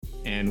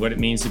And what it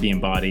means to be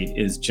embodied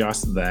is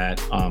just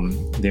that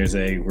there's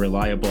a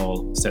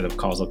reliable set of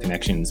causal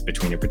connections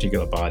between a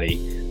particular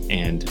body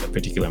and a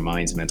particular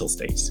mind's mental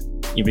states.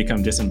 You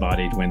become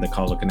disembodied when the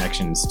causal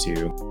connections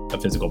to a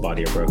physical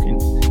body are broken.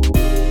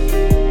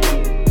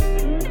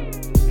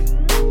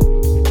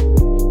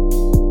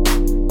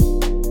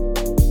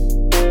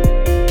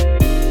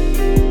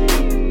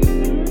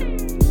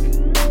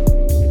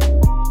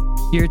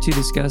 Here to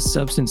discuss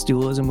substance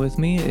dualism with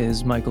me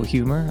is Michael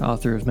Huemer,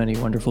 author of many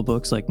wonderful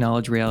books like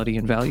Knowledge, Reality,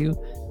 and Value,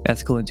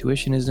 Ethical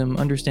Intuitionism,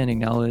 Understanding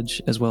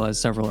Knowledge, as well as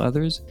several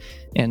others.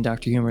 And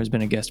Dr. Huemer has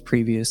been a guest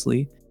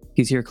previously.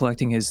 He's here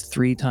collecting his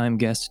 3-time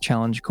guest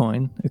challenge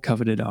coin, a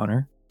coveted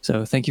honor.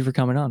 So thank you for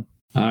coming on.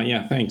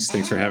 Yeah, thanks.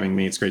 Thanks for having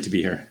me. It's great to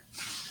be here.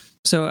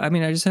 So, I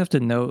just have to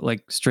note,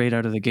 straight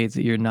out of the gate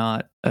that you're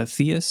not a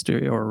theist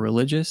or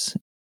religious,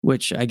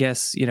 which I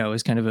guess,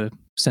 is kind of a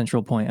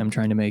central point I'm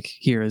trying to make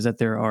here, is that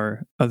there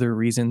are other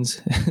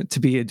reasons to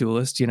be a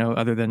dualist,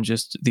 other than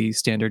just the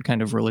standard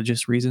kind of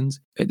religious reasons.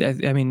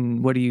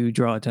 What do you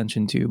draw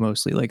attention to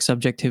mostly? Like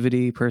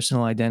subjectivity,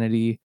 personal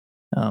identity,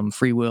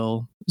 free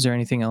will? Is there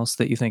anything else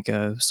that you think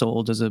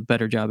Soul does a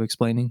better job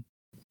explaining?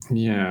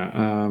 Yeah.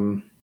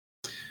 I'm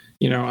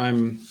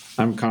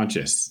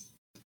conscious,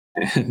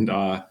 and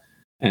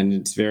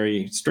it's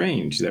very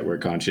strange that we're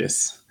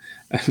conscious.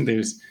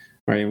 There's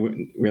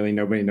really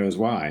nobody knows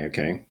why.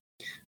 Okay.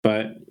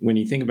 But when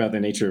you think about the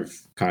nature of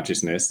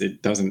consciousness,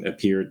 it doesn't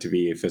appear to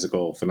be a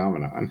physical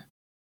phenomenon,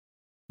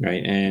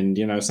 right? And,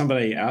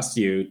 somebody asked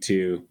you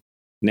to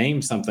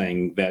name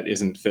something that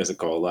isn't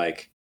physical,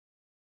 like,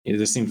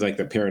 this seems like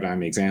the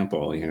paradigm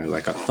example,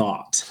 like a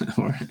thought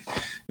or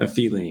a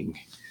feeling.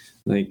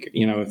 Like,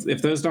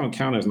 if those don't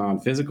count as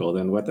non-physical,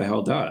 then what the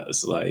hell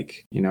does?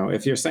 Like,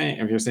 if you're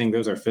saying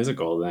those are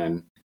physical,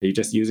 then are you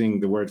just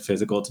using the word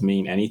physical to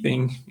mean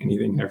anything,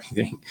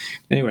 everything?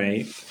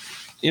 Anyway,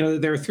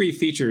 there are 3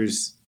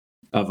 features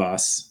of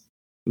us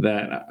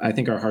that I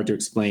think are hard to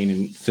explain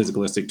in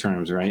physicalistic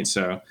terms, right?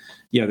 So,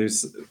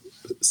 there's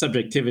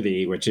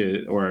subjectivity, which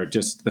is, or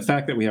just the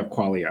fact that we have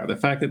qualia, the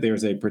fact that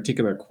there's a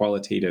particular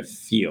qualitative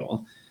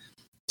feel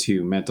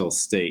to mental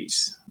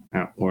states,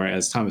 or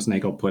as Thomas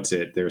Nagel puts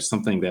it, there's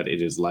something that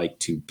it is like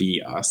to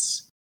be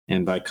us.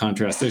 And by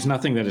contrast, there's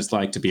nothing that it's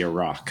like to be a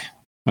rock.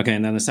 Okay,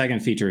 and then the second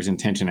feature is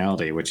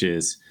intentionality, which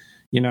is,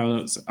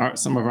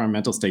 some of our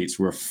mental states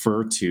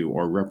refer to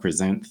or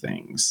represent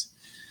things.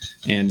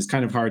 And it's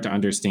kind of hard to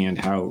understand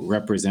how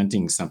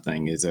representing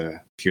something is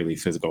a purely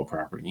physical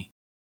property.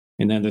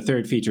 And then the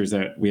third feature is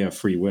that we have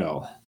free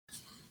will.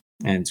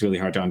 And it's really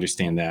hard to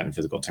understand that in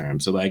physical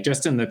terms. So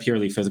just in the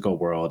purely physical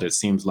world, it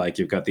seems like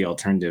you've got the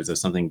alternatives of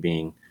something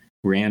being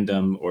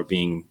random or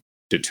being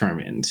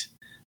determined.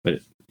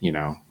 But,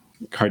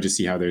 hard to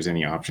see how there's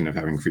any option of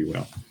having free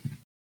will.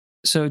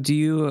 So do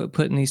you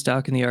put any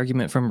stock in the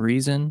argument from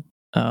reason?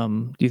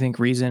 Do you think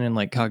reason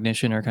and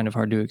cognition are kind of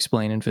hard to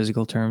explain in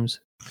physical terms?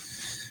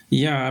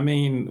 Yeah,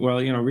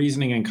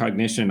 reasoning and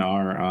cognition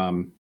are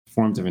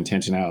forms of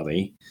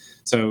intentionality.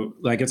 So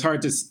it's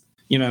hard to,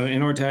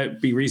 in order to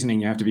be reasoning,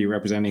 you have to be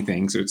representing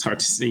things. So it's hard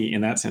to see,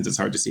 in that sense, it's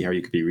hard to see how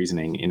you could be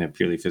reasoning in a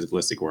purely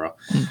physicalistic world.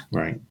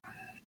 Right.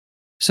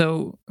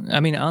 So,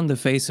 on the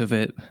face of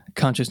it,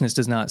 consciousness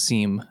does not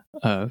seem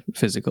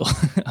physical.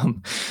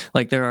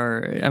 There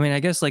are, I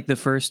guess the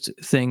first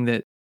thing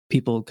that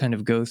people kind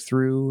of go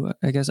through,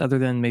 I guess, other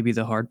than maybe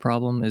the hard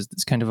problem, is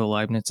this kind of a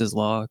Leibniz's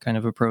law kind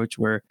of approach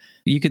where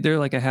there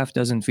are a half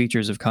dozen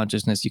features of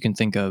consciousness you can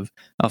think of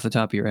off the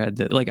top of your head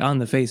that on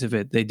the face of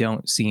it, they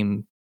don't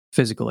seem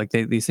physical.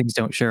 These things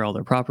don't share all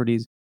their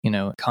properties.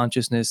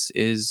 Consciousness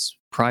is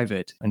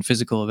private and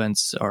physical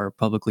events are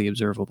publicly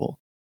observable.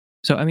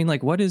 So,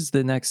 what is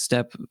the next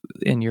step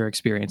in your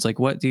experience?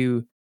 What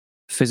do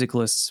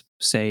physicalists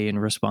say in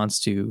response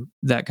to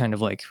that kind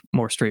of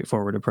more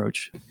straightforward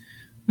approach? I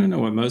don't know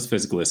what most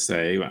physicalists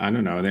say. I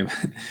don't know.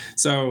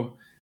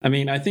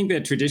 I think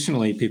that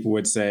traditionally people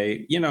would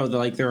say,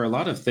 there are a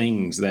lot of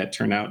things that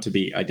turn out to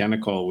be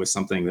identical with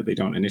something that they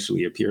don't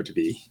initially appear to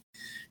be,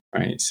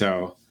 right?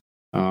 So,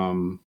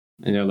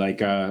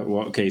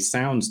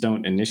 sounds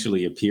don't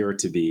initially appear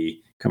to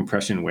be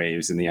compression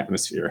waves in the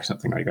atmosphere or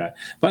something like that.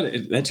 But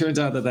it turns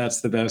out that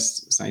that's the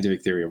best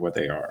scientific theory of what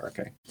they are.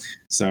 Okay.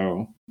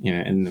 So,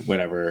 and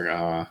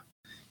whatever,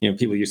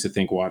 people used to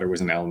think water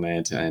was an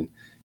element, and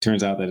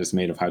turns out that it's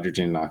made of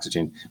hydrogen and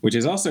oxygen, which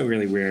is also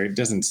really weird. It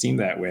doesn't seem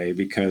that way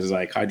because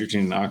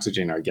hydrogen and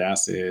oxygen are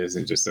gases.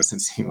 It just doesn't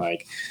seem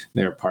like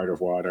they're part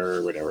of water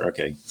or whatever.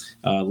 Okay.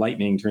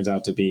 Lightning turns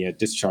out to be a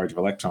discharge of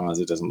electrons.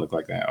 It doesn't look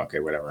like that. Okay,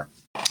 whatever.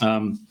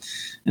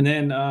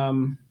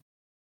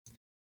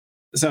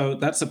 So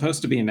that's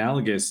supposed to be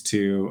analogous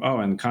to,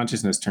 and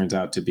consciousness turns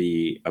out to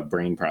be a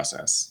brain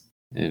process.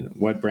 And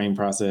what brain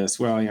process?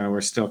 Well,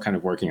 we're still kind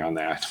of working on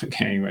that,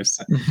 okay,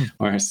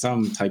 or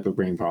some type of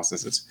brain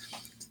processes.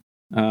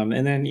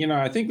 And then,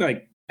 I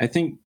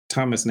think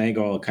Thomas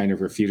Nagel kind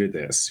of refuted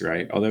this,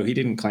 right? Although he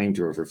didn't claim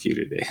to have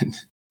refuted it.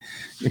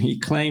 He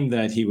claimed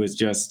that he was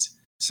just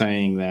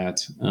saying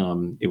that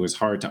it was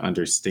hard to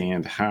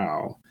understand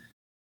how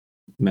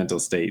mental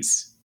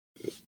states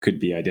could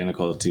be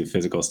identical to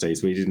physical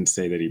states. We didn't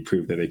say that he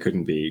proved that they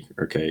couldn't be.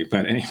 Okay,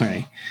 but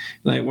anyway,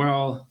 like,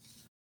 well,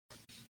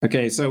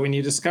 okay. So when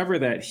you discover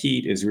that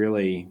heat is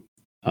really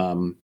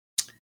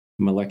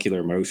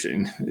molecular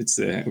motion, it's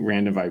a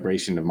random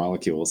vibration of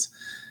molecules.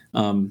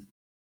 Um,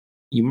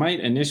 you might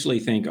initially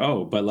think,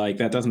 oh, but like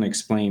that doesn't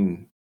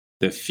explain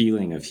the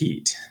feeling of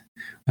heat.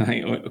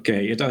 Like,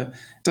 okay, it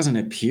doesn't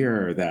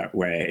appear that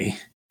way.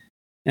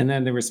 And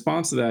then the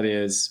response to that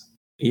is,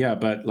 yeah,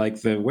 but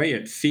like the way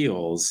it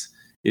feels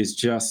is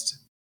just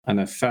an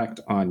effect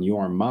on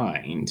your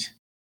mind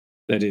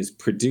that is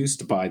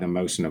produced by the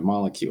motion of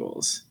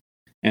molecules.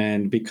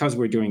 And because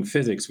we're doing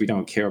physics, we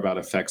don't care about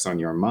effects on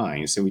your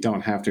mind, so we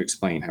don't have to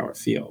explain how it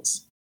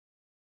feels.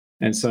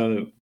 And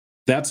so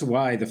that's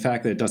why the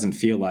fact that it doesn't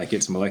feel like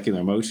it's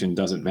molecular motion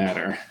doesn't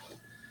matter.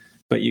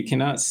 But you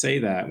cannot say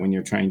that when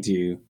you're trying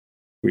to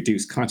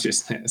reduce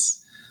consciousness.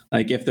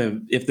 Like if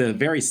the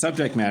very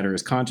subject matter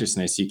is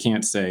consciousness, you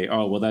can't say,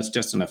 oh, well, that's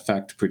just an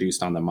effect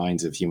produced on the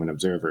minds of human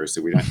observers,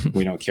 so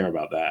we don't care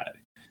about that.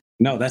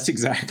 No, that's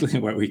exactly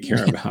what we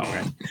care about,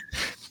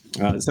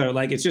 right? So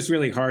like it's just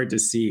really hard to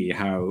see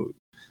how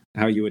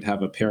you would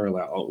have a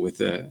parallel with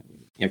the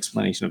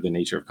explanation of the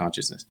nature of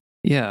consciousness.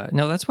 Yeah,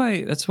 no, that's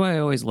why I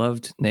always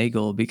loved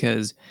Nagel,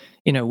 because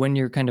when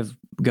you're kind of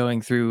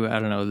going through, I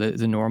don't know,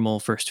 the normal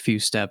first few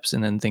steps,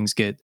 and then things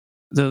get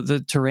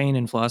the terrain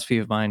and philosophy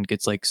of mind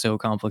gets like so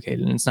complicated,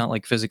 and it's not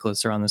like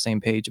physicalists are on the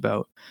same page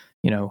about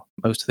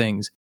most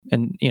things,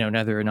 and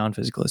neither are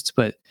non-physicalists,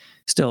 but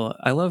still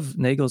I love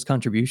Nagel's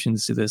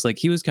contributions to this. Like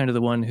he was kind of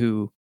the one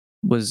who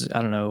was,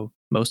 I don't know,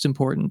 most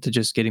important to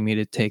just getting me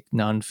to take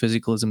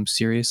non-physicalism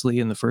seriously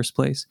in the first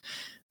place.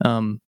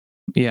 um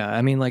yeah,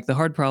 I mean, like the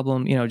hard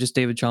problem, just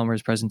David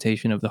Chalmers'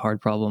 presentation of the hard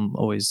problem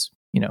always,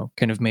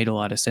 kind of made a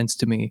lot of sense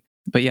to me.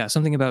 But yeah,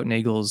 something about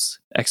Nagel's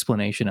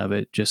explanation of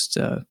it just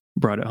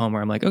brought it home,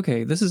 where I'm like,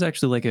 okay, this is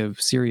actually like a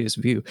serious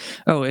view.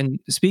 Oh, and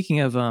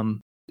speaking of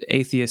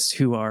atheists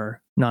who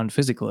are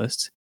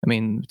non-physicalists, I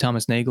mean,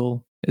 Thomas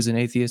Nagel is an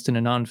atheist and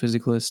a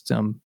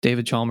non-physicalist.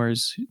 David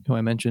Chalmers, who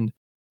I mentioned,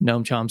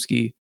 Noam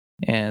Chomsky,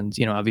 and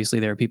obviously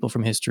there are people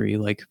from history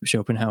like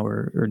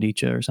Schopenhauer or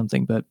Nietzsche or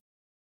something. But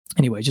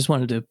anyway, just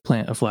wanted to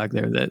plant a flag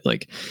there that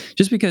like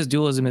just because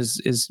dualism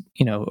is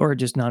or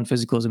just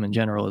non-physicalism in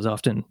general is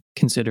often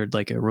considered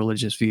like a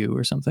religious view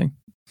or something.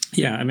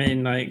 Yeah, I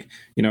mean, like,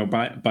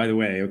 by the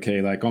way,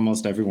 okay, like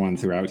almost everyone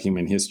throughout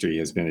human history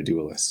has been a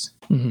dualist.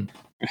 Hmm.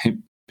 Right?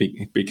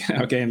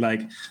 Okay, and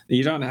like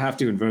you don't have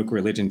to invoke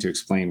religion to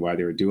explain why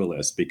they're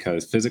dualists,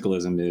 because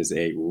physicalism is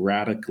a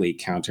radically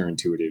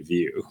counterintuitive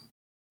view.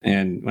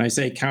 And when I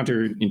say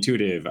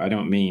counterintuitive, I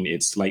don't mean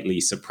it's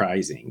slightly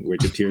surprising,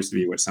 which appears to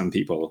be what some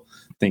people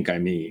think I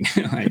mean.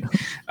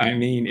 I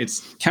mean,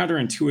 it's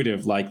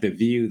counterintuitive, like the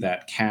view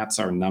that cats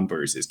are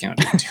numbers is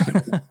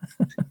counterintuitive,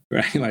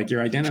 right? Like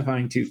you're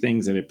identifying two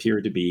things that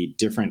appear to be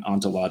different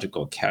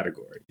ontological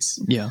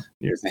categories. Yeah.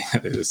 You're saying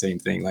that they're the same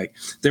thing. Like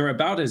they're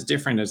about as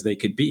different as they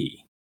could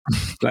be.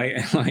 Like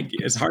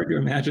it's hard to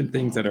imagine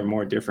things that are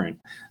more different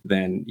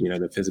than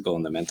the physical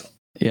and the mental.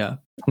 Yeah.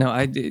 No,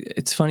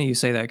 it's funny you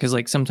say that, because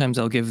like sometimes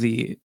I'll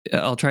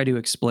try to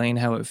explain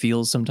how it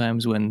feels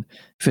sometimes when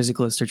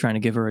physicalists are trying to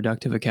give a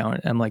reductive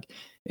account. I'm like,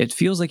 it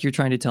feels like you're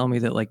trying to tell me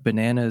that like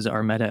bananas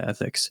are meta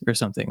ethics or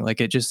something. Like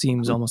it just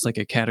seems almost like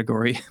a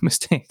category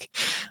mistake.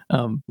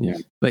 Yeah.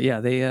 But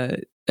yeah,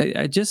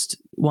 I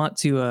just want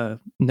to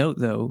note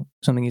though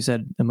something you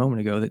said a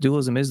moment ago, that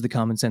dualism is the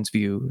common sense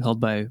view held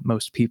by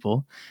most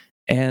people.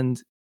 And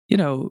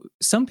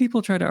some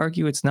people try to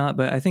argue it's not,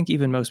 but I think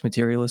even most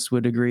materialists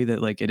would agree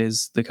that like it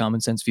is the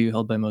common sense view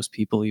held by most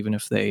people, even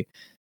if they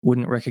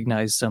wouldn't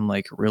recognize some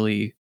like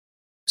really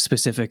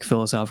specific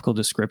philosophical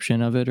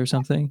description of it or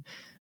something.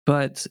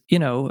 But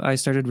I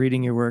started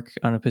reading your work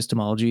on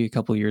epistemology a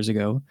couple years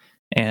ago,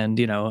 and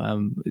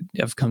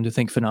I've come to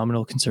think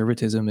phenomenal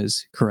conservatism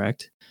is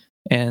correct.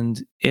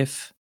 And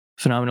if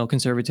phenomenal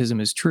conservatism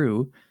is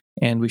true,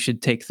 and we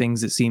should take things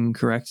that seem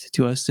correct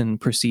to us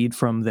and proceed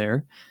from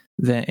there,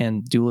 then,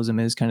 and dualism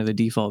is kind of the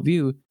default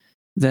view,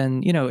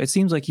 then it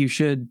seems like you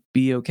should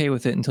be okay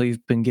with it until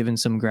you've been given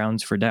some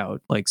grounds for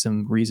doubt, like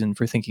some reason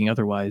for thinking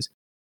otherwise.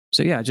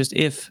 So yeah, just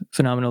if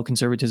phenomenal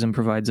conservatism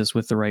provides us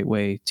with the right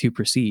way to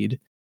proceed,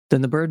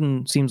 then the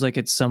burden seems like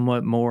it's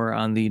somewhat more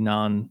on the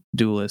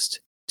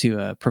non-dualist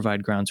to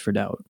provide grounds for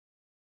doubt.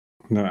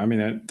 No, I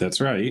mean that's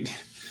right.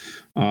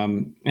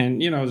 And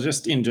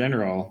just in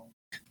general,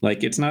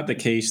 like it's not the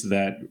case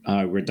that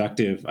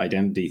reductive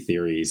identity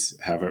theories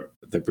have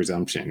the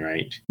presumption,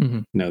 right?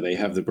 Hmm. No, they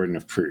have the burden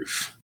of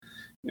proof,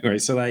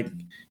 right? So, like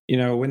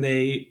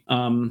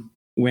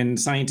when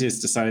scientists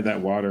decided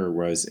that water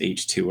was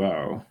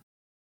H2O,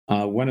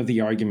 one of the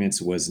arguments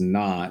was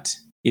not,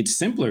 it's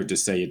simpler to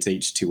say it's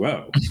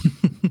H2O.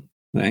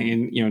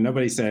 And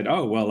nobody said,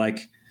 oh well,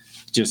 like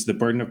just the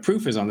burden of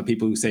proof is on the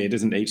people who say it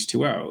isn't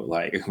H2O.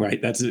 Like, right,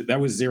 that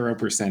was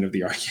 0% of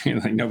the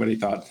argument. Like nobody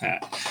thought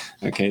that.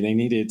 Okay, they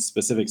needed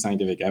specific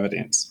scientific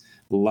evidence.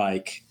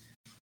 Like,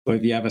 well,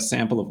 if you have a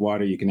sample of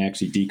water, you can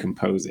actually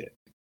decompose it.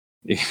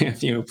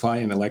 if you apply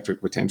an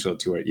electric potential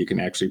to it, you can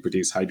actually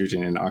produce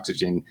hydrogen and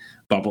oxygen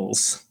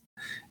bubbles,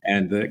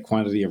 and the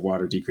quantity of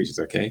water decreases.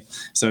 Okay,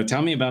 so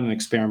tell me about an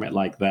experiment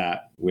like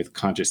that with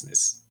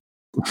consciousness.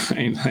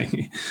 Right?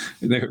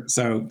 Like,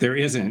 so there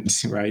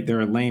isn't, right? There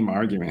are lame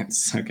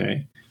arguments.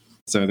 Okay,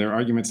 so there are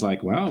arguments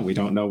like, well, we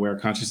don't know where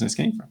consciousness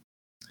came from.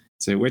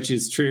 So, which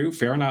is true,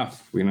 fair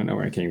enough. We don't know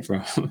where it came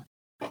from.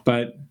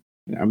 But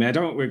I mean, I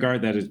don't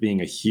regard that as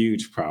being a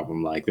huge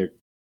problem. Like, there,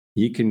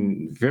 you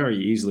can very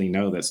easily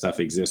know that stuff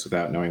exists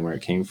without knowing where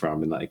it came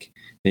from, and like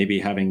maybe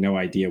having no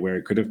idea where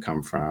it could have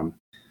come from.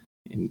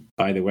 And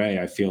by the way,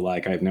 I feel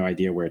like I have no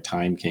idea where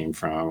time came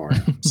from, or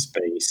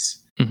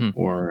space, Mhm.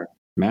 or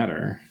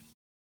matter,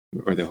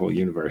 or the whole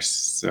universe.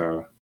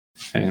 So,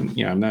 and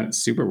I'm not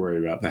super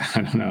worried about that.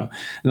 I don't know,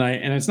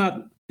 and it's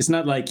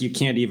not like you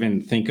can't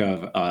even think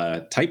of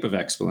a type of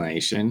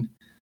explanation.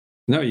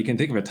 No, you can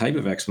think of a type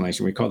of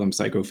explanation. We call them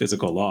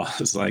psychophysical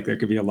laws. Like, there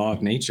could be a law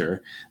of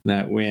nature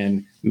that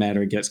when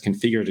matter gets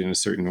configured in a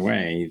certain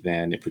way,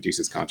 then it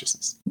produces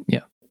consciousness.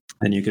 Yeah.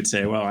 And you could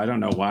say, well, I don't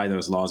know why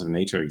those laws of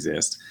nature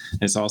exist.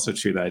 It's also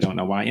true that I don't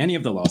know why any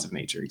of the laws of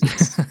nature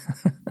exist.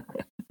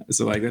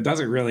 So, like, that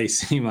doesn't really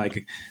seem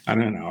like, I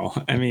don't know.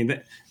 I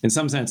mean, in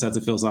some sense, that's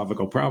a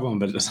philosophical problem,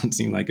 but it doesn't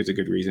seem like it's a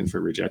good reason for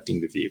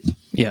rejecting the view.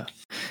 Yeah.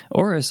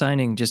 Or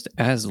assigning just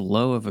as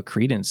low of a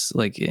credence.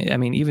 Like, I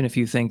mean, even if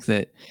you think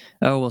that,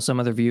 oh, well, some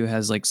other view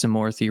has like some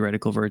more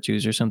theoretical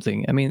virtues or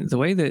something. I mean, the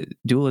way that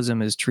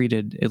dualism is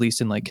treated, at least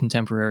in like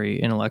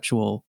contemporary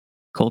intellectual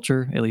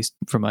culture, at least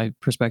from my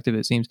perspective,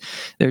 it seems,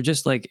 they're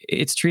just like,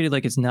 it's treated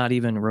like it's not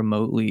even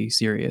remotely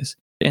serious.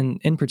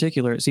 And in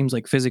particular, it seems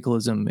like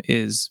physicalism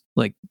is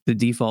like the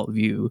default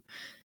view.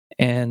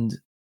 And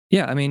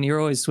yeah, I mean, you're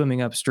always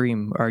swimming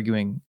upstream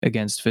arguing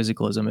against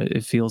physicalism,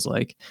 it feels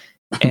like.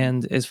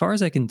 And as far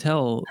as I can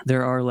tell,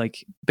 there are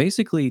like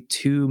basically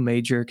two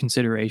major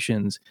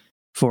considerations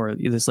for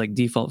this like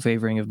default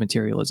favoring of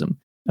materialism.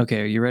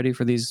 Okay, are you ready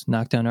for these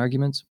knockdown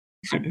arguments?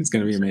 It's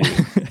going to be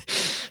amazing.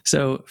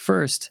 So,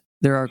 first,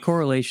 there are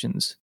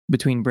correlations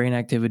between brain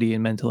activity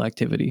and mental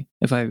activity.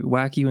 If I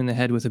whack you in the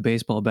head with a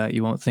baseball bat,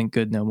 you won't think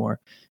good no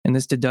more. And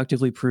this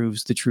deductively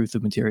proves the truth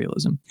of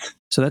materialism.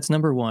 So that's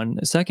number one.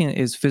 The second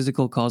is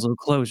physical causal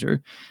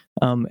closure.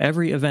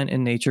 Every event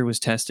in nature was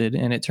tested,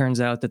 and it turns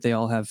out that they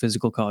all have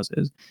physical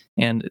causes.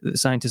 And the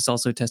scientists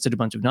also tested a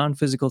bunch of non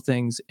physical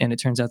things, and it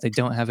turns out they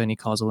don't have any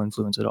causal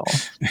influence at all.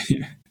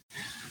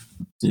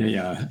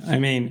 Yeah. I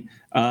mean,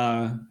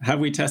 have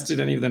we tested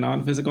any of the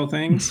non-physical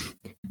things?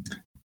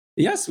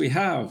 Yes, we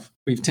have.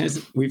 We've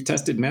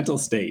tested mental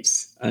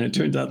states, and it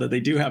turns out that they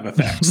do have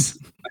effects.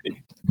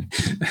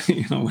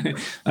 Like, what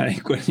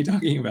are you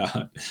talking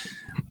about?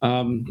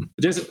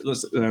 Just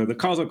the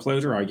causal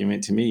closure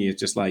argument to me is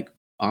just like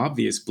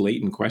obvious,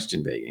 blatant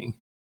question begging,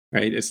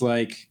 right? It's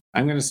like,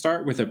 I'm going to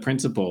start with a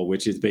principle,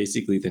 which is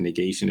basically the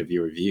negation of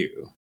your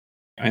view.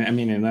 I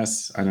mean,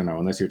 unless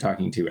you're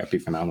talking to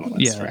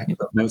epiphenomenalists, Yeah. right?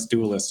 But most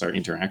dualists are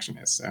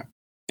interactionists. So,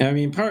 I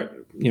mean, part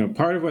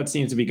of what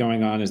seems to be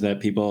going on is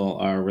that people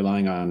are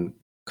relying on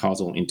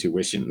causal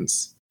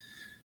intuitions.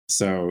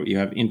 So you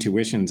have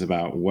intuitions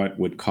about what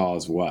would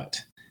cause what,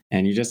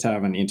 and you just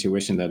have an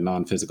intuition that a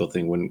non-physical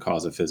thing wouldn't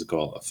cause a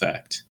physical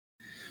effect.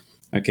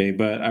 Okay,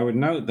 but I would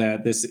note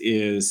that this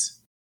is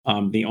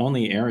the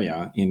only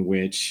area in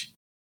which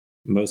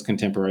most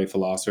contemporary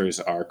philosophers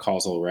are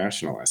causal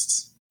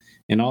rationalists.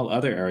 In all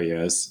other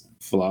areas,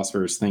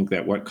 philosophers think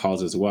that what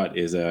causes what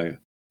is a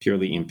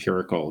purely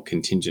empirical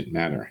contingent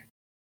matter,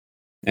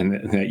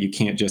 and that you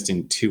can't just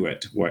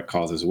intuit what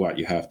causes what.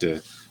 You have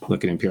to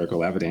look at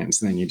empirical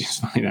evidence, and then you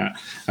just find out,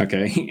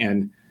 okay,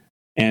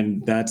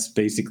 and that's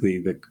basically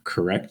the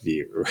correct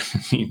view.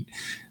 I mean,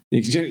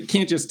 you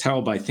can't just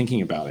tell by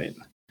thinking about it.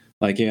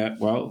 Like, yeah,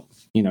 well,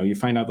 you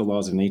find out the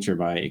laws of nature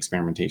by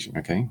experimentation,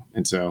 okay?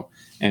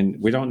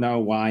 And we don't know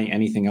why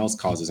anything else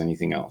causes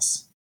anything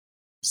else.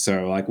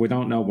 So, like, we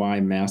don't know why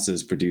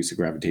masses produce a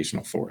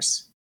gravitational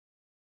force.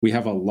 We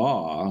have a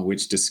law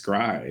which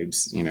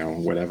describes,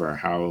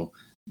 how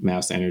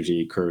mass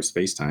energy curves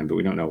spacetime, but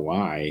we don't know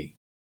why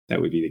that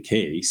would be the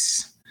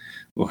case,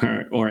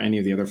 or any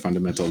of the other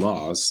fundamental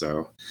laws.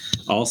 So,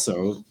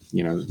 also,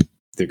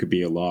 there could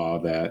be a law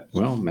that,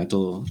 well,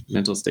 mental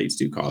states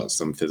do cause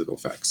some physical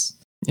effects.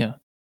 Yeah.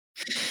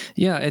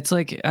 Yeah, it's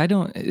like I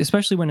don't,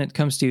 especially when it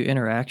comes to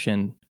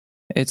interaction,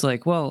 it's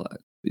like, well,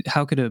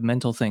 how could a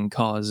mental thing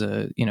cause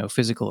a,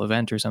 physical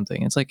event or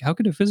something? It's like, how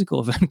could a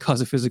physical event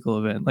cause a physical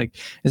event? Like,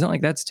 it's not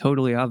like that's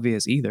totally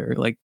obvious either.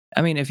 Like,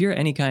 I mean, if you're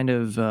any kind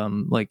of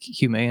like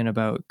Humean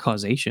about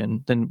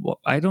causation, then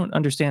I don't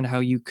understand how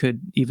you could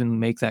even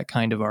make that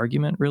kind of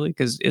argument, really,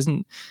 because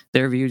isn't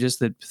their view just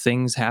that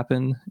things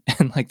happen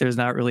and like there's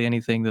not really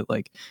anything that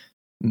like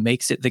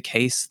makes it the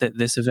case that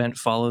this event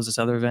follows this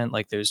other event?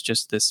 Like there's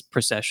just this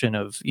procession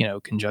of,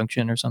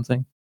 conjunction or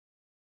something.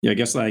 Yeah, I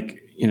guess,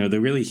 like,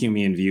 the really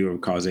Humean view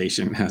of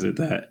causation has it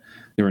that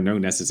there are no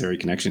necessary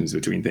connections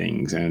between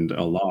things, and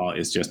a law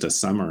is just a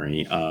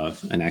summary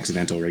of an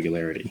accidental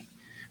regularity.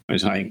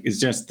 Which, like, it's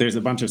just, there's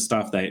a bunch of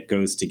stuff that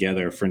goes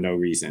together for no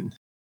reason.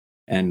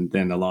 and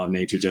then the law of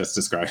nature just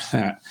describes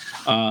that.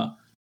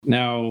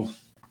 Now,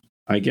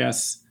 I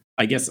guess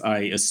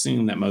I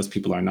assume that most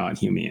people are not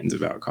Humeans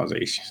about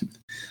causation.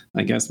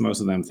 I guess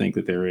most of them think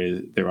that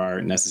there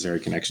are necessary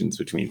connections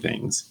between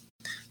things.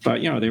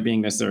 But there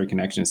being necessary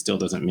connections still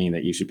doesn't mean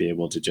that you should be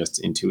able to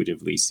just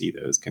intuitively see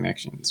those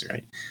connections,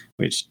 right?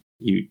 Which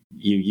you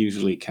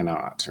usually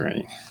cannot,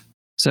 right?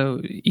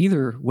 So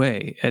either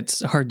way,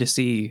 it's hard to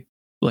see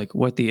like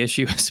what the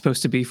issue is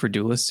supposed to be for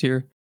dualists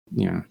here.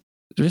 Yeah.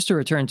 Just to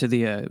return to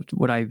the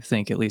what I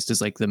think at least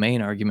is like the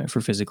main argument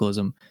for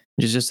physicalism,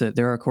 which is just that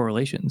there are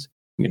correlations.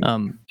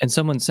 Yeah. And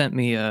someone sent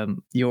me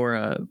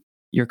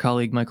your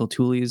colleague Michael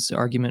Tooley's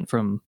argument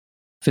from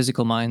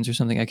Physical Minds or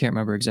something. I can't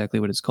remember exactly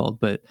what it's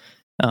called, but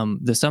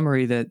the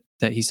summary that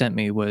he sent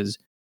me was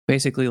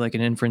basically like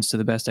an inference to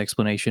the best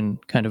explanation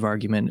kind of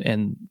argument,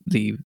 and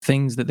the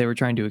things that they were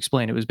trying to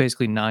explain, it was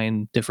basically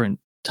 9 different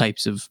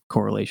types of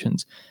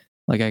correlations.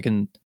 Like I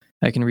can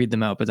read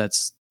them out, but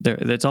that's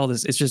all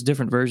this. It's just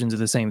different versions of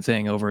the same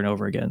thing over and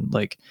over again.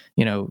 Like,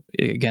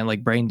 again,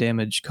 like brain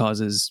damage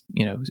causes,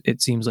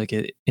 it seems like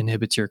it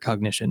inhibits your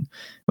cognition.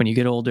 When you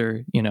get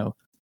older,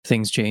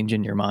 things change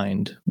in your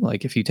mind.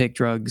 Like if you take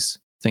drugs,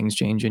 things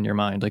change in your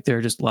mind. Like there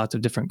are just lots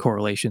of different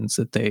correlations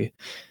that they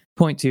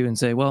point to and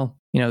say, well,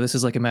 this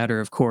is like a matter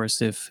of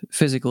course if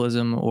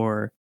physicalism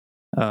or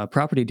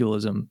property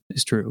dualism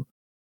is true.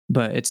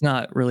 But it's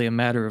not really a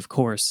matter of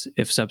course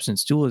if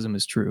substance dualism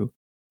is true,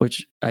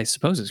 which I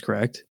suppose is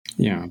correct.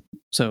 Yeah.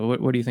 So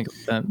what do you think of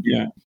that?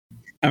 Yeah.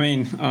 I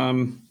mean,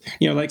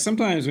 like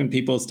sometimes when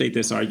people state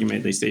this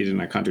argument, they state it in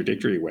a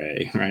contradictory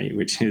way, right?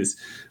 Which is,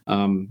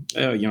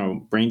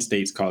 brain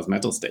states cause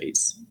mental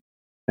states.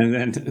 And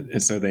then,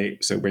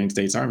 so brain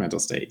states are mental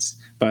states.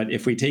 But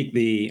if we take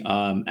the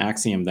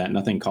axiom that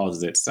nothing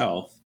causes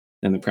itself,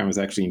 then the premise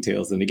actually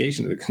entails the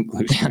negation of the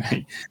conclusion,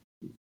 right?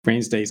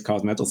 Brain states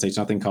cause mental states,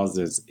 nothing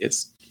causes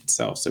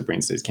itself, so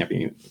brain states can't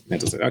be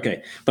mental states.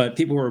 Okay, but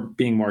people who are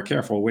being more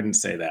careful wouldn't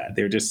say that.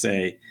 They would just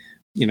say,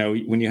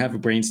 when you have a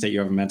brain state, you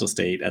have a mental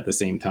state at the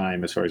same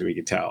time, as far as we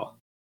can tell.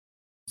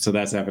 So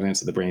that's evidence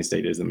that the brain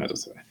state is the mental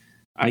state.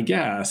 I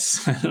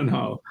guess, I don't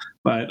know.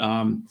 But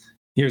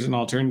here's an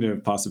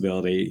alternative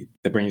possibility.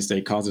 The brain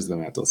state causes the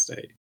mental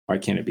state. Why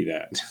can't it be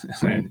that?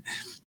 And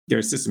there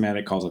are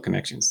systematic causal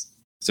connections.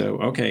 So,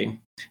 okay.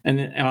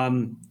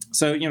 And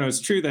so, it's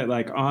true that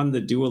like on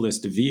the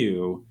dualist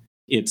view,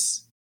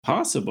 it's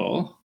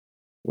possible,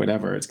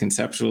 whatever, it's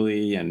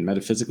conceptually and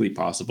metaphysically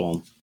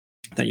possible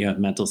that you have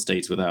mental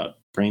states without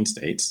brain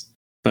states.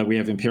 But we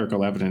have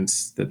empirical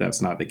evidence that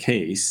that's not the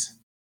case,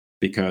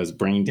 because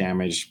brain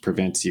damage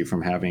prevents you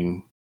from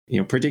having,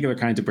 particular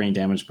kinds of brain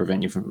damage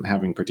prevent you from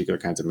having particular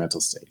kinds of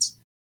mental states.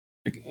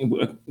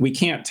 We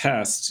can't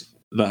test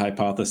the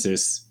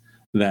hypothesis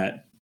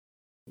that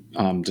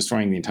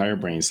destroying the entire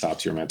brain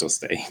stops your mental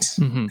state.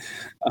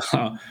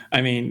 Mm-hmm.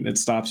 I mean, it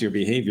stops your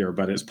behavior,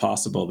 but it's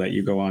possible that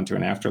you go on to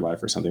an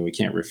afterlife or something. We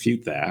can't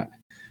refute that,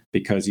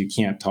 because you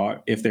can't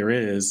talk. If there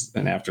is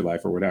an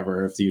afterlife or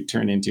whatever, if you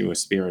turn into a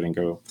spirit and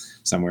go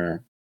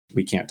somewhere,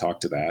 we can't talk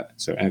to that.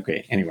 So,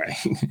 okay, anyway.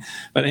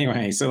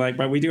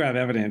 But we do have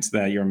evidence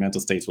that your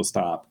mental states will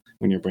stop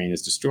when your brain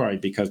is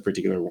destroyed, because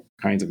particular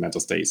kinds of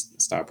mental states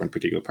stop when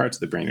particular parts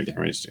of the brain are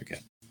damaged. Okay.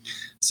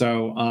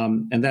 So,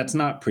 and that's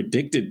not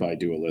predicted by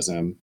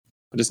dualism,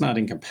 but it's not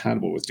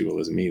incompatible with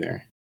dualism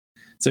either.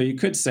 So you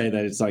could say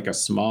that it's like a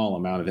small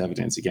amount of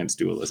evidence against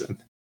dualism,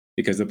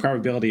 because the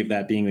probability of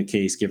that being the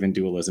case given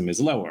dualism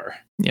is lower.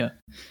 Yeah.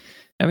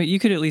 I mean, you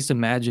could at least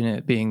imagine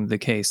it being the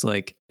case,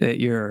 like that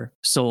your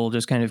soul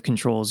just kind of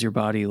controls your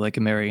body like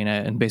a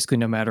marionette, and basically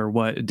no matter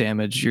what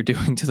damage you're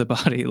doing to the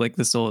body, like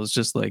the soul is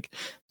just like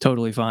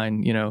totally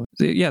fine,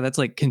 Yeah, that's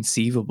like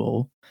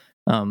conceivable.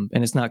 And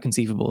it's not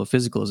conceivable if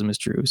physicalism is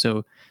true.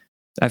 So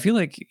I feel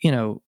like,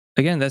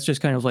 again, that's just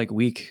kind of like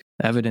weak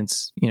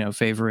evidence,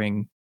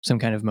 favoring some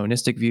kind of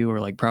monistic view or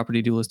like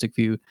property dualistic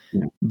view.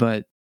 Yeah.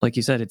 But like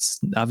you said, it's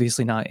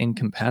obviously not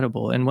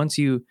incompatible. And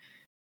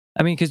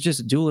because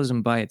just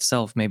dualism by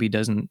itself maybe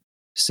doesn't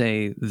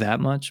say that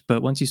much,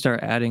 but once you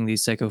start adding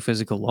these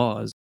psychophysical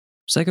laws,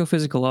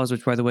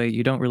 which by the way,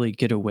 you don't really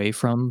get away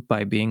from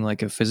by being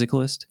like a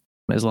physicalist,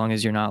 as long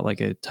as you're not like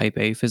a type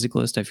A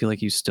physicalist, I feel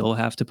like you still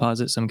have to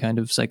posit some kind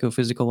of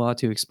psychophysical law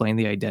to explain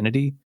the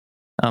identity.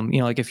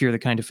 Like if you're the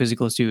kind of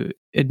physicalist who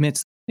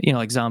admits,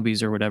 like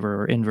zombies or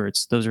whatever, or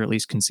inverts, those are at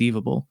least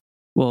conceivable.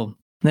 Well,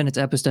 then it's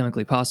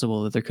epistemically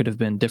possible that there could have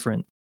been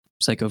different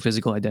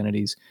psychophysical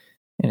identities.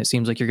 And it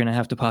seems like you're going to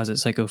have to posit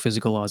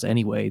psychophysical laws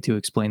anyway to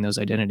explain those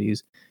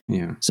identities.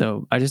 Yeah.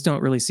 So I just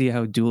don't really see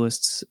how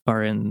dualists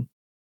are in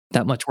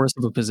that much worse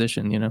of a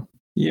position,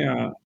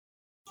 Yeah.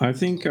 I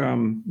think,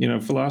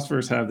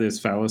 philosophers have this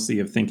fallacy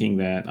of thinking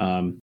that,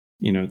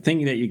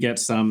 thinking that you get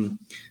some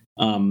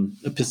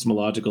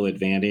epistemological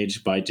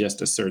advantage by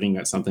just asserting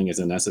that something is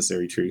a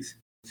necessary truth,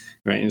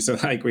 right? And so,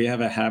 like, we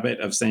have a habit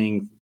of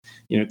saying,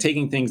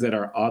 taking things that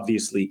are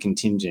obviously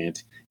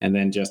contingent and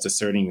then just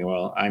asserting,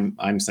 well,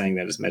 I'm saying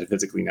that it's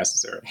metaphysically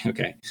necessary.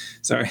 Okay.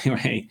 So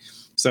anyway,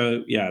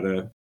 so yeah,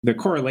 the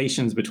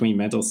correlations between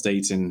mental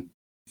states and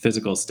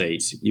physical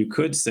states, you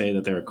could say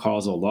that there are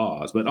causal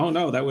laws, but oh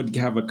no, that would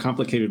have a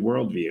complicated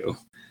worldview.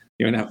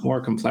 You're going to have more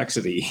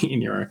complexity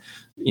in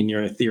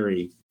your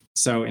theory.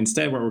 So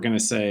instead, what we're going to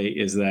say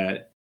is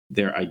that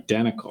they're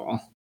identical.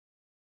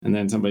 And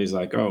then somebody's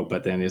like, oh,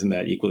 but then isn't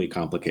that equally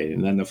complicated?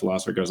 And then the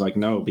philosopher goes like,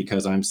 no,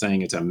 because I'm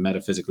saying it's a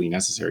metaphysically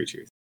necessary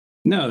truth.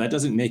 No, that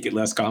doesn't make it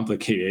less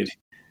complicated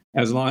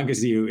as long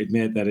as you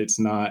admit that it's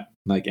not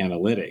like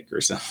analytic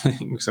or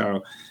something.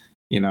 So,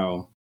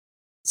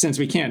 since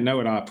we can't know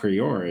it a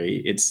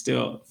priori, it's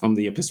still, from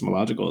the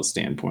epistemological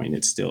standpoint,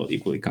 it's still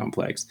equally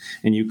complex.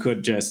 And you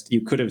could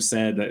have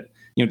said that,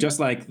 just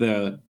like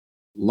the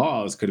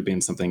laws could have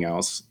been something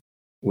else.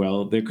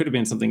 Well, there could have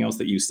been something else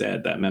that you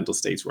said that mental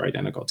states were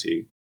identical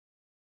to.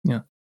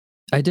 Yeah.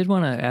 I did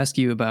want to ask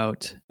you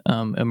about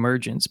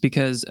emergence,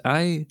 because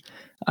I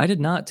did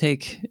not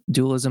take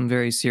dualism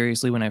very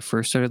seriously when I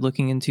first started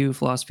looking into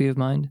philosophy of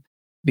mind,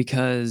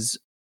 because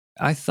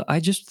I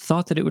just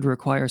thought that it would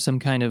require some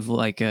kind of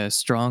like a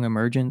strong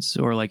emergence,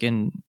 or like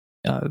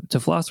to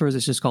philosophers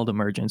it's just called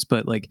emergence,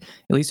 but like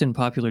at least in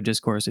popular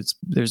discourse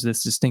there's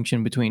this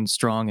distinction between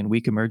strong and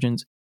weak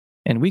emergence.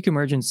 And weak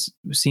emergence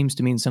seems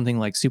to mean something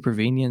like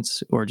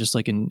supervenience, or just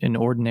like an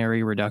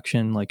ordinary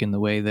reduction, like in the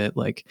way that,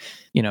 like,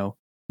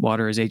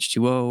 water is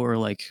H2O, or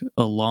like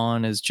a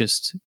lawn is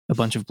just a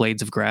bunch of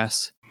blades of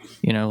grass,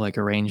 like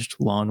arranged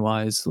lawn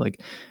wise.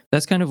 Like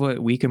that's kind of what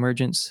weak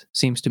emergence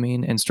seems to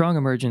mean. And strong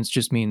emergence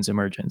just means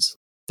emergence.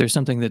 There's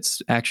something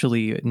that's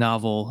actually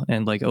novel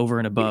and like over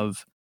and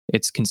above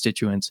its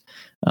constituents.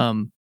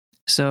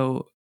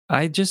 So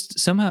I just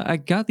somehow I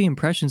got the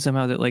impression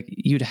somehow that like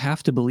you'd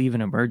have to believe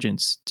in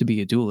emergence to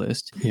be a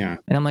dualist. Yeah.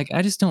 And I'm like,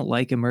 I just don't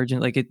like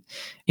emergent. Like it,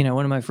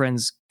 one of my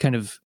friends kind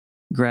of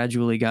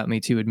gradually got me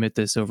to admit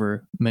this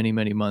over many,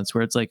 many months,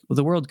 where it's like, well,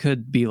 the world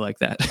could be like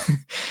that. And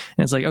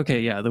it's like,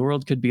 okay, yeah, the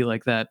world could be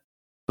like that,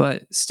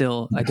 but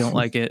still, I don't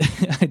like it.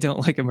 I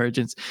don't like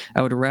emergence.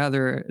 I would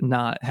rather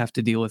not have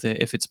to deal with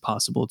it if it's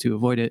possible to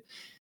avoid it.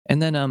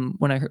 And then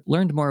when I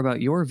learned more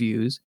about your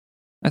views,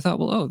 I thought,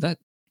 well, oh, that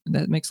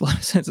makes a lot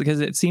of sense,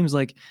 because it seems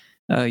like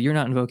you're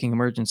not invoking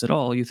emergence at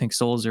all. You think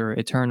souls are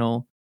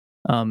eternal.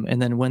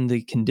 And then when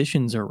the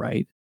conditions are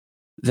right,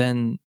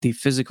 then the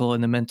physical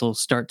and the mental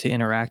start to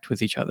interact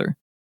with each other.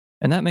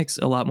 And that makes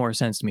a lot more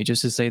sense to me,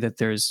 just to say that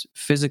there's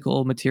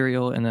physical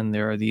material and then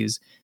there are these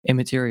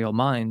immaterial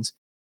minds.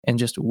 And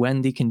just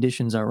when the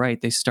conditions are right,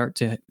 they start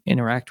to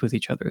interact with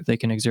each other. They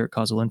can exert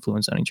causal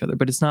influence on each other.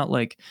 But it's not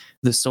like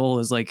the soul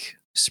is like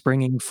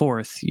springing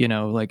forth,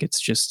 like it's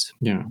just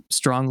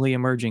strongly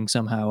emerging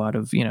somehow out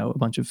of, a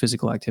bunch of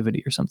physical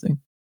activity or something.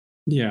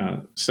 Yeah.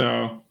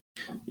 So,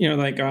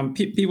 like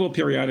people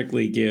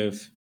periodically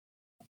give,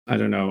 I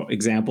don't know,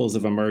 examples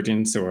of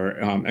emergence or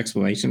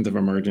explanations of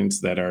emergence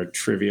that are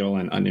trivial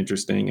and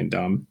uninteresting and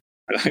dumb.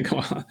 Like,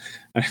 well,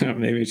 I don't know,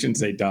 maybe I shouldn't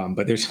say dumb,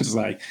 but they're just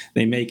like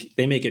they make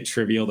it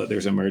trivial that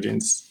there's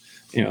emergence.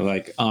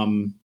 Like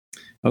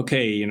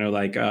okay,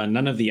 like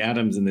none of the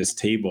atoms in this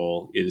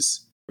table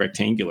is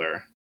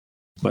rectangular,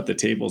 but the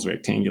table's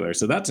rectangular,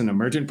 so that's an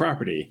emergent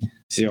property.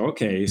 So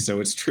okay,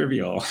 so it's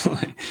trivial,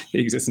 the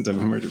existence of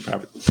emergent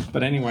property.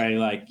 But anyway,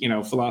 like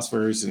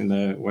philosophers in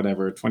the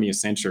 20th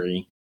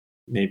century,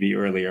 maybe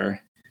earlier,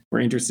 were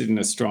interested in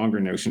a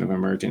stronger notion of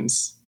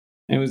emergence.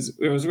 And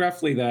it was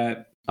roughly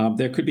that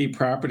there could be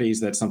properties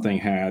that something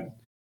had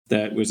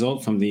that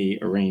result from the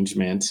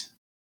arrangement.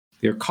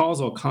 They're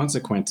causal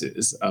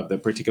consequences of the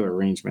particular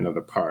arrangement of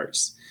the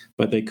parts,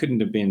 but they couldn't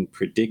have been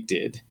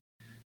predicted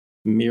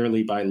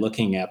merely by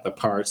looking at the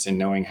parts and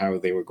knowing how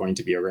they were going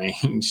to be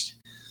arranged,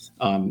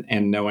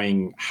 and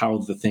knowing how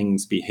the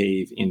things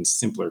behave in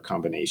simpler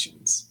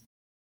combinations.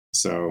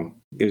 So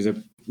there's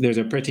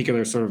a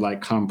particular sort of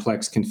like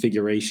complex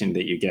configuration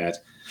that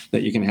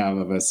you can have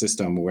of a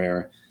system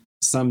where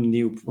some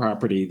new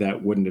property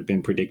that wouldn't have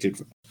been predicted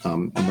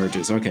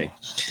emerges. Okay,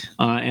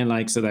 and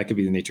like so that could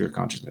be the nature of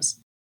consciousness.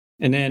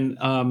 And then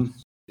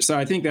so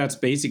I think that's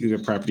basically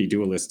the property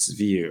dualist's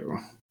view,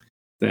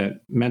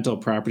 that mental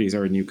properties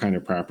are a new kind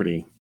of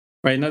property.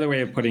 Right. Another way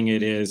of putting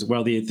it is,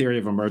 well, the theory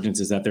of emergence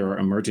is that there are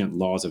emergent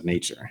laws of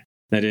nature.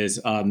 That is,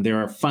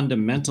 there are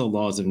fundamental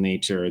laws of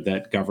nature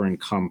that govern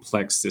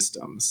complex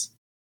systems,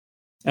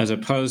 as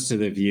opposed to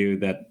the view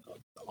that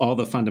all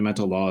the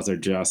fundamental laws are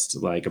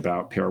just like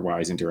about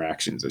pairwise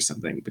interactions or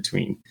something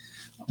between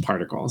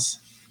particles.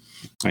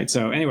 Right.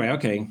 So anyway,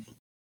 okay.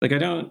 Like I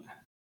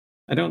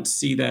don't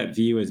see that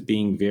view as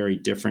being very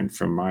different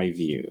from my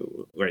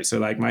view. Right. So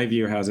like my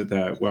view has it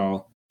that,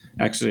 well,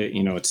 actually,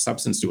 it's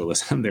substance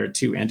dualism. There are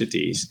two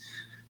entities.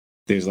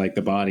 There's like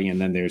the body, and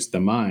then there's the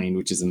mind,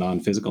 which is a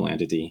non-physical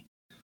entity.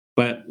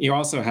 But you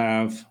also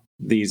have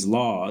these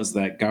laws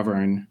that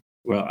govern,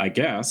 well, I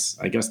guess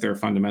there are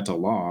fundamental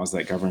laws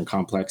that govern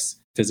complex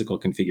physical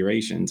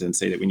configurations, and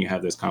say that when you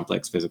have this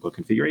complex physical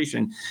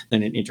configuration,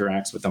 then it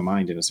interacts with the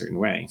mind in a certain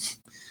way.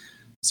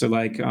 So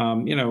like,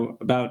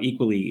 about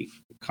equally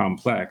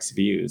complex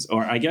views,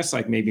 or I guess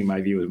like maybe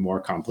my view is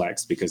more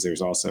complex because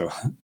there's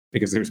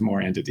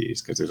more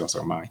entities, because there's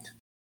also a mind.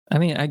 I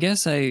mean, I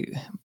guess I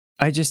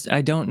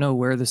I don't know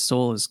where the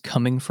soul is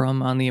coming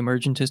from on the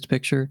emergentist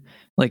picture.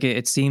 Like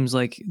it seems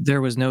like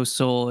there was no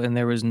soul and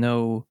there was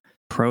no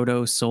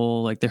proto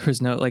soul. Like there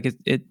was no like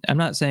it. I'm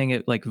not saying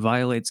it like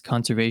violates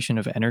conservation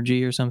of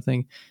energy or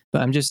something,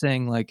 but I'm just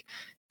saying like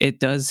it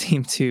does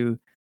seem to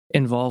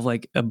involve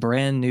like a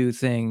brand new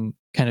thing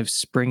kind of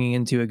springing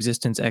into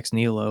existence ex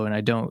nihilo, and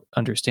I don't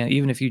understand.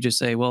 Even if you just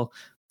say, well,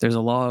 there's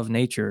a law of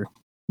nature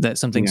that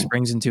something Yeah,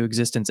 springs into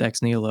existence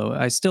ex nihilo.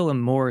 I still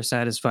am more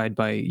satisfied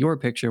by your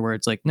picture where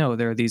it's like, no,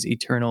 there are these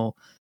eternal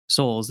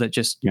souls that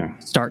just yeah,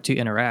 start to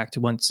interact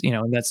once,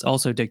 and that's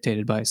also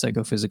dictated by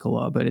psychophysical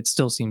law, but it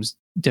still seems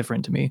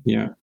different to me.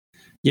 yeah,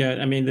 yeah.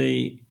 I mean,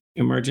 the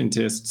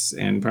emergentists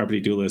and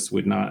property dualists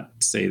would not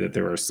say that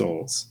there are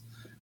souls.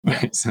 Yeah.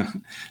 Right. So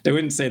they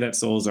wouldn't say that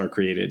souls are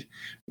created.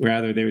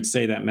 Rather, they would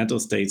say that mental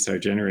states are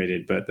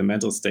generated, but the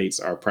mental states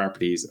are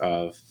properties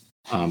of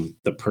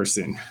the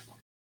person.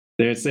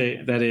 They'd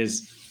say that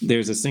is,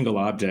 there's a single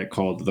object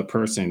called the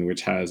person,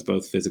 which has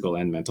both physical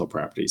and mental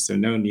properties. So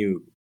no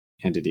new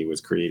entity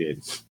was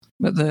created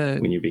But the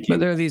when you but became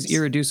there are these conscious.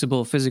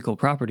 irreducible physical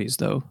properties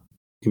though.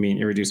 You mean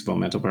irreducible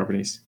mental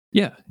properties?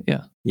 Yeah,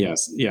 yeah.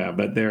 Yes, yeah,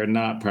 but they're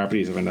not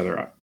properties of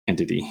another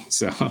entity.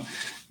 So,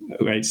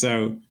 right,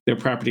 so they're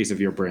properties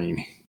of your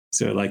brain.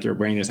 So, like your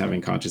brain is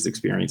having conscious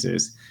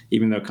experiences,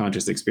 even though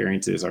conscious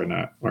experiences are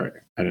not,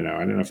 or I don't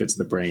know if it's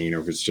the brain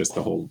or if it's just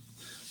the whole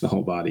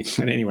body.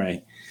 But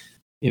anyway,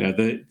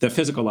 the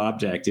physical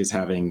object is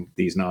having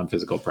these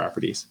non-physical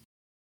properties.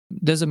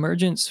 Does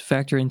emergence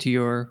factor into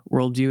your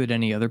worldview at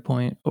any other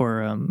point?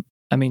 Or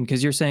I mean,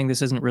 because you're saying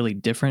this isn't really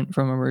different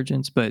from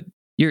emergence, but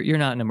you're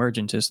not an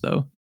emergentist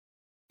though.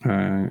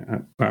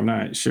 I'm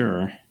not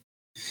sure.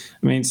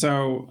 I mean,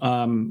 so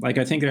like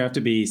I think there have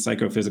to be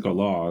psychophysical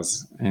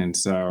laws, and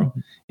so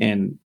Mhm.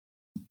 and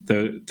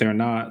they're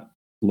not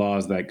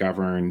laws that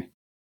govern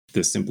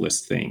the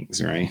simplest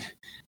things, right?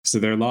 So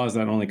they're laws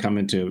that only come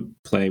into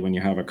play when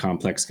you have a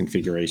complex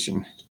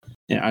configuration.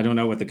 Yeah, I don't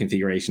know what the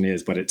configuration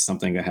is, but it's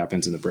something that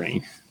happens in the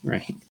brain,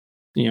 right?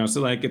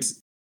 So like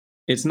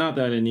it's not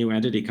that a new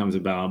entity comes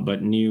about,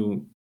 but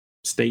new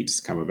states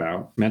come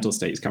about, mental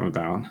states come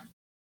about.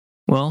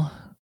 Well,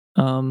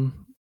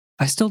 um,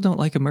 I still don't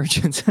like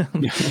emergence.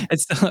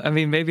 It's still, I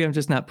mean, maybe I'm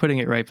just not putting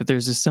it right, but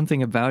there's just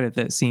something about it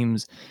that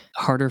seems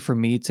harder for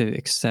me to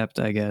accept,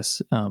 I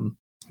guess.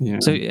 Yeah.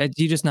 So do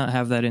you just not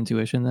have that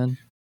intuition then?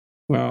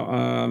 Well,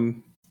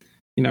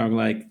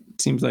 like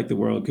it seems like the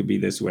world could be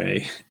this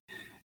way.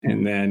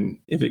 And then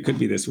if it could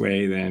be this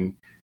way, then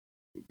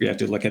we have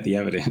to look at the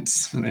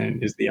evidence.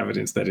 And is the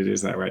evidence that it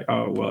is that way?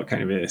 Oh, well, it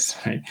kind of is,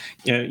 right?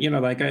 Yeah,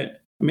 like I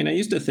mean, I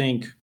used to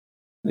think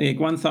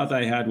like one thought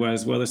that I had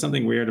was, well, there's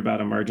something weird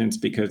about emergence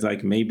because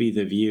like maybe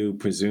the view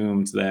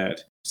presumes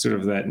that sort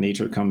of that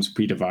nature comes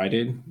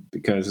pre-divided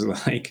because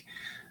like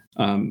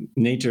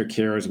nature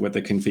cares what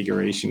the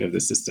configuration of the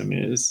system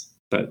is.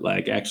 But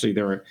like actually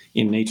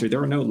in nature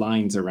there are no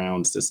lines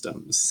around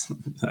systems.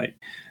 Like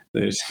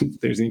there's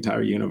there's the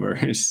entire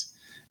universe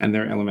and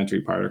there are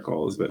elementary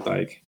particles, but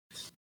like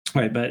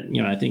right, but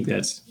I think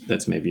that's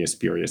maybe a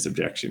spurious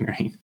objection,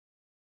 right?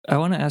 I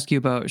want to ask you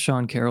about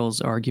Sean Carroll's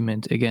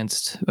argument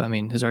against, I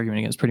mean, his argument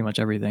against pretty much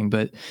everything,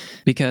 but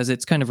because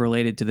it's kind of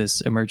related to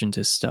this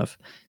emergentist stuff.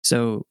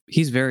 So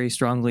he's very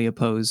strongly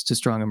opposed to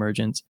strong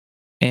emergence.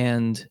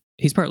 And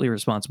he's partly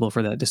responsible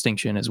for that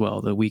distinction as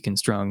well, the weak and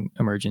strong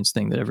emergence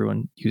thing that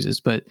everyone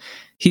uses. But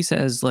he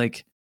says,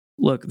 like,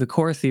 look, the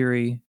core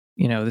theory,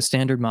 the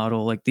standard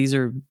model, like these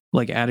are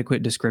like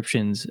adequate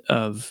descriptions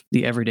of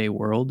the everyday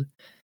world.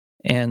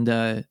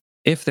 And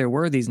if there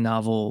were these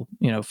novel,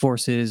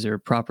 forces or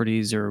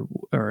properties or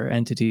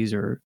entities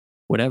or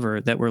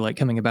whatever that were like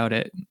coming about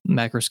at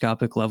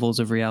macroscopic levels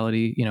of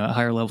reality, at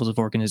higher levels of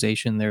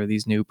organization, there are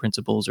these new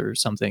principles or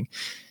something.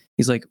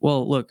 He's like,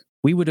 well, look,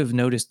 we would have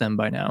noticed them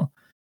by now.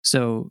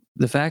 So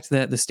the fact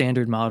that the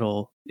standard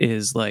model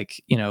is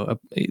like,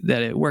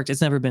 that it worked,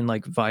 it's never been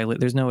like violent.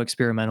 There's no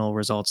experimental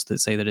results that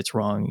say that it's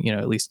wrong,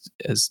 at least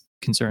as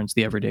concerns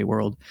the everyday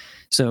world.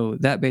 So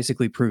that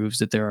basically proves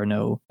that there are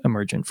no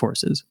emergent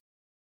forces.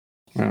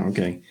 Oh,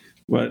 okay.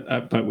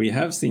 But we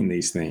have seen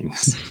these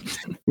things.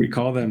 We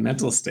call them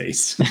mental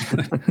states.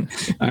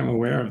 I'm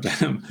aware of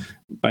them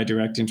by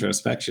direct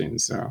introspection.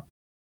 So,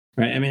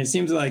 right. I mean, it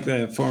seems like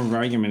the form of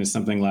argument is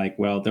something like,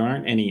 well, there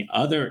aren't any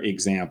other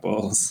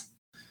examples.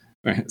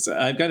 Right. So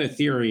I've got a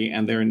theory,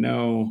 and there are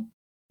no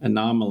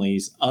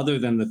anomalies other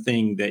than the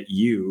thing that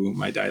you,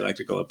 my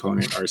dialectical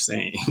opponent, are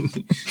saying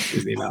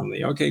is the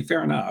anomaly. Okay,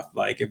 fair enough.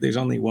 Like if there's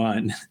only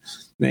one,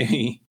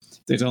 maybe if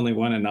there's only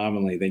one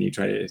anomaly, then you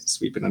try to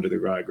sweep it under the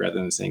rug rather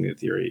than saying the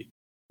theory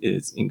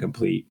is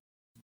incomplete.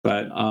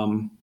 But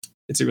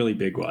it's a really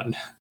big one.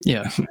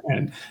 Yeah.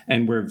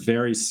 and we're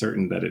very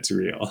certain that it's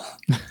real.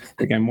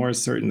 Like I'm more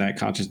certain that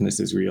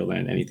consciousness is real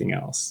than anything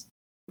else.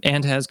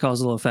 And has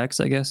causal effects,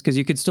 I guess, because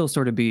you could still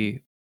sort of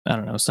be, I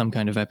don't know, some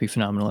kind of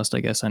epiphenomenalist,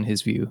 I guess, on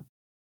his view.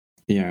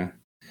 Yeah.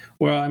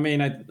 Well, I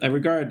mean, I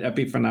regard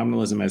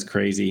epiphenomenalism as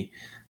crazy,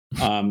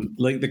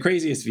 Like the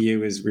craziest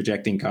view is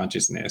rejecting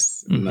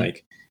consciousness. Mhm.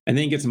 Like I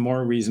think it's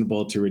more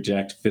reasonable to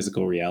reject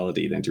physical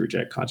reality than to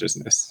reject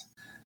consciousness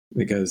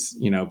because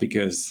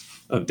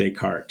of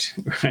Descartes,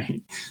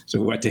 right?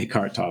 So what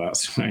Descartes taught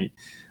us, right?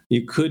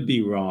 You could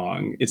be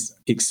wrong. It's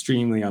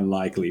extremely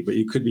unlikely, but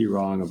you could be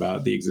wrong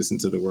about the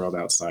existence of the world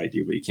outside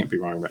you, but you can't be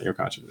wrong about your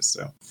consciousness.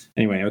 So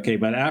anyway, okay,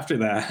 but after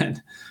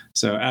that,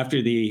 so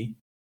after the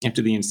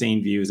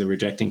insane views of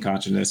rejecting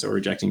consciousness or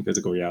rejecting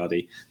physical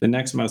reality, the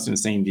next most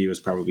insane view is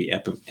probably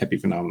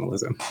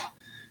epiphenomenalism.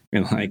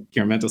 And like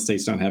your mental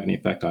states don't have any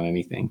effect on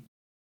anything.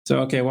 So,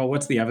 okay, well,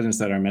 what's the evidence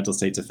that our mental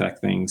states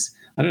affect things?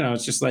 I don't know.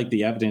 It's just like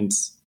the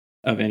evidence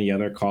of any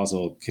other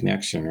causal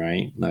connection,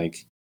 right?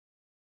 Like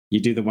you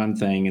do the one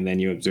thing and then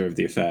you observe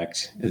the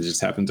effect. It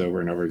just happens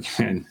over and over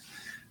again.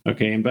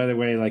 Okay. And by the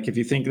way, like if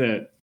you think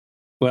that,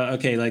 well,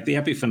 okay, like the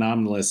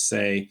epiphenomenalists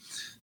say,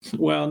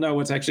 well, no,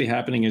 what's actually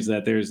happening is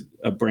that there's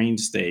a brain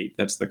state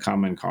that's the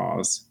common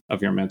cause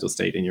of your mental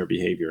state and your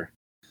behavior.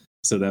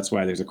 So that's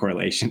why there's a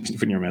correlation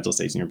between your mental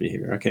states and your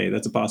behavior. Okay,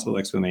 that's a possible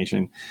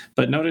explanation.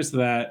 But notice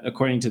that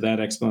according to that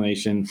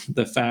explanation,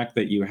 the fact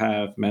that you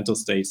have mental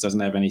states doesn't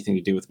have anything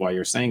to do with why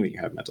you're saying that you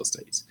have mental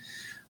states.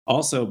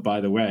 Also, by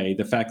the way,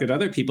 the fact that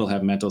other people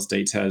have mental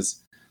states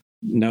has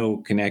no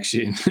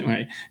connection,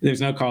 right?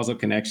 There's no causal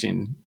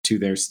connection to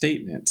their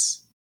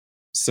statements.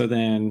 So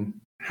then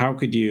how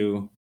could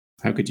you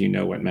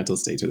know what mental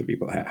states other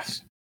people have?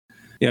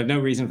 You have no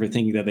reason for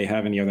thinking that they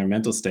have any other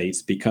mental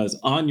states because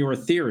on your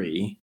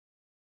theory,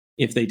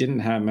 if they didn't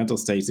have mental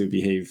states, they would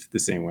behave the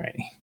same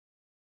way.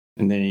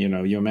 And then,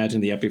 you imagine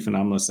the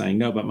epiphenomenalist saying,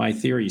 no, but my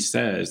theory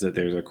says that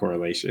there's a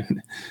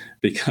correlation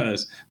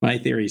because my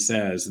theory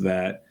says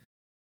that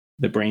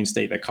the brain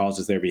state that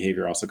causes their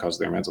behavior also causes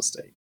their mental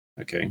state.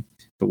 Okay.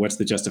 But what's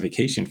the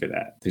justification for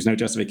that? There's no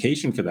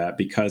justification for that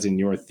because in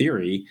your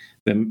theory,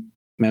 the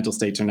mental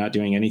states are not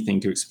doing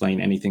anything to explain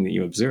anything that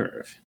you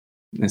observe.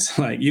 It's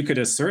like you could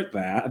assert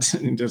that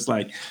and just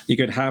like you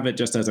could have it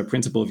just as a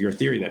principle of your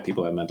theory that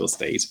people have mental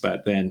states,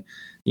 but then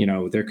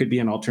there could be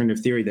an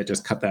alternative theory that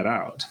just cut that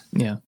out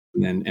Yeah.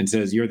 and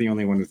says you're the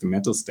only one with the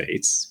mental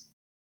states,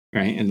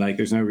 right? And like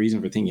there's no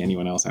reason for thinking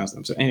anyone else has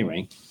them. So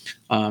anyway,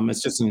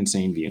 it's just an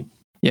insane view.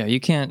 Yeah,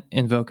 you can't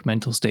invoke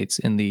mental states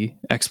in the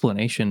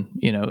explanation,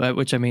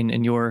 which I mean,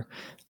 in your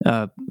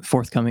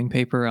forthcoming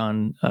paper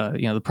on,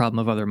 the problem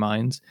of other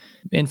minds,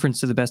 inference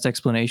to the best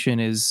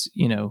explanation is,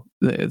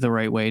 the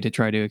right way to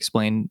try to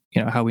explain,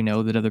 how we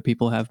know that other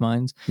people have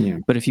minds. Yeah.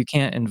 But if you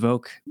can't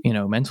invoke,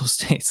 mental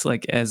states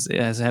like as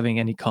having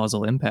any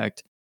causal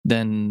impact,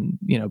 then,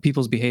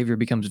 people's behavior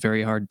becomes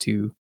very hard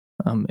to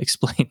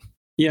explain.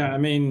 Yeah. I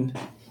mean,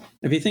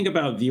 if you think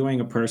about viewing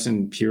a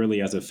person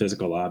purely as a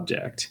physical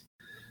object,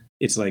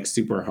 it's like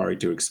super hard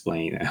to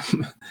explain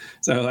them.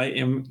 So like,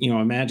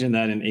 imagine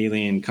that an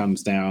alien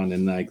comes down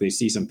and like they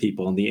see some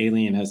people and the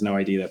alien has no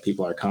idea that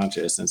people are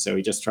conscious. And so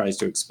he just tries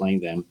to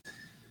explain them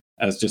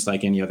as just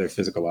like any other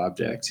physical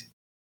object.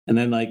 And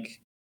then like,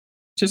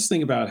 just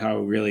think about how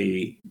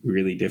really,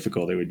 really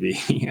difficult it would be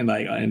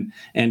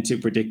and to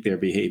predict their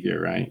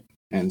behavior. Right.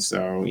 And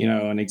so,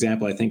 an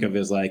example I think of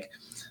is like,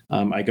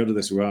 I go to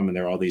this room and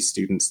there are all these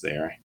students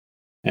there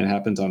and it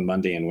happens on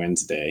Monday and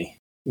Wednesday.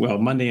 Well,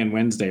 Monday and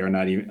Wednesday are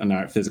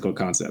not physical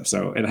concepts.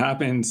 So it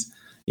happens,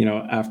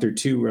 after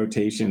 2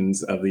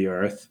 rotations of the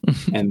Earth,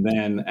 and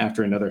then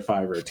after another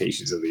 5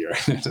 rotations of the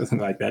Earth.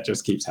 Like that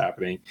just keeps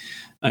happening.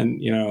 And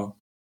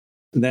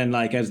then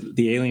like as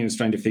the alien is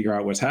trying to figure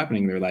out what's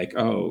happening, they're like,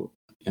 oh,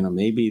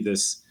 maybe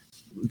these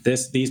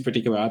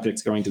particular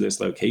objects going to this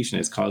location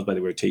is caused by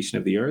the rotation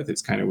of the Earth.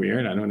 It's kind of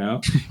weird. I don't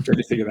know. Try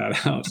to figure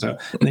that out. So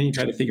then you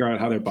try to figure out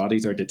how their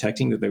bodies are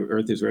detecting that the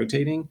Earth is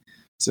rotating.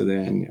 So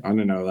then I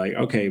don't know, like,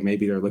 okay,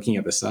 maybe they're looking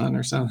at the sun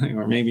or something,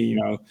 or maybe,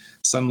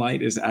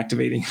 sunlight is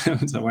activating them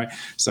in some way.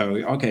 So,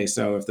 okay,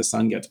 so if the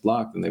sun gets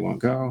blocked, then they won't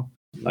go.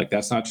 Like,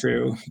 that's not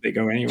true. They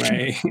go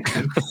anyway.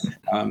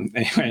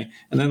 Anyway,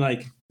 and then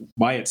like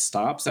why it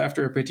stops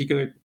after a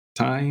particular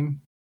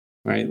time,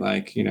 right?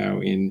 Like,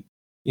 in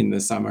the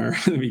summer,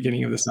 the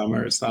beginning of the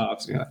summer, it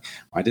stops. Like,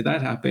 why did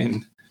that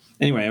happen?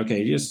 Anyway,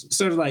 okay, just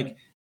sort of like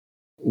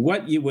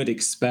what you would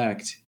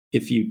expect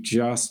if you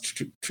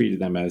just treated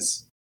them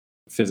as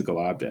physical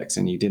objects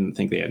and you didn't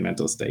think they had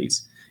mental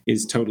states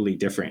is totally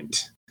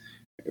different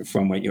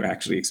from what you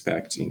actually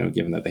expect,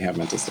 given that they have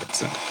mental states.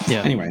 So,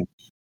 Yeah. anyway.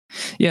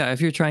 Yeah,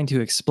 if you're trying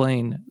to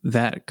explain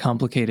that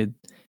complicated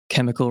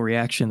chemical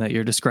reaction that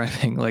you're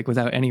describing, like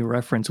without any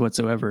reference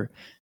whatsoever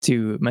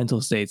to mental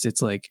states,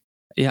 it's like,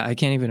 yeah, I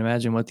can't even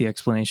imagine what the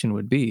explanation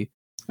would be.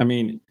 I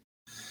mean,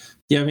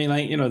 yeah, I mean,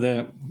 like,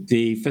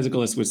 the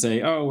physicalist would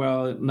say, oh,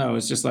 well, no,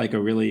 it's just like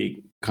a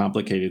really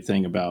complicated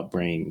thing about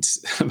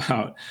brains,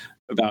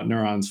 about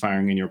neurons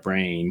firing in your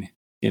brain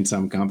in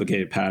some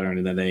complicated pattern,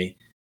 and then they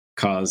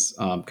cause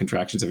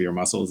contractions of your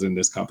muscles in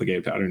this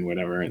complicated pattern,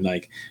 whatever. And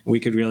like, we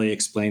could really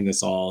explain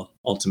this all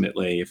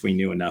ultimately if we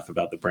knew enough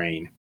about the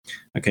brain.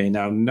 Okay,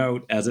 now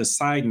note, as a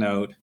side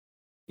note,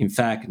 in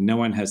fact, no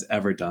one has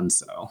ever done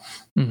so.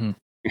 Mm-hmm.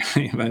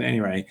 But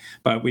anyway,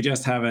 we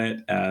just have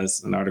it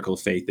as an article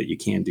of faith that you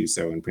can do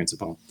so in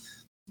principle.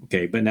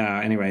 Okay, but now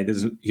anyway,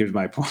 here's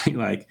my point.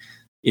 Like,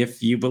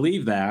 if you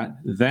believe that,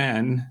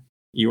 then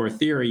your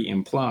theory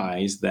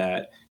implies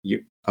that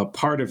a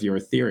part of your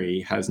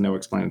theory has no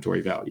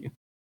explanatory value.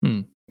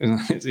 Hmm.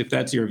 If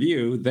that's your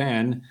view,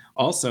 then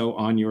also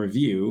on your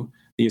view,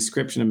 the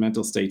ascription of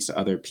mental states to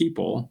other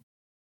people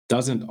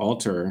doesn't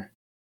alter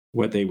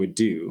what they would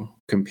do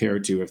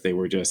compared to if they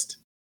were just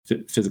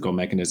physical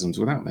mechanisms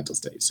without mental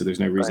states. So there's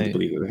no reason to Right.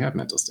 believe that they have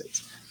mental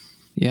states.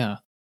 Yeah.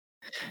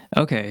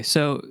 Okay.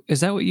 So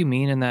is that what you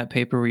mean in that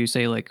paper where you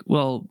say, like,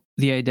 well,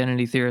 the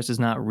identity theorist is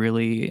not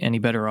really any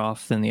better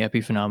off than the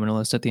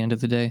epiphenomenalist at the end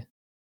of the day?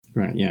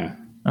 Right. Yeah.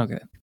 Okay.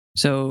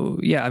 So,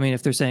 yeah, I mean,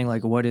 if they're saying,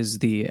 like, what is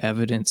the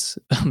evidence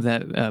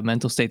that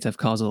mental states have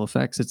causal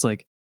effects? It's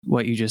like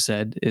what you just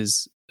said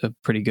is a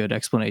pretty good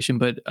explanation.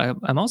 But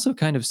I'm also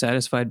kind of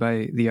satisfied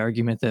by the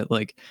argument that,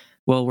 like,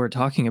 well, we're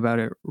talking about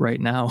it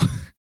right now.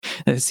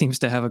 It seems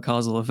to have a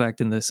causal effect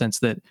in the sense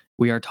that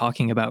we are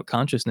talking about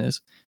consciousness.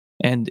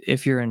 And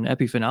if you're an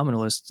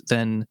epiphenomenalist,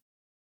 then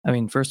I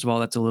mean, first of all,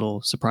 that's a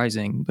little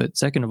surprising. But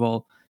second of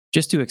all,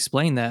 just to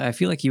explain that, I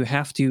feel like you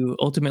have to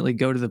ultimately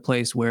go to the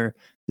place where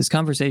this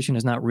conversation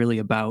is not really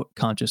about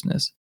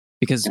consciousness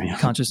because Yeah.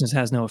 consciousness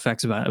has no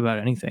effects about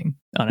anything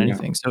on Yeah.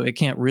 anything. So it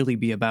can't really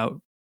be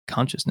about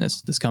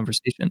consciousness, this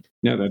conversation.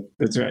 No,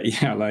 that's right.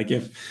 Yeah, like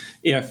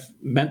if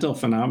mental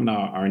phenomena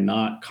are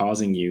not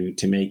causing you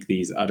to make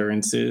these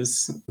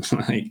utterances,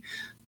 like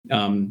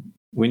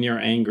when you're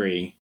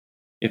angry,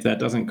 if that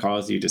doesn't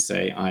cause you to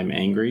say "I'm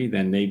angry,"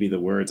 then maybe the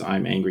words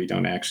 "I'm angry"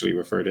 don't actually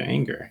refer to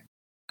anger.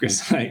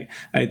 Because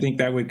I think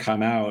that would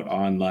come out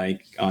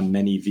on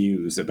many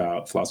views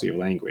about philosophy of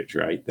language,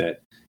 right?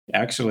 That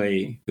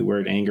actually the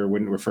word anger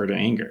wouldn't refer to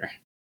anger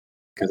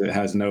because it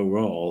has no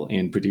role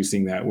in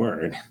producing that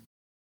word.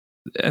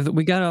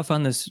 We got off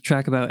on this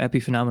track about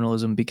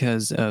epiphenomenalism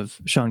because of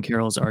Sean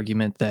Carroll's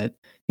argument that,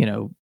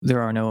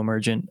 there are no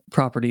emergent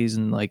properties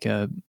and like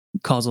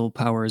causal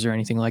powers or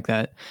anything like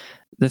that.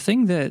 The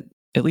thing that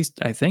at least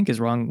I think is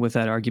wrong with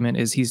that argument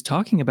is he's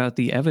talking about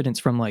the evidence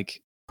from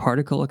like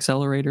particle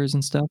accelerators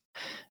and stuff.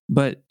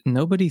 But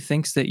nobody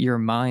thinks that your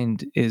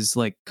mind is,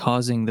 like,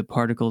 causing the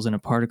particles in a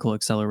particle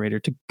accelerator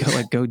to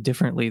go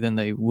differently than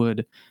they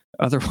would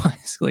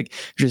otherwise, like,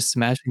 just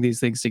smashing these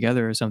things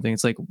together or something.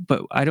 It's like,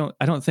 but I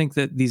don't think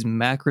that these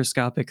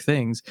macroscopic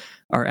things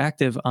are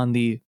active on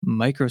the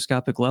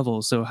microscopic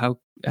level, so how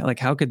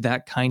could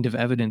that kind of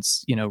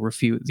evidence,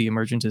 refute the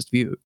emergentist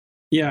view?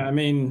 Yeah, I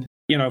mean,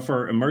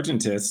 for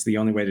emergentists, the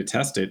only way to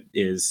test it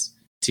is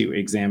to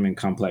examine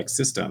complex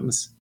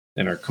systems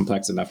that are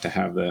complex enough to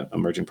have the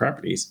emergent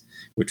properties,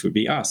 which would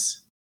be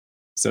us.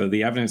 So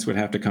the evidence would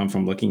have to come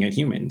from looking at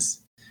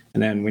humans.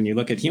 And then when you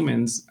look at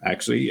humans,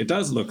 actually, it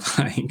does look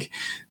like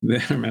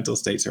their mental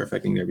states are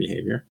affecting their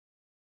behavior.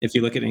 If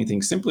you look at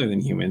anything simpler than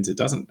humans, it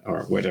doesn't,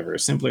 or whatever,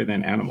 simpler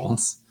than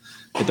animals,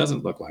 it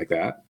doesn't look like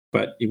that.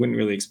 But you wouldn't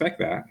really expect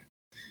that.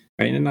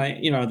 Right. And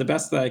the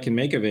best that I can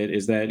make of it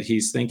is that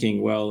he's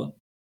thinking, well,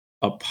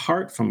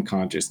 apart from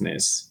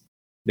consciousness,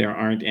 there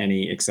aren't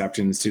any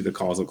exceptions to the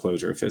causal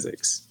closure of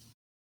physics.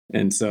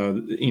 And so,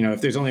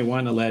 if there's only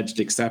one alleged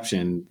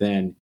exception,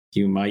 then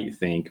you might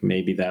think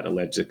maybe that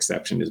alleged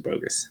exception is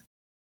bogus.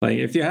 Like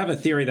if you have a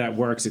theory that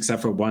works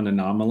except for one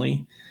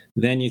anomaly,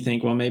 then you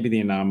think, well, maybe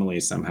the anomaly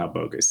is somehow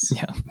bogus.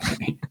 Yeah.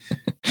 Right?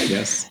 I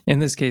guess. In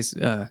this case,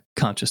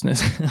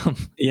 consciousness.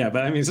 Yeah,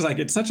 but I mean,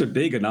 it's such a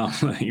big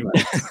anomaly,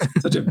 like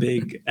such a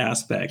big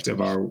aspect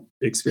of our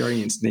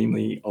experience,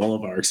 namely all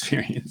of our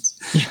experience,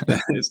 Yeah.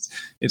 that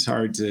it's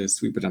hard to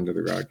sweep it under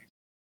the rug.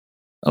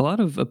 A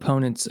lot of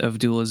opponents of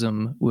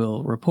dualism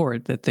will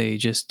report that they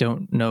just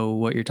don't know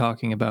what you're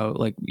talking about.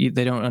 Like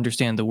they don't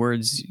understand the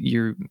words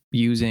you're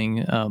using,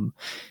 and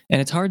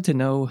it's hard to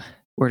know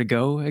where to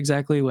go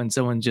exactly when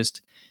someone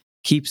just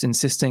keeps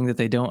insisting that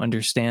they don't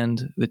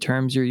understand the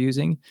terms you're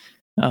using.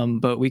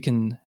 But we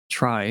can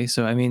try.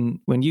 So, I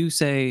mean, when you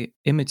say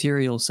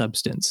immaterial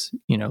substance,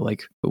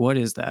 like what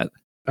is that?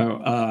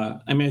 Oh,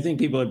 I mean, I think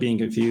people are being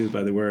confused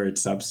by the word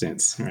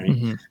substance, right?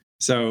 Hmm.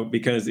 So,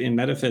 because in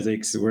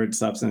metaphysics, the word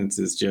substance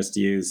is just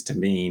used to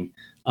mean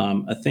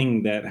a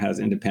thing that has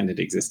independent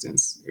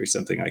existence or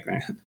something like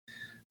that.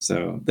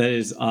 So, that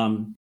is,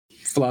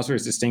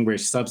 philosophers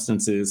distinguish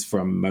substances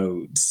from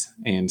modes,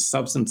 and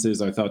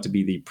substances are thought to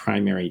be the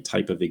primary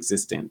type of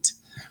existent,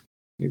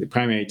 the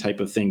primary type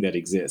of thing that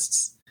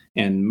exists.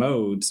 And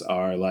modes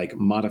are like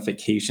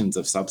modifications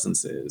of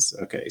substances.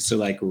 Okay, so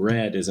like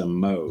red is a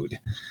mode.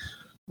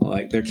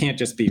 Like there can't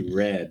just be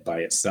red by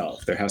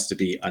itself. There has to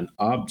be an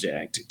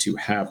object to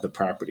have the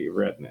property of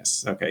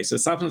redness. Okay, so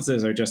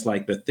substances are just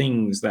like the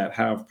things that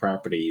have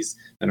properties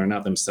that are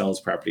not themselves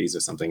properties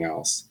of something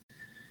else,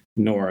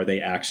 nor are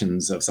they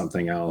actions of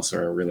something else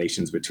or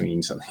relations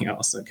between something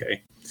else.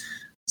 Okay,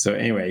 so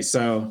anyway,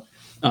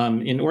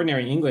 in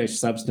ordinary English,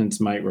 substance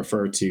might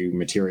refer to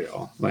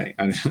material. Like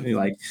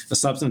like a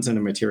substance and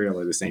a material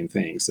are the same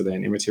thing. So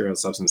then immaterial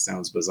substance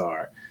sounds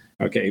bizarre.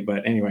 Okay,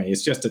 but anyway,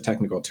 it's just a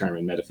technical term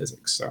in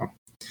metaphysics. So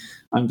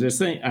I'm just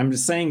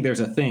saying there's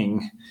a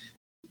thing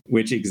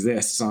which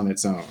exists on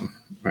its own,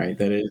 right?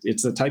 That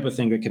it's the type of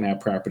thing that can have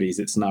properties.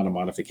 It's not a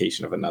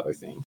modification of another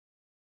thing.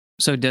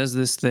 So does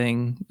this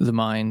thing, the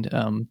mind,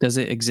 does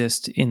it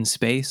exist in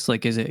space?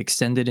 Like, is it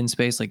extended in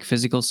space? Like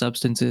physical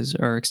substances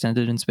are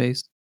extended in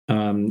space?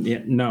 Yeah,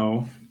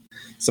 no.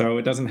 So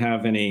it doesn't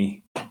have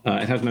any.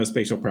 It has no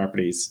spatial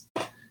properties,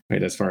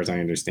 right? As far as I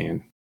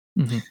understand.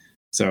 Hmm.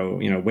 So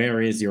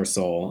where is your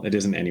soul? It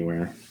isn't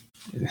anywhere.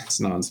 It's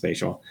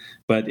non-spatial,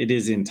 but it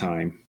is in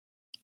time.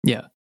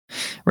 Yeah.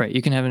 Right.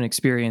 You can have an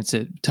experience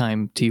at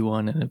time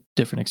t1 and a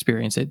different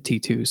experience at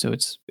t2. So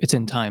it's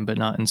in time, but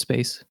not in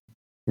space.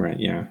 Right.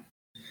 Yeah.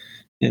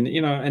 And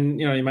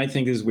you might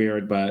think this is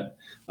weird, but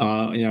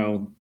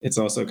it's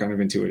also kind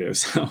of intuitive.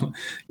 So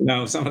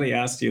if somebody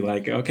asks you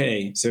like,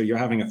 okay, so you're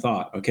having a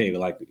thought, okay,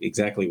 like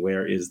exactly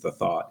where is the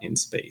thought in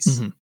space?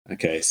 Hmm.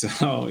 Okay, so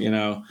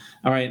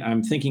all right,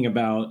 I'm thinking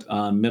about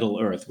Middle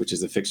Earth, which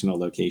is a fictional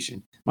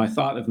location. My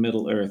thought of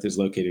Middle Earth is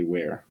located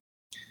where?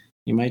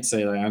 You might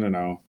say, like, I don't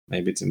know,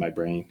 maybe it's in my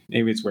brain,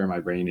 maybe it's where my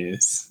brain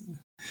is.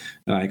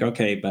 Like,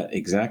 okay, but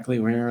exactly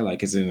where?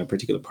 Like, is it in a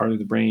particular part of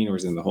the brain or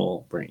is it in the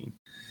whole brain?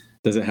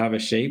 Does it have a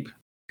shape?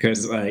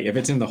 Because if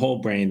it's in the whole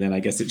brain, then I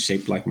guess it's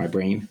shaped like my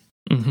brain.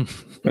 Hmm.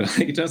 But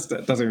it just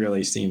doesn't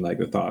really seem like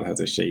the thought has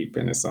a shape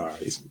and a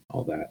size,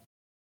 all that.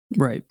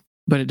 Right.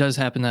 But it does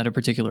happen at a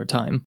particular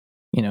time.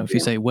 If you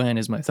Yeah, say when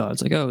is my thought,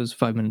 it's like, oh, it was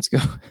 5 minutes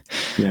ago.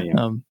 yeah,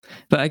 yeah.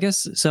 But I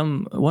guess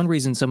one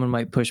reason someone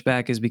might push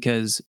back is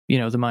because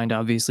the mind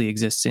obviously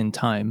exists in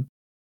time,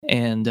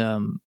 and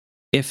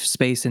if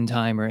space and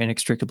time are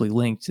inextricably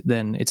linked,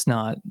 then it's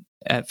not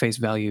at face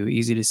value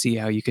easy to see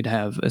how you could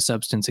have a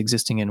substance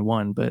existing in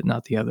one but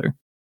not the other.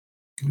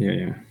 Yeah,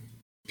 yeah.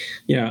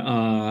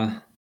 Yeah.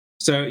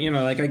 So,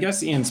 like I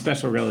guess in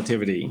special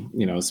relativity,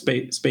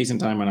 space and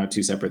time are not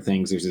two separate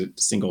things. There's a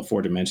single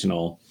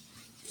four-dimensional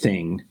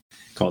thing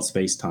called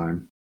space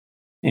time.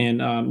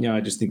 And,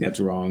 I just think that's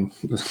wrong.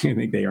 I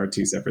think they are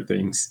two separate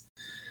things.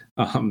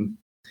 Um,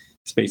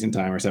 Space and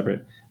time are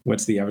separate.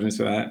 What's the evidence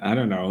for that? I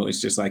don't know. It's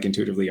just like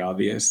intuitively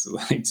obvious.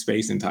 Like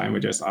space and time are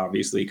just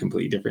obviously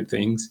completely different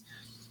things.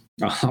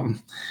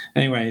 Um,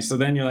 anyway, so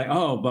then you're like,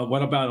 oh, but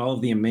what about all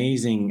of the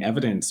amazing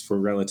evidence for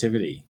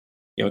relativity?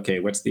 Okay,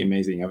 what's the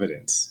amazing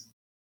evidence?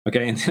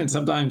 Okay, and then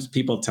sometimes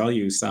people tell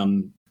you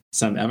some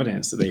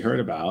evidence that they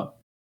heard about,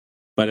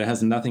 but it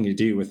has nothing to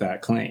do with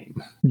that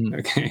claim. Hmm.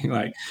 Okay,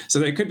 like so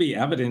there could be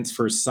evidence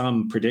for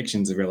some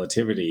predictions of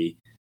relativity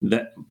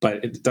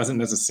but it doesn't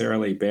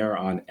necessarily bear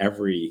on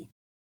every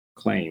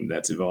claim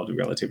that's involved in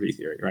relativity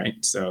theory, right?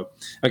 So,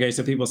 okay,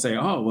 so people say,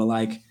 oh, well,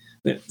 like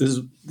this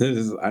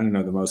is I don't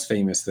know the most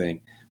famous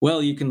thing.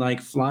 Well, you can like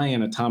fly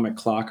an atomic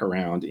clock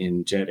around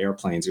in jet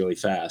airplanes really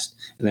fast,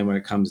 and then when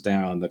it comes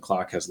down, the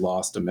clock has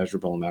lost a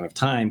measurable amount of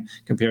time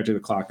compared to the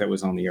clock that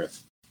was on the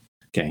Earth.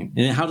 Okay,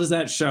 and how does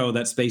that show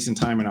that space and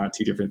time are not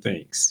two different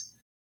things?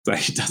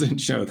 Like, it doesn't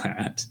show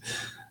that.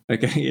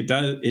 Okay, it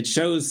does. It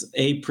shows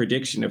a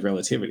prediction of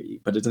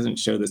relativity, but it doesn't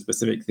show the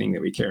specific thing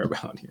that we care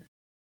about here.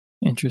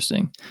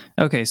 Interesting.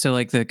 Okay, so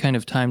like the kind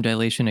of time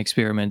dilation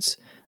experiments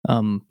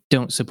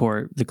don't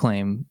support the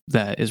claim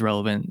that is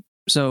relevant.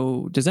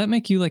 So does that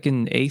make you like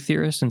an A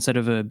theorist instead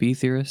of a B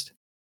theorist?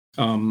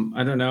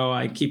 I don't know.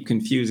 I keep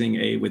confusing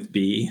A with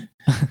B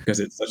because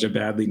it's such a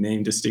badly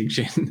named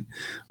distinction.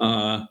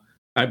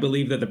 I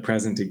believe that the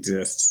present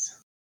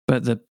exists.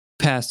 But the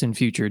past and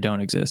future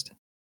don't exist.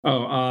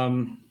 Oh,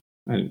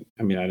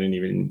 I mean, I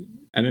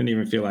don't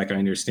even feel like I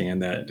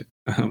understand that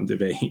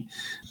debate.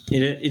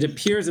 It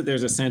appears that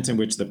there's a sense in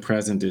which the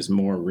present is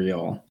more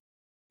real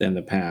than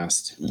the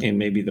past, and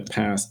maybe the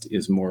past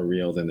is more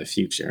real than the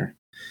future,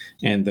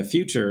 and the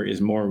future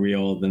is more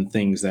real than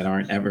things that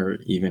aren't ever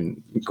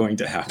even going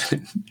to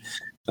happen.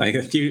 Like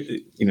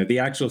the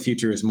actual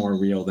future is more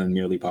real than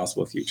merely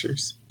possible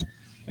futures.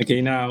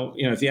 Okay, now,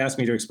 if you ask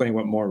me to explain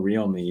what more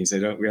real means, I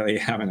don't really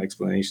have an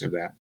explanation of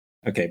that.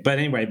 Okay, but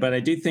anyway, but I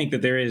do think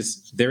that there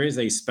is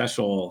a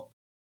special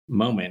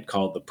moment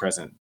called the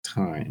present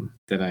time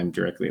that I'm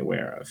directly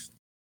aware of.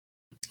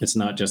 It's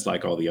not just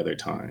like all the other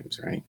times,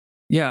 right?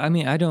 Yeah, I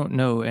mean, I don't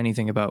know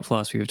anything about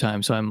philosophy of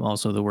time, so I'm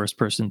also the worst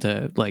person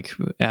to like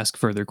ask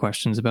further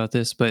questions about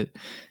this. But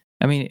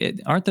I mean,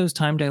 aren't those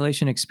time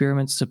dilation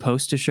experiments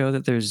supposed to show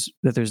that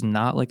there's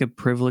not like a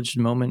privileged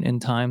moment in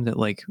time that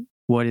like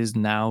what is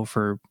now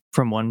from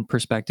one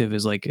perspective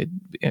is like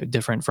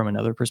different from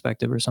another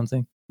perspective or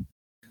something?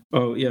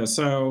 Oh, yeah.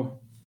 So,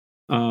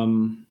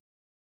 um,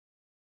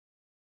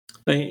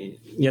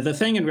 the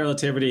thing in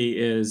relativity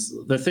is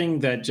the thing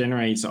that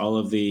generates all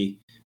of the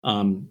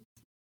um,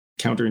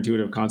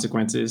 counterintuitive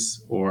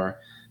consequences, or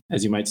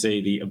as you might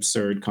say, the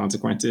absurd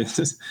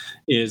consequences,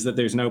 is that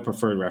there's no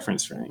preferred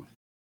reference frame.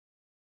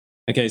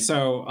 Okay,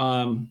 so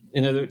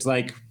in other words,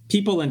 like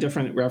people in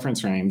different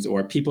reference frames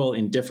or people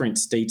in different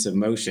states of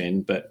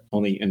motion, but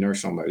only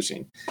inertial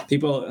motion,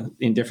 people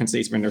in different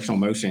states of inertial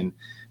motion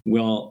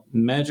will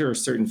measure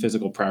certain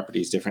physical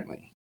properties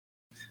differently.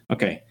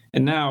 Okay,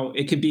 and now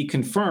it could be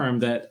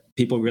confirmed that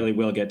people really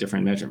will get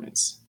different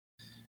measurements,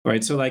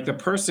 right? So, like the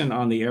person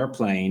on the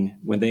airplane,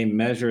 when they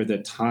measure the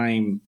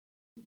time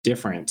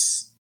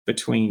difference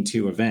between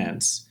two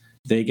events,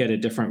 they get a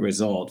different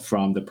result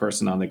from the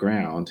person on the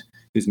ground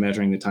who's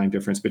measuring the time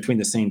difference between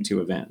the same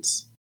two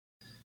events.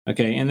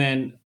 Okay, and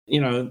then,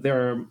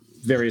 there are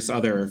various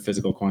other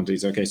physical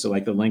quantities. Okay, so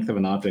like the length of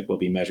an object will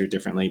be measured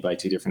differently by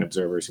two different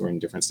observers who are in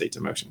different states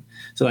of motion.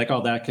 So like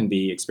all that can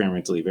be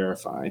experimentally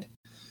verified.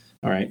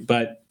 All right,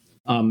 but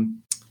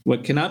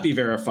what cannot be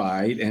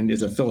verified and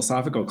is a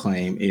philosophical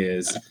claim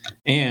is,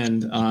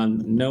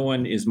 no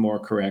one is more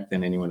correct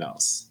than anyone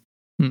else.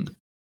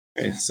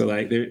 Okay, so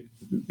like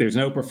there's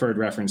no preferred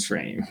reference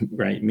frame,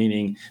 right?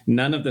 Meaning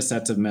none of the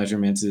sets of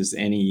measurements is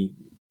any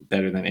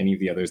better than any of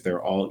the others.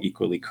 They're all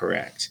equally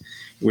correct,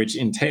 which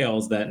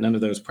entails that none of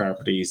those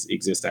properties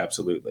exist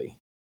absolutely.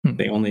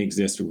 They only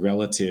exist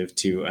relative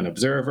to an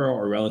observer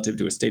or relative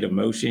to a state of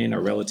motion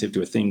or relative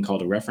to a thing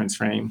called a reference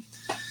frame.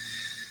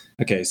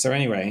 Okay, so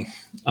anyway,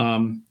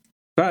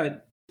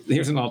 but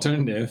here's an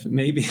alternative.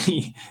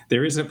 Maybe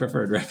there is a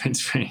preferred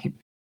reference frame.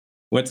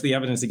 What's the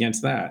evidence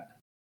against that?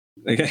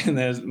 Okay,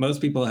 and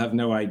most people have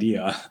no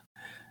idea.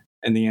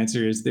 And the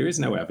answer is there is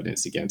no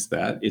evidence against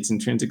that. It's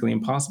intrinsically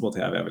impossible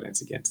to have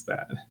evidence against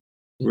that.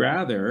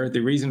 Rather, the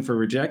reason for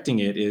rejecting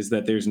it is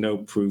that there's no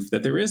proof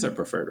that there is a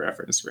preferred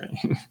reference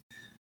frame.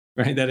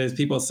 Right? That is,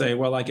 people say,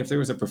 well, like if there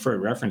was a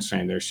preferred reference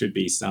frame, there should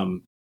be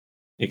some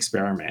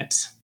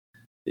experiment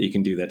that you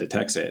can do that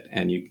detects it,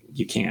 and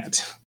you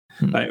can't.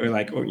 Or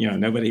like,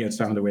 nobody has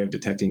found a way of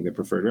detecting the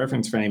preferred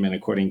reference frame, and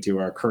according to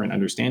our current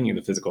understanding of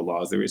the physical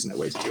laws, there isn't a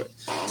way to do it.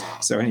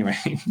 So anyway,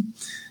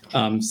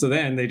 so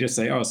then they just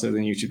say, oh, so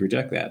then you should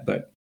reject that.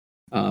 But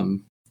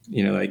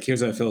like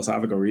here's a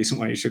philosophical reason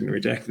why you shouldn't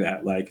reject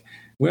that. Like,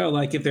 well,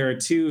 like if there are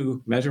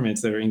two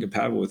measurements that are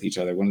incompatible with each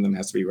other, one of them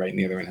has to be right and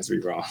the other one has to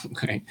be wrong.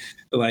 Right?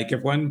 But like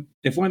if one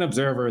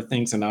observer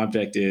thinks an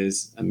object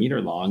is a meter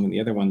long and the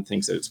other one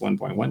thinks that it's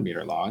 1.1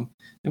 meter long,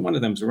 then one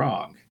of them's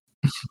wrong.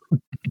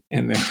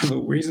 And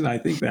the reason I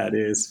think that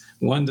is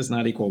 1 does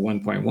not equal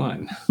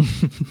 1.1.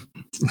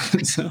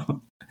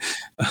 So,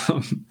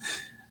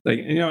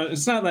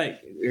 it's not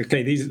like,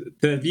 okay,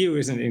 the view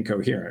isn't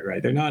incoherent,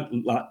 right? They're not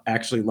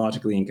actually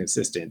logically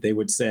inconsistent. They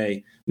would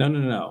say,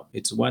 no,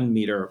 it's 1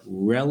 meter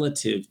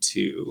relative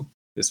to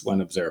this one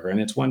observer, and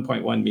it's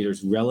 1.1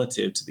 meters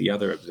relative to the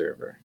other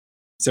observer.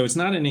 So it's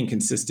not an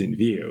inconsistent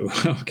view,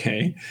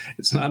 okay?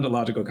 It's not a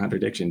logical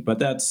contradiction, but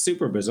that's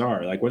super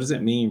bizarre. Like, what does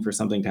it mean for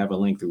something to have a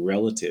length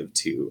relative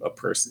to a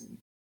person?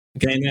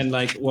 Okay, and then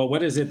like, well,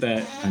 what is it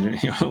that,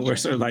 we're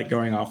sort of like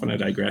going off on a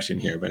digression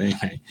here, but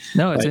anyway.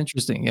 No, it's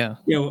interesting, yeah.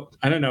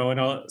 I don't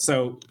know,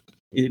 so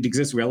it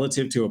exists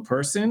relative to a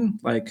person?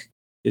 Like,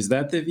 is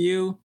that the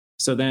view?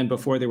 So then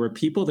before there were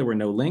people, there were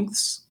no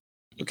lengths?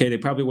 Okay, they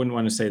probably wouldn't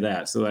want to say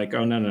that. So like,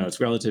 oh, no,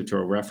 it's relative to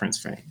a reference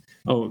frame.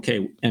 Oh,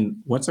 okay, and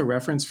what's a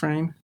reference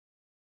frame?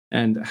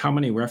 And how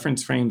many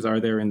reference frames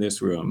are there in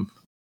this room?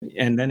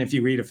 And then if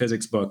you read a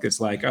physics book, it's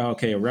like, oh,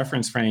 okay, a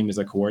reference frame is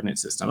a coordinate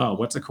system. Oh,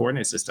 what's a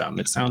coordinate system?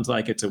 It sounds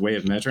like it's a way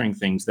of measuring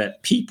things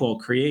that people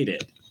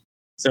created.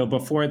 So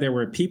before there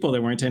were people,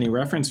 there weren't any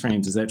reference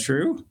frames. Is that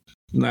true?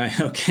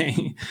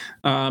 Okay.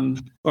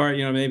 Or,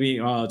 maybe,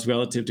 it's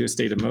relative to a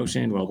state of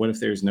motion. Well, what if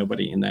there's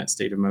nobody in that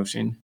state of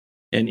motion?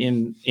 And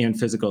in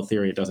physical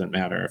theory, it doesn't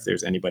matter if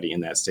there's anybody in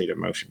that state of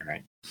motion,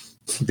 right?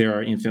 There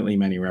are infinitely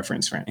many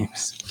reference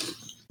frames.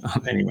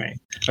 Anyway,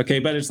 okay,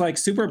 but it's like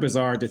super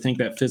bizarre to think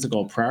that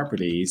physical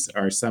properties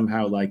are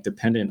somehow like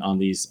dependent on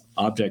these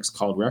objects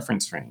called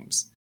reference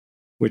frames,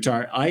 which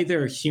are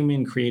either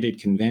human created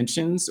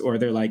conventions or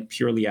they're like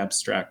purely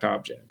abstract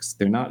objects.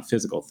 They're not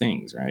physical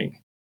things, right?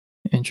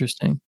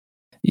 Interesting.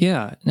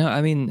 Yeah, no,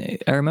 I mean,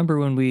 I remember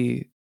when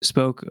we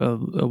spoke a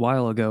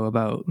while ago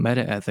about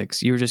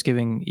meta-ethics, you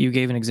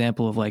gave an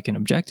example of like an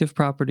objective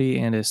property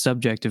and a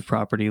subjective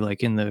property,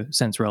 like in the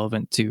sense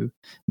relevant to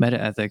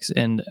meta-ethics.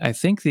 And I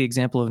think the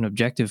example of an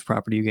objective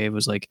property you gave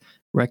was like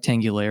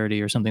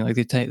rectangularity or something. Like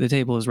the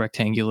table is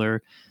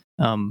rectangular,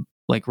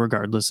 like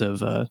regardless of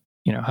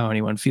how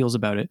anyone feels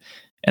about it.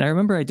 And I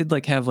remember I did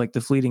like have like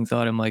the fleeting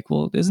thought, I'm like,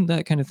 well, isn't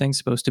that kind of thing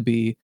supposed to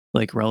be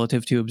like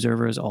relative to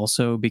observers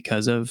also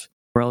because of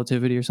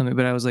relativity or something?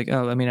 But I was like,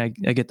 oh, I mean, I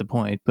get the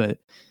point, but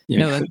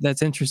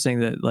that's interesting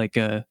that like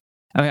I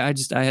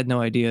had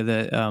no idea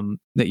that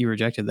that you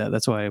rejected that.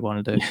 That's why I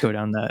wanted to go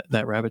down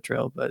that rabbit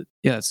trail. But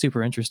yeah, it's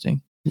super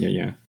interesting.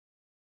 Yeah.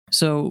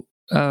 So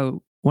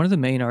one of the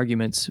main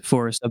arguments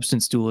for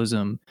substance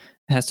dualism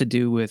has to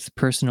do with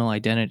personal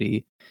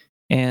identity.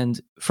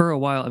 And for a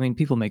while, I mean,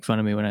 people make fun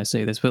of me when I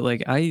say this, but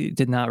like I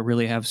did not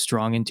really have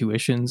strong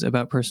intuitions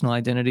about personal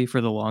identity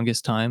for the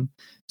longest time.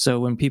 So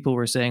when people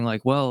were saying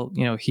like, well,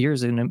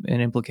 here's an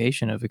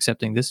implication of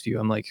accepting this view,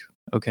 I'm like,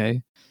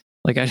 okay.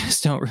 Like I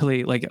just don't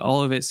really like,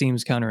 all of it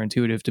seems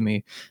counterintuitive to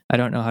me. I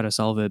don't know how to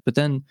solve it. But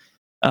then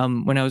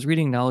when I was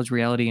reading Knowledge,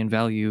 Reality, and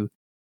Value,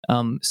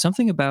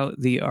 something about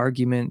the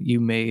argument you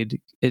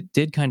made, it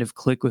did kind of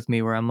click with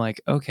me where I'm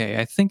like, okay,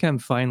 I think I'm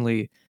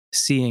finally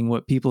seeing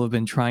what people have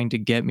been trying to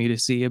get me to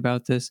see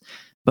about this.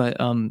 But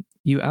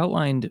you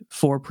outlined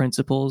 4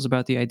 principles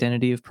about the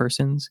identity of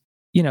persons.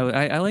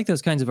 I like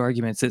those kinds of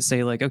arguments that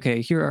say like,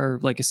 okay, here are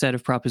like a set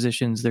of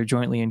propositions, they're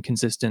jointly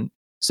inconsistent.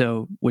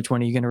 So which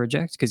one are you going to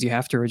reject? Because you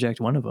have to reject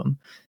one of them.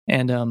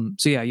 And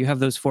so yeah, you have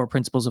those 4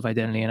 principles of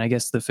identity, and I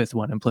guess the 5th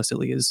one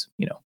implicitly is,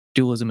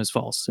 dualism is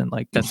false, and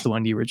like that's the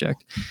one you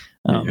reject.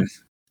 Yeah.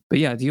 But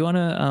yeah, do you want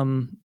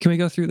to? Can we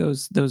go through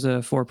those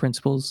 4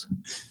 principles?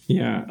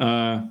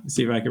 Yeah.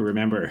 See if I can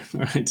remember. All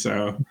right.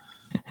 So.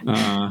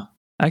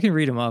 I can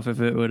read them off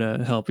if it would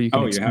help. Or you can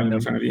You have explain it in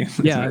them. front of you?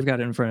 Yeah, I've got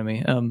it in front of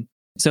me.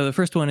 So the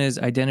first one is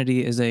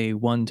identity is a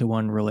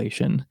one-to-one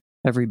relation.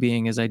 Every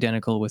being is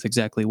identical with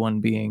exactly one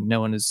being.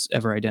 No one is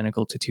ever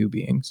identical to 2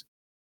 beings.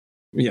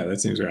 Yeah,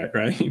 that seems right.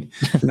 Right.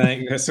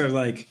 That's sort of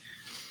like,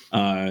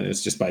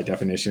 it's just by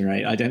definition,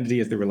 right?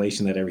 Identity is the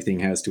relation that everything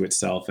has to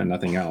itself and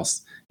nothing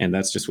else, and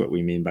that's just what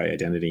we mean by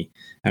identity.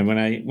 And when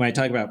I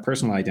talk about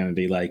personal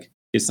identity, like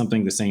is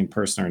something the same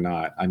person or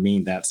not, I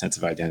mean that sense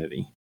of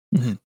identity.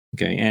 Mm-hmm.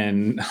 Okay,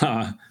 and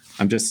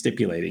I'm just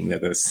stipulating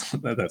that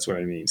that's what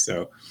I mean.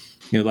 So,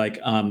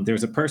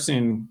 there's a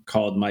person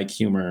called Mike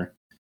Huemer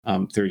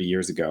 30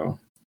 years ago.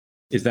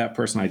 Is that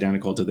person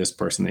identical to this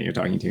person that you're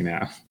talking to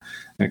now?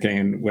 Okay,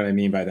 and what I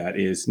mean by that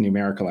is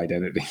numerical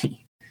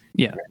identity.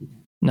 Yeah,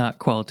 not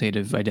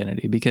qualitative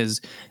identity, because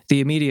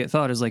the immediate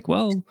thought is like,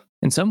 well,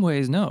 in some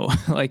ways, no.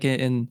 Like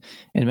in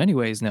many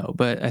ways, no.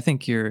 But I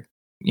think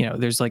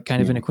there's like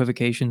kind of an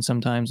equivocation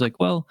sometimes. Like,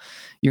 well,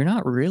 you're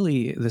not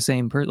really the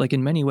same person. Like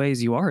in many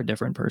ways, you are a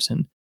different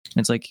person.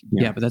 And it's like,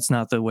 yeah, but that's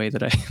not the way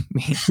that I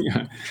mean.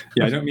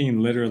 Yeah, I don't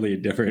mean literally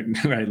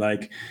different, right?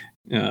 Like,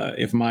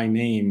 if my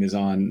name is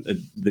on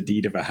the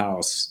deed of a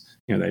house,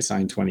 that I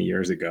signed 20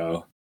 years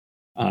ago,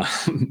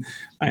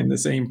 I'm the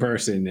same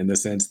person in the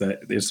sense that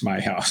it's my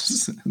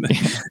house.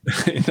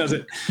 It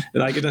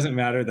doesn't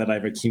matter that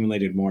I've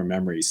accumulated more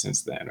memories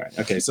since then, right?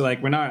 Okay, so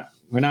like we're not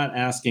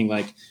asking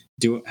like,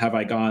 have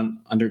I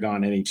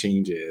undergone any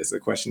changes? The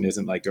question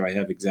isn't like, do I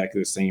have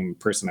exactly the same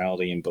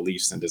personality and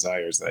beliefs and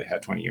desires that I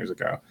had 20 years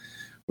ago?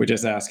 We're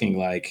just asking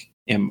like,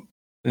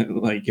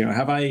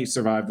 have I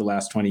survived the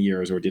last 20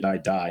 years, or did I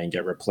die and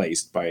get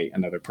replaced by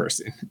another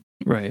person?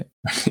 Right.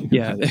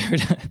 Yeah.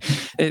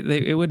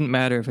 It wouldn't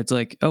matter if it's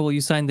like, oh, well,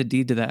 you signed the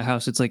deed to that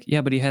house. It's like, yeah,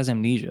 but he has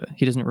amnesia.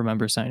 He doesn't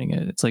remember signing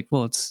it. It's like,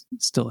 well, it's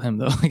still him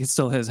though. Like it's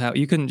still his house.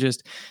 You couldn't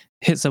just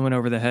hit someone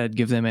over the head,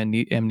 give them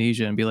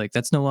amnesia, and be like,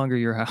 that's no longer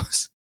your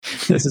house.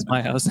 This is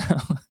my house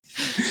now.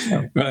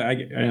 Well, I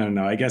don't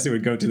know. I guess it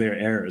would go to their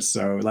heirs.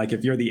 So, like,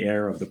 if you're the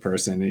heir of the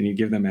person and you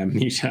give them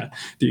amnesia,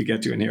 do you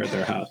get to inherit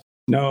their house?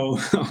 No.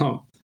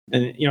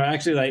 And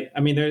actually, like, I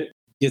mean,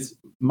 it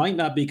might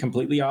not be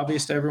completely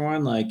obvious to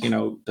everyone. Like,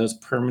 does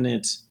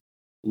permanent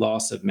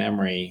loss of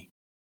memory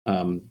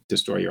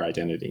destroy your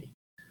identity?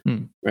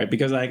 Right?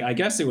 Because I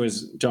guess it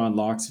was John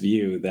Locke's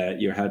view that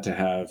you had to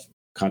have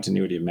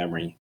continuity of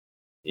memory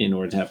in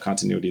order to have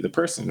continuity of the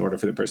person, in order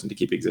for the person to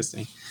keep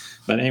existing.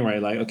 But anyway,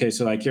 like, okay,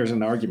 so like here's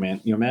an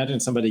argument. Imagine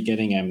somebody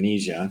getting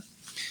amnesia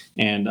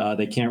and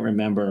they can't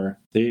remember,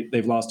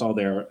 they've lost all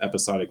their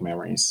episodic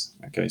memories.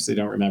 Okay, so they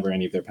don't remember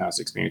any of their past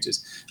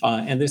experiences.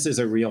 And this is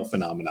a real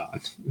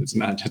phenomenon. It's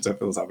not just a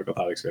philosophical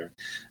thought experiment.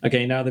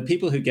 Okay, now the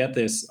people who get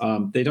this,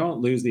 they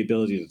don't lose the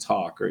ability to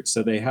talk, or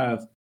so they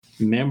have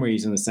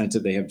memories in the sense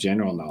that they have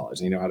general knowledge.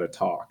 They know how to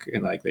talk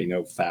and like they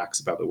know facts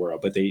about the world,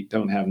 but they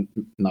don't have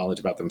knowledge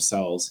about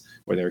themselves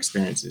or their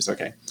experiences.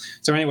 Okay.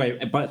 So anyway,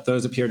 but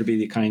those appear to be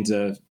the kinds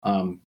of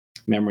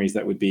memories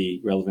that would be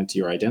relevant to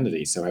your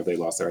identity. So have they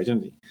lost their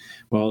identity?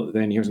 Well,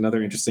 then here's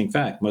another interesting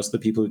fact. Most of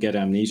the people who get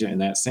amnesia in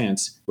that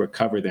sense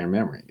recover their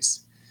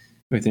memories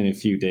within a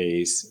few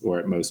days or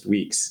at most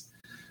weeks.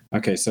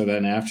 Okay. So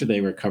then after they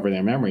recover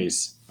their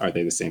memories, are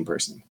they the same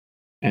person?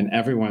 And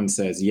everyone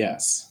says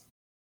yes.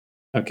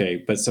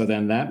 Okay, but so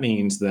then that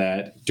means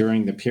that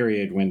during the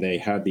period when they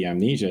had the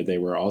amnesia, they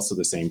were also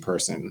the same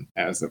person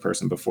as the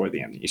person before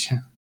the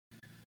amnesia.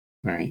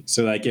 All right.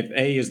 So like if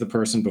A is the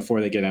person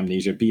before they get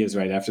amnesia, B is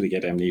right after they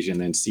get amnesia,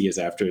 and then C is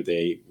after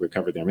they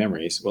recover their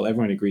memories. Well,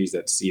 everyone agrees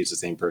that C is the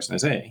same person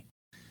as A,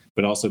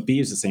 but also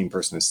B is the same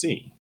person as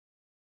C.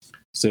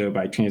 So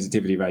by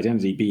transitivity of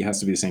identity, B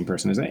has to be the same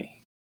person as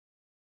A.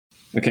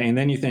 Okay, and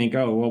then you think,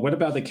 oh, well, what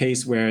about the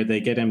case where they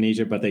get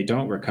amnesia, but they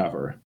don't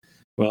recover?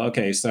 Well,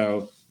 okay,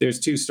 so there's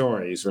two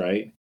stories,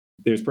 right?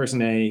 There's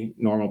person A,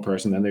 normal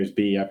person, then there's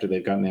B after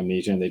they've gotten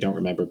amnesia and they don't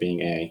remember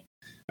being A.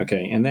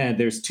 Okay, and then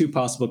there's two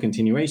possible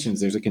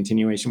continuations. There's a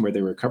continuation where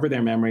they recover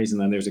their memories,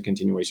 and then there's a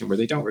continuation where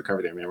they don't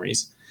recover their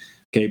memories.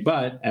 Okay,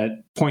 but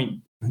at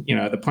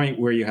the point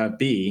where you have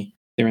B,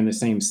 they're in the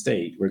same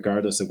state,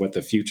 regardless of what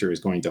the future is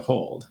going to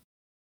hold.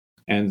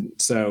 And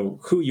so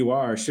who you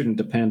are shouldn't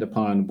depend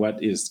upon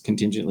what is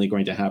contingently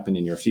going to happen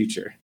in your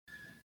future.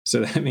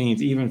 So that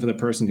means even for the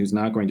person who's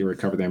not going to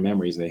recover their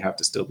memories, they have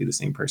to still be the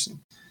same person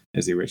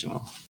as the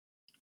original.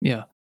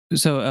 Yeah.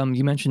 So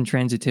you mentioned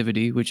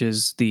transitivity, which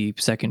is the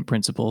second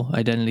principle.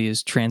 Identity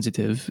is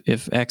transitive.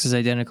 If X is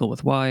identical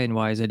with Y and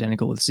Y is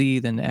identical with Z,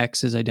 then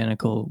X is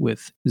identical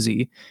with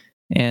Z.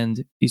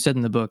 And you said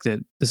in the book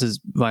that this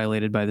is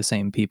violated by the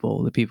same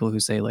people, the people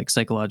who say like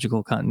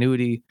psychological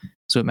continuity,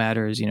 so it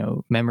matters,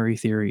 memory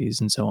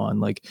theories and so on.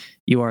 Like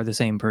you are the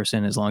same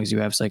person as long as you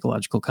have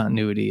psychological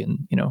continuity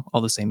and,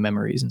 all the same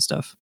memories and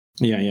stuff.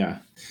 Yeah.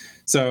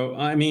 So,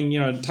 I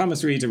mean,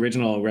 Thomas Reid's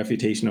original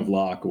refutation of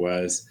Locke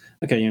was,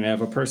 okay, you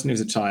have a person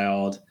who's a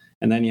child,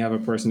 and then you have a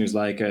person who's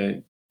like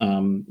a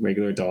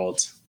regular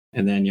adult,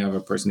 and then you have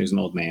a person who's an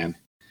old man.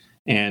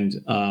 And,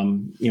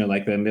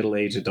 like the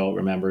middle-aged adult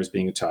remembers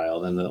being a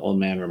child, and the old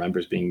man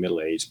remembers being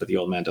middle-aged, but the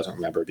old man doesn't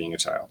remember being a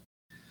child.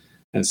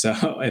 And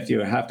so if you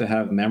have to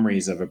have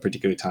memories of a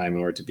particular time in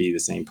order to be the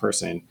same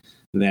person,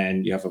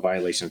 then you have a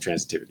violation of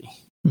transitivity.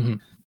 Mm-hmm.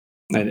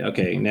 And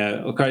okay,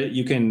 now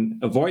you can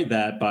avoid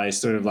that by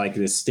sort of like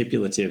this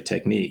stipulative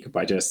technique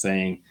by just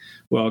saying,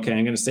 well, okay,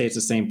 I'm going to say it's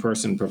the same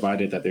person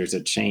provided that there's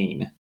a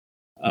chain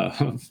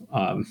of,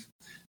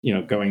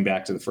 going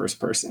back to the first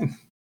person,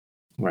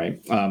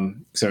 right?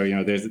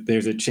 So,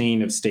 there's a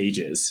chain of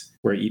stages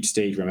where each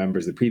stage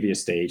remembers the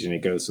previous stage, and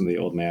it goes from the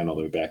old man all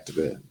the way back to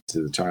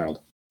the child.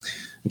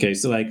 Okay,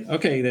 so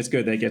okay, that's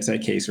good. That gets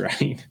that case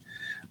right.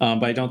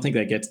 But I don't think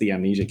that gets the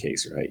amnesia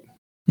case right.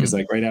 Because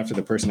right after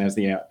the person has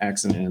the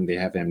accident and they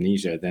have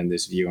amnesia, then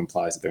this view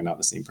implies that they're not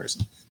the same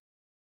person.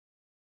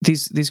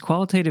 These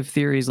qualitative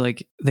theories,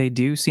 they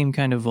do seem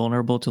kind of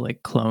vulnerable to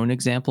clone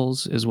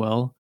examples as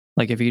well.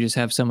 Like if you just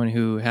have someone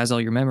who has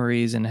all your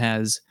memories and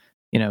has,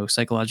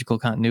 psychological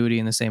continuity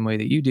in the same way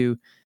that you do,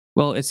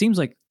 well, it seems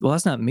like, well,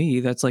 that's not me.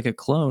 That's like a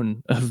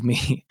clone of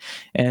me.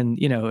 And,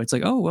 it's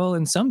like, oh, well,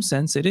 in some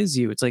sense it is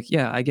you. It's like,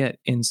 yeah, I get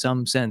in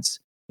some sense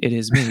it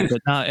is me,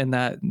 but not in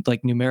that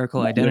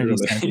numerical identity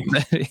sense.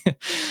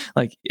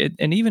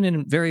 And even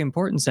in very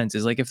important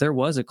senses, like if there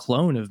was a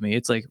clone of me,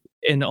 it's like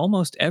in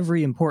almost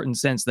every important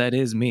sense that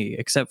is me,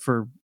 except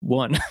for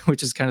one,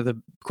 which is kind of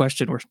the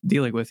question we're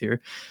dealing with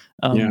here.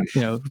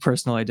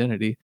 Personal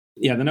identity.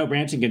 Yeah, the no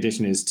branching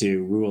condition is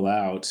to rule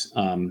out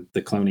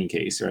the cloning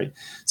case, right?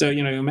 So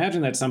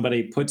imagine that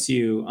somebody puts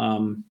you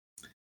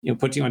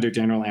under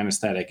general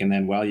anesthetic, and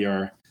then while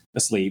you're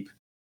asleep,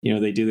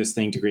 they do this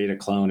thing to create a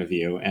clone of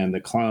you, and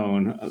the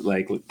clone,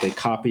 they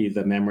copy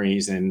the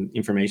memories and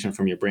information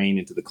from your brain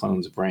into the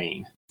clone's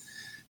brain,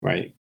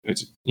 right?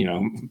 Which,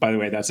 by the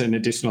way, that's an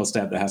additional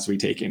step that has to be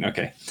taken.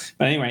 Okay.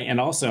 But anyway, and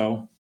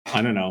also,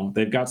 I don't know,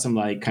 they've got some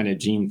kind of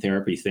gene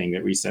therapy thing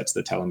that resets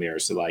the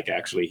telomeres. So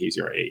actually he's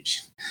your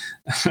age.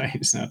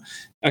 Right. So,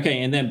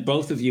 okay. And then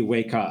both of you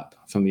wake up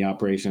from the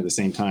operation at the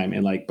same time.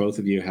 And both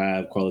of you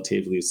have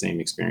qualitatively the same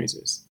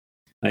experiences.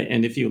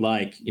 And if you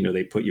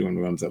they put you in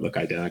rooms that look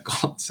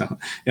identical. So you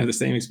have the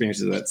same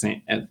experiences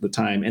at the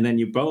time. And then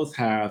you both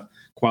have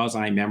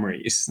quasi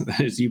memories.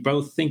 That is, you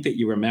both think that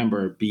you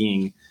remember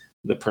being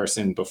the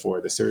person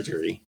before the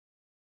surgery.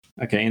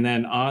 Okay. And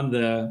then on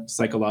the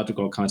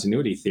psychological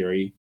continuity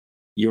theory,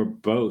 you're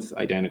both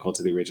identical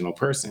to the original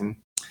person.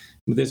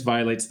 This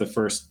violates the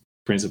first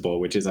principle,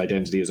 which is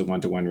identity is a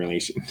one-to-one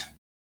relation.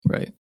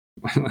 Right.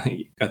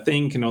 A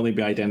thing can only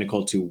be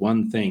identical to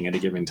one thing at a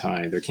given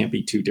time. There can't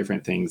be two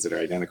different things that are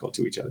identical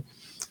to each other.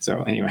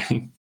 So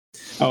anyway,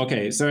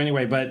 okay. So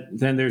anyway, but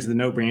then there's the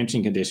no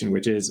branching condition,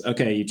 which is,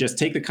 okay, you just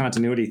take the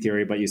continuity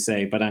theory, but you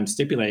say, but I'm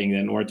stipulating that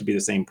in order to be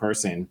the same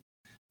person,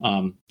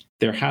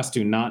 there has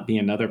to not be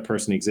another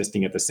person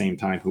existing at the same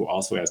time who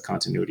also has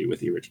continuity with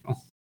the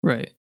original.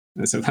 Right.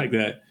 And so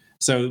that.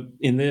 So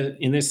in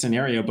this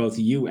scenario, both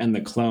you and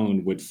the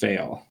clone would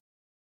fail.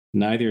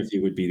 Neither of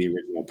you would be the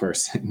original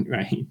person,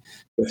 right?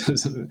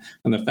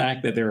 And the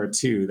fact that there are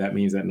two, that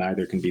means that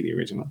neither can be the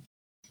original.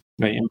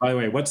 Right. And by the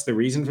way, what's the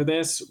reason for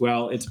this?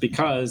 Well, it's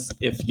because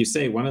if you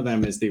say one of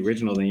them is the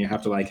original, then you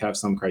have to have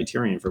some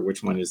criterion for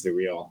which one is the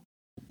real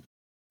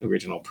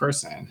original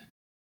person.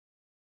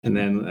 And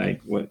then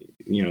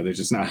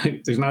there's not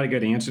a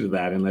good answer to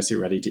that unless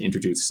you're ready to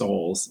introduce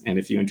souls. And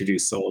if you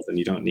introduce souls, then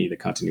you don't need the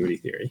continuity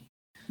theory.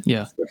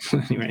 Yeah.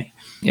 So, anyway,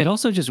 it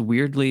also just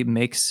weirdly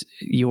makes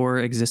your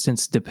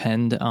existence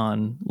depend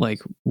on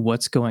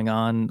what's going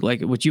on,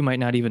 what you might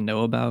not even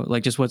know about,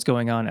 just what's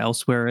going on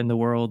elsewhere in the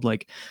world.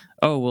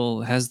 Oh, well,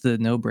 has the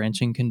no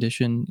branching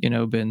condition,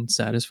 been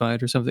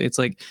satisfied or something? It's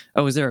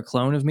oh, is there a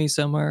clone of me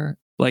somewhere?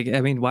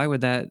 Why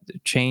would that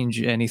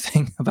change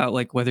anything about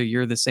whether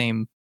you're the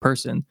same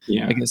person?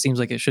 Yeah. It seems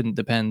like it shouldn't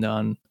depend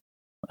on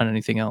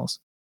anything else.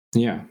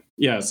 Yeah.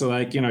 Yeah. So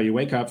you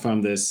wake up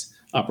from this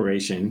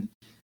operation,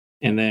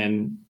 and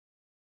then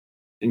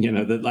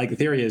the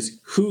theory is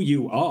who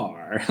you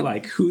are,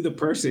 who the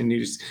person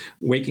who's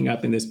waking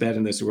up in this bed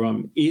in this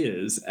room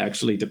is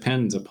actually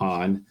depends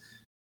upon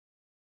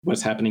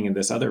what's happening in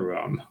this other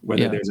room,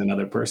 whether there's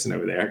another person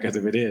over there. Because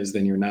if it is,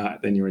 then you're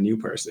not, then you're a new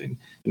person.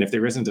 And if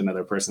there isn't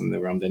another person in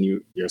the room, then you're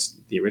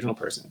the original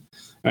person.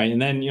 Right.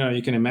 And then,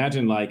 you can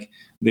imagine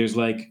there's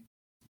say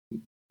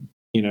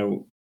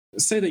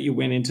that you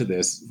went into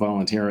this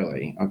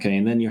voluntarily. Okay.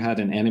 And then you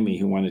had an enemy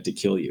who wanted to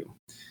kill you.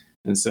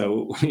 And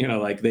so,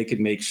 they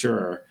could make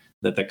sure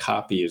that the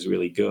copy is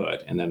really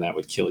good, and then that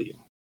would kill you.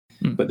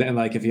 But then,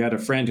 if you had a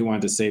friend who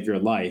wanted to save your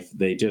life,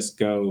 they just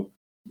go,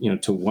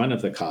 to one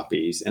of the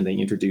copies and they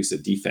introduce a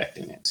defect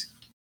in it.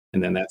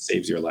 And then that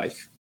saves your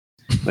life.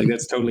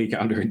 That's totally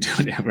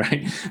counterintuitive,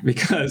 right?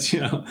 Because,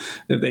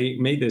 if they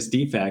made this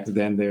defect,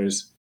 then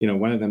there's,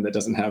 one of them that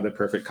doesn't have the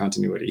perfect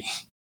continuity.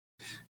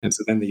 And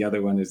so then the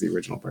other one is the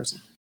original person.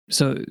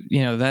 So,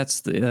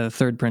 that's the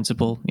third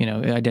principle.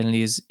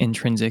 Identity is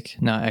intrinsic,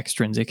 not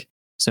extrinsic.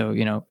 So,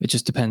 it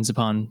just depends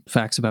upon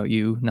facts about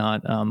you,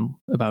 not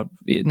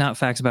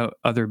facts about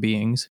other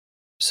beings.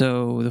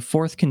 So, the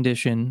fourth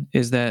condition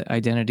is that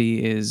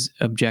identity is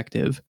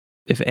objective.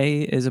 If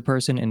A is a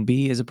person and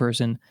B is a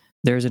person,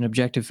 there's an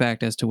objective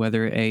fact as to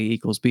whether A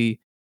equals B.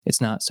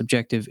 It's not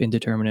subjective,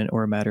 indeterminate,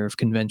 or a matter of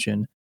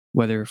convention,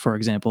 whether, for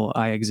example,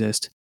 I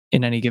exist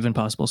in any given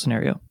possible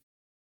scenario.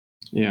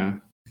 Yeah.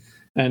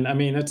 And I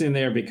mean, that's in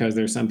there because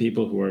there's some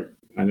people who are,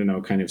 I don't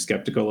know, kind of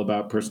skeptical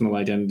about personal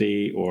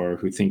identity or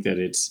who think that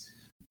it's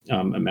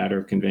a matter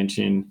of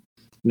convention.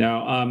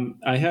 Now,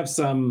 I have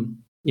some,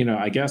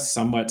 I guess,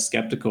 somewhat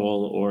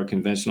skeptical or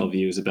conventional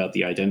views about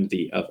the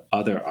identity of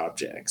other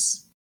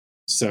objects.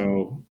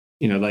 So,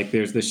 like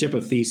there's the ship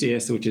of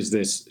Theseus, which is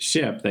this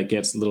ship that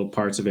gets little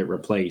parts of it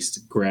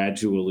replaced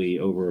gradually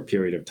over a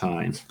period of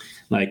time.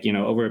 Like,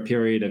 over a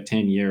period of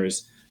 10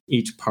 years,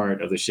 each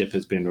part of the ship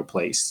has been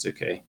replaced.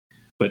 Okay.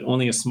 But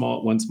only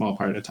one small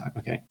part at a time.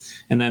 Okay.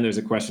 And then there's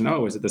a question,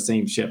 oh, is it the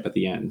same ship at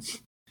the end?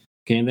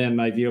 Okay. And then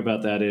my view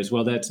about that is,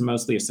 well, that's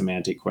mostly a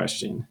semantic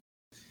question,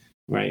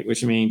 right?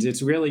 Which means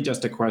it's really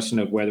just a question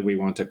of whether we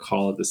want to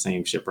call it the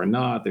same ship or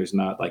not. There's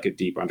not like a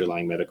deep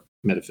underlying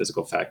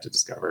metaphysical fact to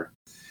discover.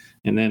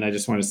 And then I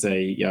just want to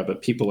say, yeah,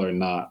 but people are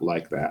not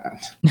like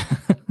that.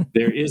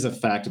 There is a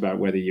fact about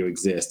whether you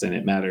exist, and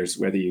it matters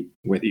whether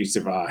you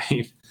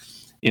survive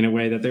in a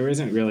way that there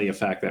isn't really a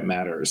fact that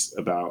matters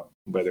about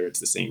whether it's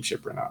the same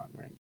ship or not,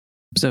 right?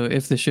 So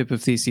if the ship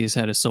of Theseus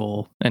had a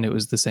soul and it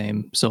was the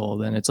same soul,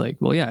 then it's like,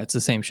 well, yeah, it's the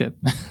same ship.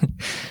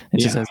 It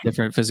just has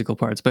different physical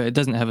parts, but it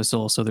doesn't have a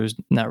soul, so there's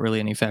not really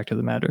any fact of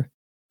the matter.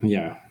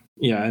 Yeah.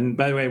 Yeah. And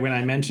by the way, when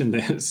I mentioned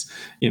this,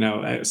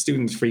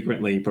 students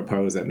frequently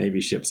propose that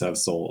maybe ships have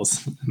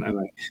souls. And I'm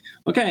like,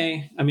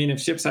 okay, I mean, if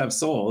ships have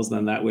souls,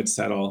 then that would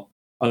settle.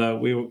 Although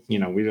we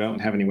don't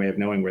have any way of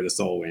knowing where the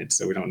soul went,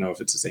 so we don't know if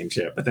it's the same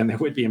ship. But then there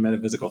would be a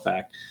metaphysical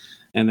fact.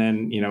 And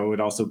then, it would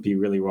also be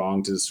really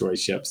wrong to destroy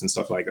ships and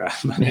stuff like that.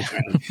 But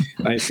anyway,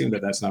 I assume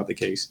that that's not the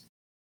case.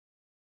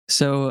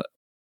 So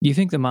you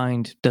think the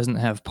mind doesn't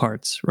have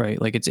parts,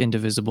 right? Like it's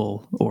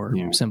indivisible or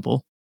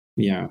simple.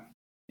 Yeah.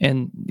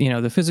 And,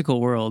 the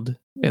physical world,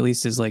 at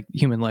least as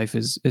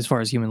far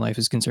as human life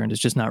is concerned, is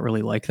just not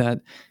really like that.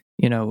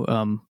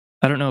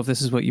 I don't know if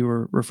this is what you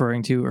were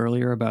referring to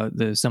earlier about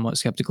the somewhat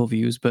skeptical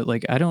views, but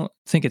like, I don't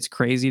think it's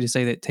crazy to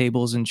say that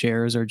tables and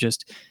chairs are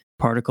just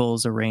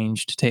particles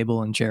arranged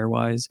table and chair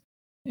wise.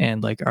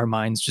 And like our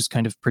minds just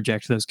kind of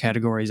project those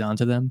categories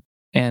onto them.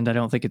 And I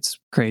don't think it's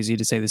crazy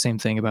to say the same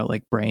thing about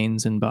like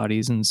brains and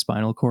bodies and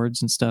spinal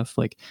cords and stuff.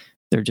 Like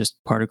they're just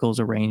particles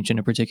arranged in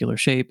a particular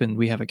shape, and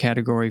we have a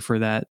category for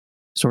that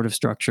sort of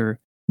structure.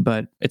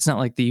 But it's not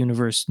like the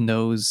universe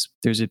knows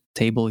there's a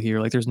table here.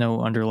 Like there's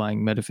no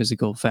underlying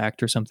metaphysical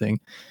fact or something.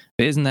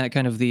 But isn't that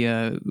kind of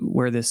the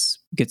where this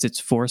gets its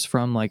force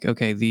from? Like,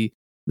 okay, the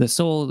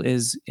soul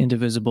is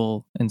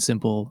indivisible and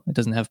simple. It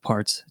doesn't have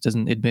parts. It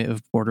doesn't admit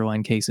of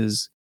borderline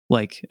cases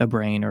like a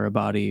brain or a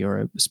body or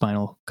a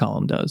spinal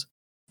column does.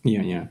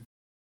 Yeah.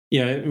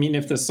 I mean,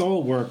 if the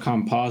soul were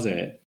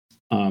composite,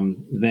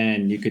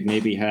 then you could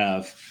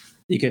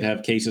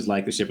have cases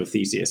like the ship of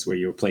Theseus, where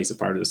you replace a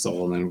part of the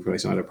soul and then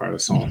replace another part of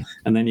the soul,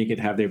 and then you could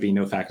have there be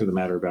no fact of the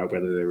matter about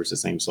whether there was the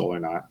same soul or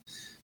not.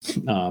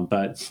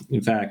 But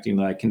in fact,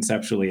 like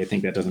conceptually, I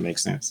think that doesn't make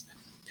sense.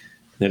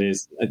 That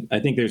is, I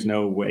think there's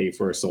no way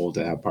for a soul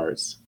to have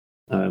parts.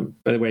 By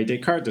the way,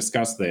 Descartes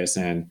discussed this,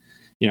 and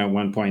at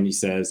one point he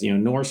says,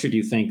 nor should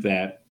you think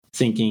that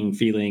thinking,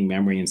 feeling,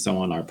 memory, and so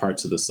on are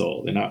parts of the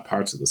soul. They're not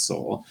parts of the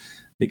soul,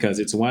 because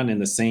it's one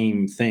and the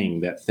same thing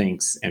that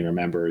thinks and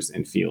remembers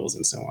and feels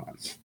and so on.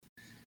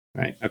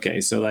 Right? Okay,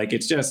 so like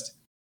it's just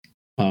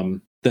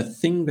the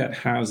thing that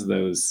has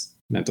those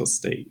mental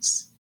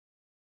states.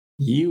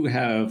 You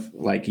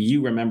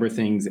remember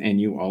things and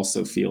you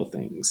also feel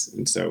things.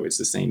 And so it's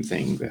the same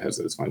thing that has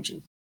those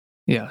functions.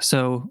 Yeah,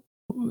 so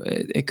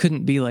it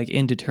couldn't be like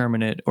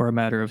indeterminate or a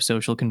matter of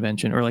social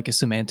convention or like a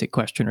semantic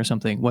question or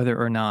something, whether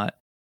or not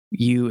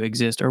you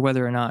exist or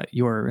whether or not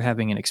you're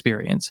having an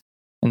experience,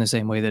 in the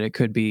same way that it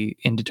could be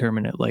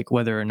indeterminate, like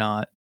whether or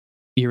not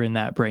you're in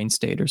that brain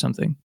state or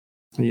something.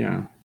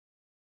 Yeah.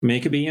 I mean,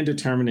 it could be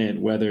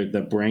indeterminate whether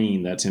the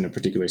brain that's in a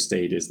particular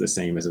state is the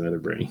same as another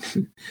brain.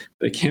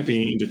 But it can't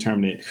be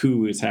indeterminate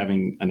who is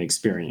having an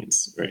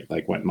experience, right?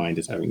 Like what mind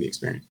is having the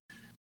experience.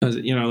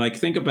 Like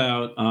think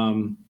about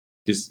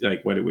just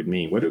like what it would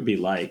mean. What it would be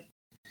like.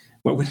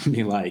 What would it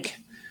be like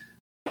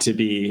to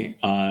be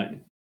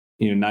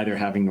neither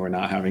having nor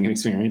not having an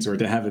experience, or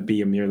to have it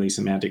be a merely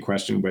semantic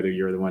question whether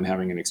you're the one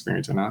having an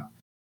experience or not?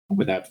 What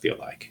would that feel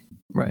like?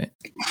 Right.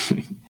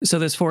 So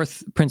this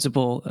fourth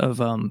principle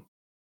of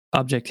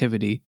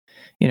objectivity,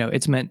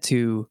 it's meant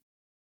to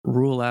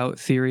rule out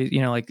theories,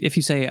 like if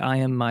you say I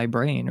am my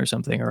brain or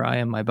something, or I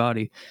am my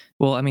body,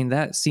 well, I mean,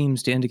 that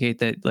seems to indicate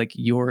that like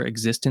your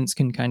existence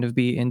can kind of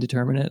be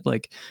indeterminate.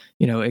 Like,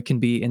 it can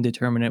be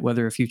indeterminate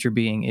whether a future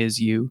being is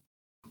you.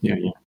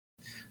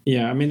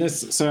 Yeah. I mean,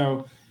 there's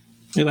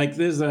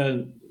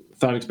a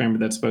thought experiment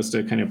that's supposed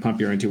to kind of pump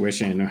your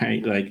intuition,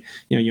 right? Like,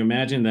 you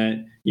imagine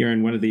that you're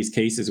in one of these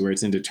cases where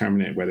it's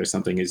indeterminate whether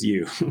something is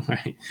you,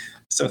 right?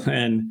 So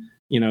then,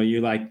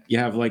 you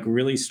have like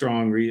really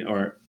strong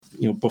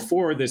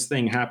before this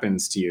thing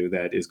happens to you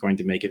that is going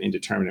to make it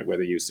indeterminate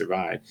whether you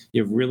survive,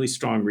 you have really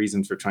strong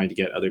reasons for trying to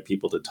get other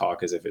people to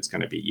talk as if it's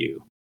going to be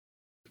you,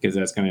 because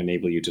that's going to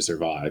enable you to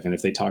survive. And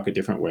if they talk a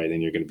different way,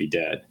 then you're going to be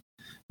dead.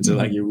 And so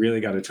like you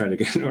really got to try to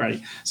get it right.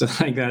 So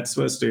like that's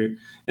supposed to,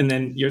 and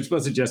then you're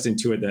supposed to just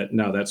intuit that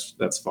no,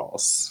 that's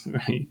false,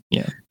 right?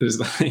 Yeah. It's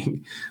like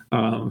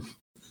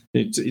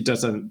it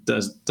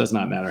does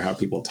not matter how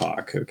people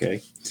talk,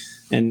 okay?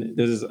 And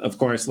this is, of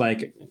course,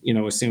 like,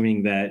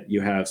 assuming that you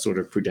have sort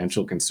of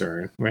prudential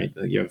concern, right?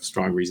 You have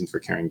strong reasons for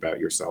caring about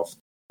yourself.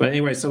 But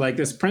anyway, so like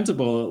this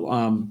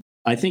principle,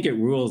 I think it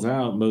rules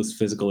out most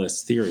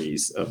physicalist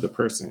theories of the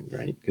person,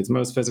 right? Because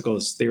most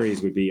physicalist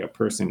theories would be a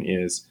person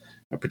is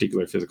a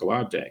particular physical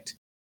object,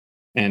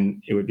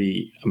 and it would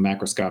be a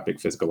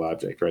macroscopic physical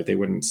object, right? They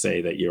wouldn't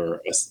say that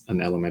you're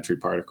an elementary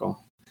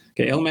particle.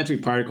 Okay, elementary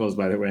particles,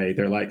 by the way,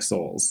 they're like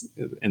souls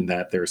in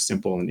that they're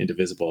simple and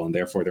indivisible, and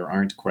therefore there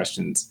aren't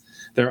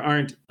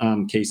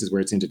cases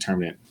where it's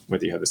indeterminate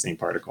whether you have the same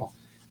particle.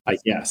 I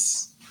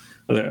guess.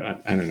 I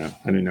don't know.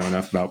 I don't know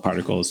enough about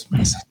particles,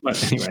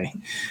 but anyway.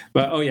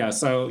 But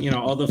so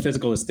all the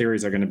physicalist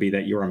theories are going to be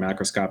that you're a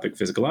macroscopic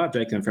physical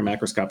object, and for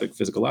macroscopic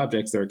physical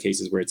objects, there are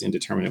cases where it's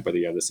indeterminate whether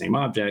you have the same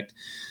object,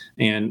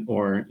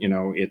 or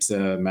it's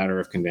a matter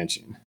of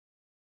convention.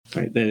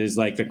 Right? That is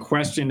like the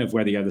question of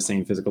whether you have the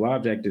same physical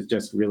object is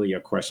just really a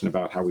question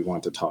about how we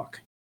want to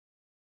talk.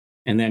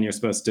 And then you're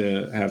supposed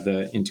to have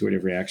the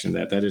intuitive reaction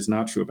that is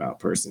not true about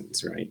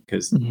persons, right?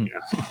 Because then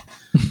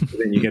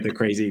you get the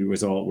crazy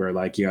result where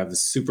like you have the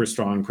super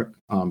strong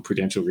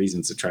prudential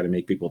reasons to try to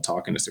make people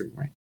talk in a certain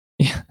way.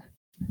 Yeah.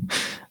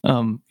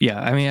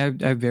 I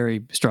mean, I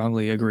very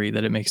strongly agree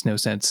that it makes no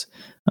sense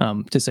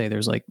to say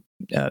there's like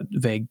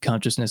vague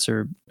consciousness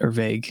or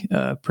vague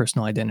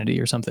personal identity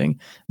or something.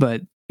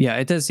 But yeah,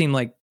 it does seem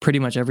like pretty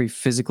much every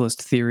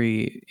physicalist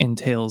theory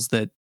entails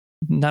that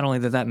not only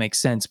that makes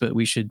sense, but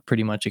we should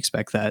pretty much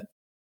expect that.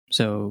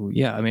 So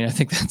yeah, I mean, I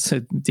think that's a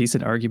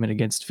decent argument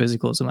against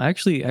physicalism.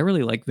 I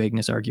really like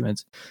vagueness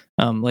arguments.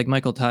 Like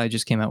Michael Tai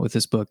just came out with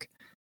this book,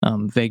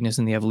 Vagueness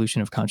and the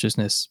Evolution of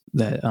Consciousness,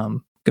 that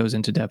goes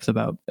into depth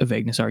about a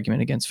vagueness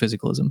argument against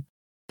physicalism.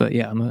 But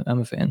yeah, I'm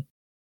a fan.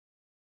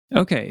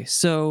 Okay,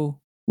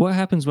 so what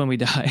happens when we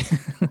die?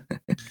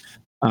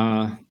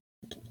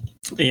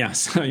 Yeah,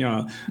 so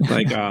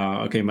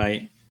okay,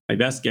 my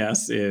best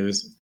guess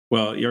is,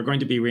 well, you're going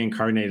to be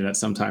reincarnated at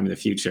some time in the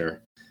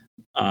future,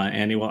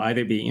 and it will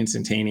either be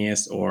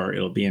instantaneous or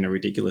it'll be in a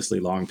ridiculously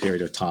long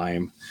period of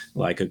time,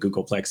 like a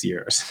Googleplex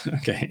years.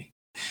 Okay,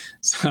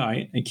 so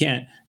I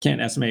can't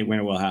estimate when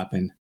it will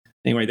happen.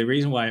 Anyway, the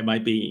reason why it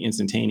might be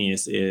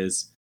instantaneous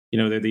is,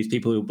 there are these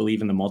people who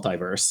believe in the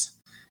multiverse.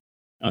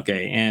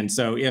 Okay, and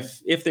so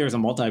if there's a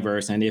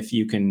multiverse and if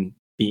you can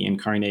be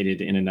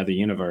incarnated in another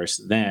universe,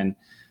 then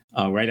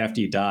right after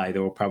you die,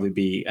 there will probably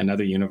be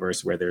another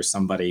universe where there's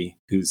somebody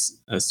who's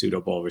a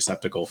suitable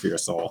receptacle for your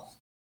soul.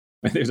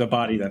 There's a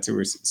body that's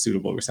a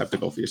suitable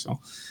receptacle for your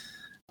soul.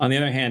 On the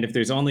other hand, if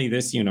there's only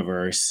this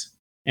universe,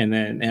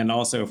 and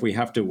also if we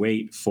have to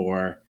wait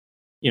for,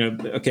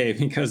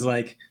 because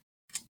like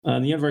the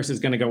universe is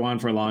going to go on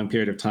for a long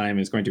period of time,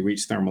 it's going to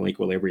reach thermal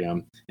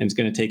equilibrium, and it's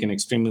going to take an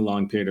extremely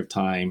long period of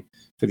time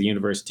for the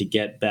universe to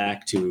get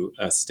back to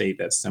a state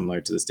that's similar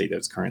to the state that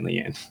it's currently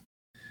in.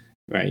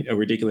 Right, a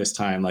ridiculous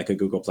time like a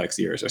Googleplex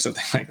years or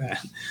something like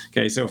that.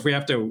 Okay, so if we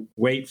have to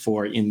wait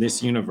for, in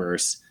this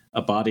universe,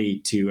 a body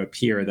to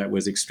appear that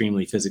was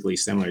extremely physically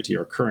similar to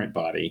your current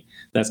body,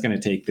 that's going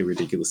to take the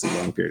ridiculously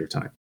long period of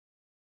time.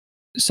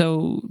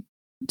 So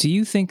do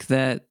you think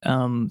that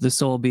the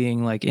soul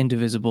being like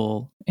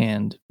indivisible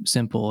and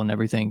simple and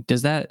everything,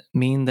 does that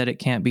mean that it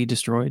can't be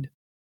destroyed?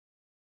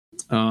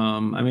 I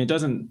mean, it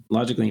doesn't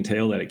logically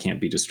entail that it can't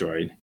be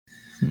destroyed,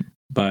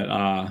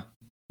 but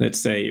let's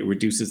say it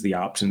reduces the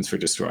options for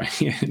destroying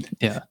it.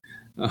 Yeah.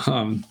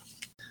 And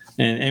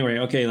anyway,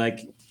 okay, like,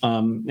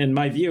 and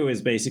my view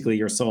is basically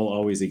your soul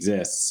always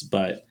exists,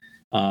 but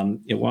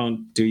it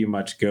won't do you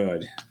much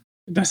good.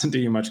 It doesn't do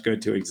you much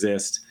good to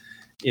exist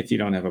if you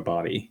don't have a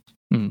body,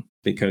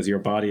 because your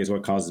body is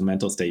what causes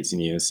mental states in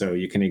you. So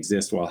you can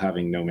exist while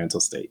having no mental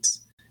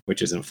states,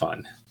 which isn't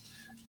fun.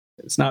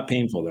 It's not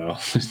painful though.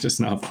 It's just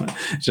not fun.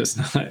 It's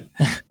just not,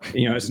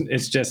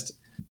 it's just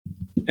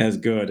as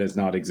good as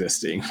not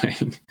existing.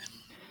 Right?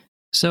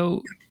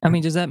 So, I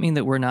mean, does that mean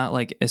that we're not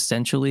like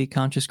essentially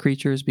conscious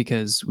creatures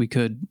because we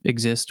could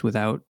exist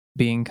without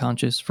being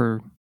conscious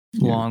for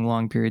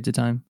long periods of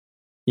time?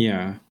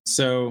 Yeah.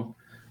 So,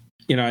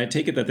 I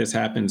take it that this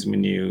happens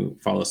when you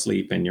fall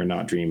asleep and you're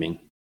not dreaming.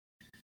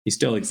 You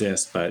still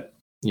exist, but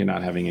you're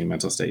not having any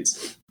mental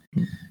states.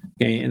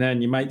 Okay. And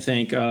then you might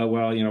think,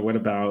 what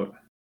about,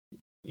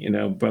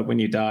 but when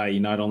you die, you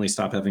not only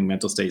stop having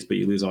mental states, but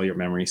you lose all your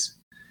memories.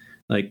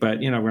 But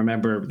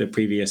remember the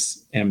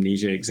previous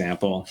amnesia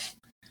example,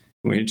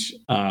 which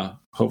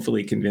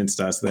hopefully convinced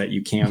us that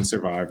you can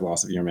survive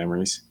loss of your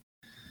memories.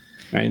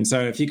 Right? And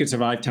so if you could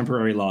survive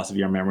temporary loss of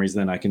your memories,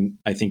 then I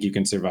think you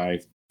can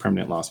survive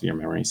permanent loss of your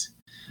memories.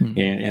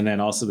 And then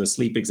also the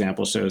sleep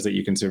example shows that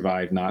you can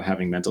survive not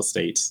having mental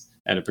states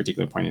at a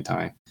particular point in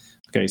time.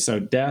 Okay, so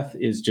death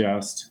is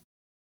just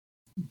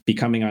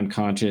becoming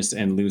unconscious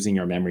and losing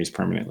your memories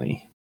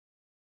permanently.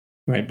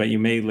 Right, but you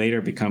may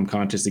later become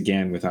conscious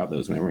again without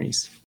those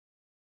memories.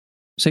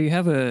 So you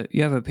have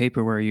a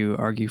paper where you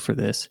argue for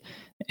this,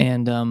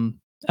 and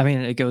I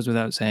mean, it goes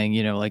without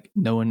saying, like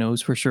no one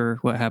knows for sure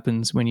what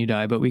happens when you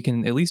die, but we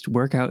can at least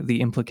work out the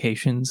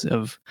implications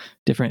of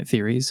different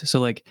theories. So,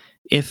 like,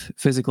 if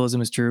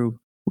physicalism is true,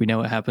 we know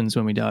what happens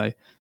when we die.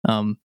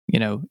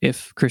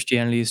 If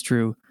Christianity is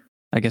true,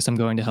 I guess I'm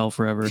going to hell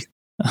forever.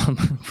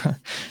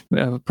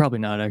 Probably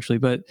not actually,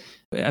 but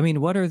I mean,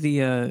 what are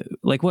the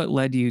what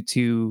led you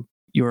to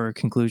your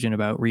conclusion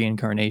about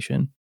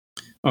reincarnation?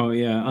 Oh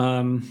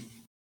yeah.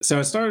 So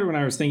it started when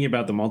I was thinking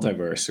about the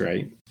multiverse,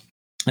 right?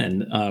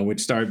 And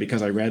which started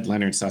because I read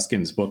Leonard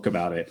Susskind's book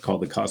about it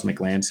called The Cosmic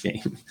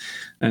Landscape.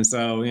 And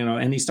so,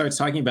 and he starts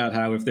talking about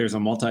how if there's a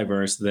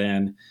multiverse,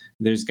 then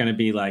there's going to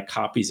be like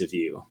copies of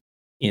you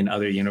in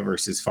other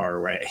universes far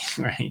away,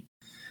 right?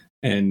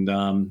 And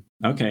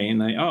okay,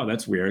 and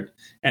that's weird.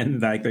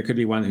 And like there could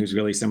be one who's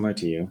really similar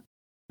to you.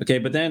 Okay,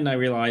 but then I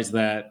realized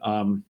that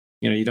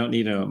you don't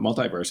need a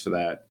multiverse for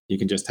that. You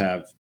can just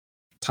have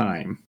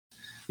time.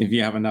 If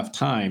you have enough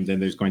time, then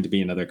there's going to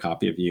be another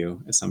copy of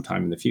you at some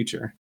time in the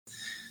future.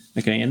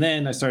 Okay, and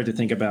then I started to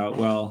think about,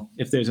 well,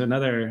 if there's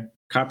another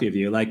copy of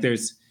you,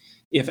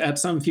 if at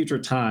some future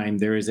time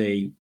there is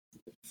a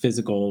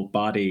physical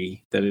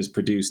body that is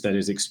produced that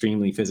is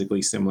extremely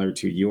physically similar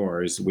to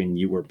yours when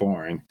you were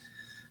born,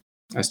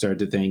 I started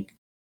to think,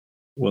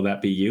 will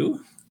that be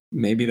you?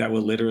 Maybe that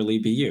will literally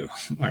be you,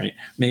 right?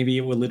 Maybe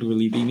it will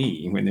literally be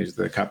me when there's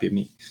the copy of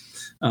me.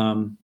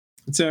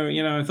 So,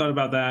 I thought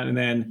about that and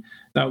then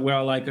thought,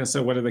 well,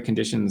 so what are the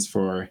conditions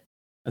for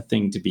a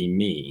thing to be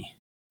me?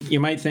 You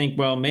might think,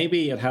 well,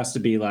 maybe it has to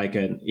be like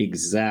an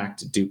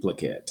exact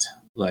duplicate,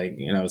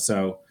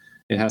 so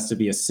it has to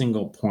be a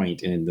single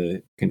point in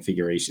the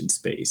configuration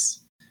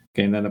space.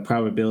 Okay, and then the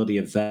probability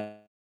of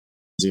that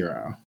is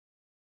 0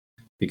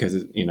 because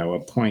a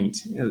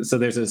point. So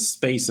there's a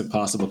space of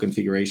possible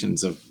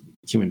configurations of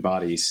human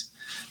bodies,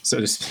 so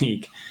to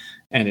speak,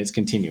 and it's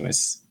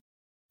continuous.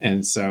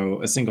 And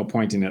so a single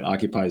point in it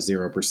occupies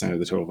 0% of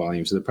the total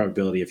volume. So the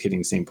probability of hitting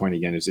the same point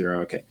again is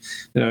 0. Okay.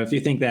 Now, if you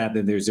think that,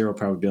 then there's 0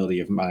 probability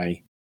of my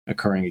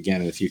occurring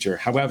again in the future.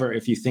 However,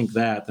 if you think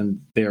that,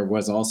 then there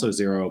was also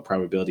 0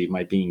 probability of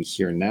my being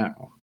here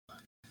now.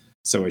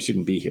 So I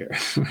shouldn't be here,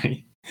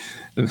 right?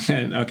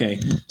 And, okay.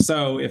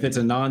 So if it's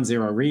a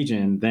non-zero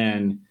region,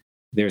 then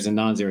there's a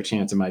non-zero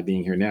chance of my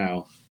being here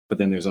now. But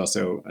then there's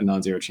also a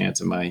non-zero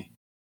chance of my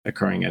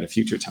occurring at a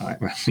future time,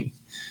 right?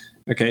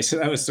 Okay, so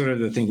that was sort of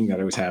the thinking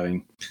that I was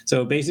having.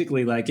 So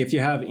basically, like if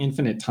you have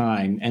infinite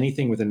time,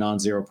 anything with a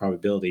non-zero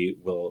probability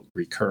will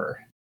recur.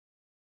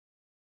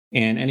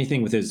 And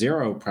anything with a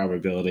 0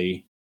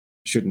 probability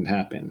shouldn't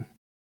happen.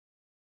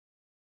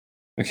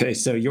 Okay,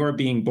 so your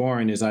being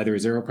born is either a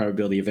 0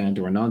 probability event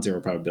or a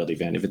non-zero probability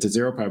event. If it's a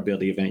 0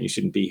 probability event, you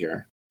shouldn't be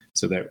here.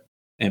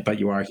 But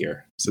you are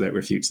here, so that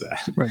refutes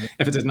that. Right.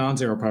 If it's a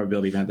non-zero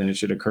probability event, then it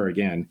should occur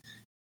again,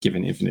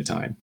 given infinite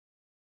time.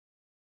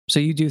 So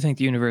you do think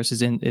the universe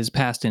is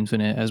past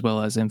infinite as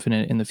well as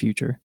infinite in the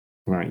future?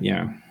 Right,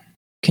 yeah.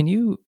 Can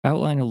you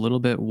outline a little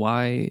bit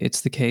why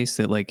it's the case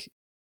that, like,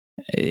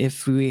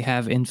 if we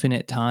have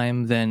infinite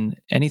time, then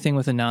anything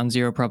with a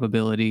non-zero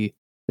probability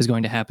is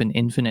going to happen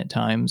infinite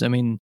times? I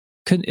mean,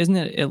 isn't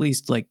it at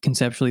least like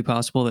conceptually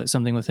possible that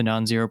something with a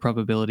non-zero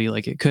probability,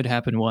 like it could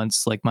happen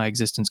once, like my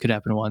existence could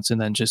happen once and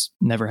then just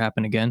never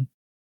happen again?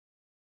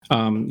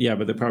 Yeah,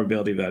 but the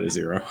probability of that is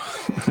 0.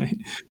 Right?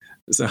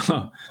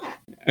 So,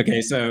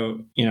 okay,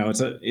 so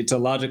it's a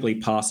logically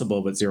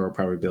possible but 0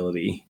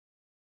 probability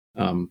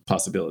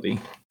possibility.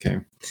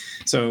 Okay,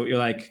 so you're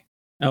like,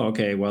 oh,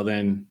 okay, well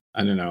then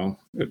I don't know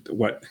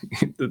what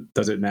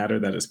does it matter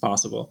that it's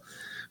possible?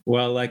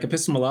 Well, like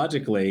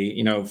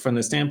epistemologically, from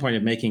the standpoint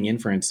of making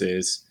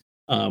inferences,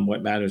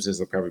 what matters is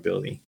the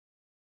probability.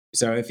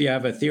 So if you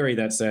have a theory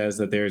that says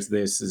that there's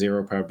this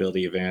 0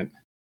 probability event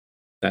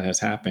that has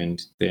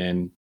happened,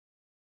 then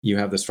you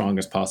have the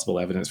strongest possible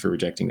evidence for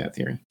rejecting that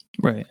theory.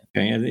 Right.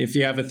 Okay? And if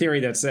you have a theory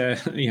that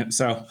says,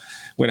 so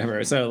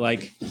whatever. So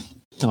like,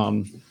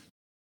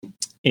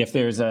 if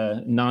there's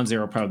a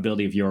non-zero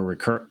probability of your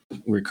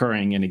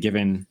recurring in a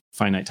given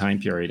finite time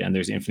period and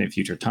there's infinite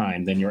future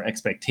time, then your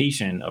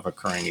expectation of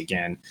occurring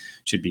again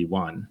should be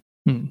 1,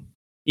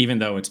 even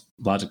though it's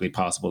logically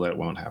possible that it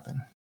won't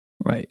happen.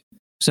 Right.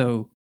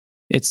 So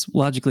it's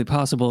logically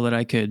possible that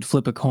I could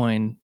flip a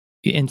coin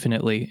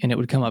infinitely and it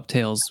would come up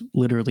tails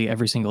literally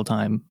every single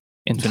time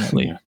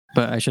infinitely. Yeah.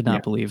 But I should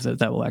not believe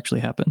that will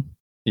actually happen.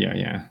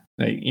 Yeah.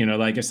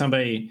 Like if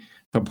somebody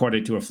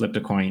purported to have flipped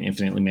a coin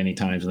infinitely many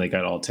times and they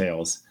got all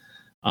tails,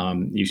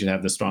 you should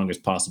have the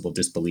strongest possible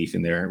disbelief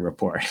in their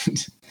report.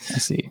 I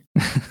see.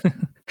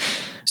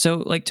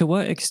 So, like, to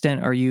what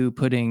extent are you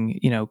putting,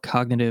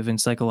 cognitive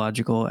and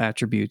psychological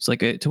attributes?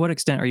 Like, to what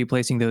extent are you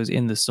placing those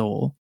in the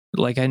soul?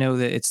 Like, I know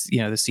that it's,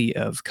 the seat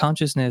of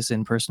consciousness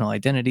and personal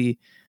identity.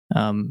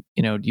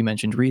 You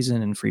mentioned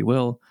reason and free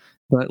will,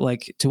 but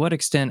like, to what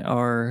extent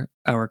are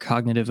our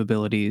cognitive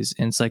abilities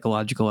and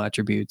psychological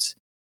attributes,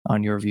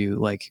 on your view,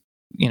 like,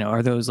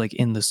 are those like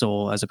in the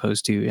soul as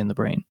opposed to in the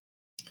brain?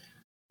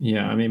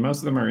 Yeah, I mean, most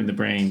of them are in the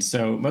brain.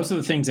 So most of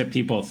the things that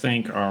people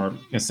think are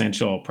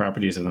essential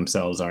properties of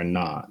themselves are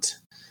not.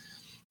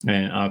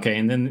 And okay,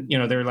 and then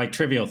they're like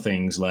trivial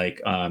things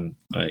like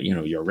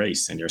your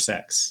race and your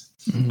sex.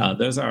 Mhm.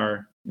 Those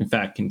are in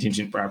fact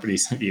contingent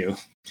properties of you.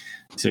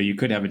 So you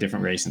could have a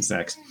different race and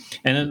sex,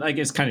 and then like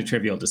it's kind of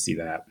trivial to see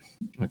that.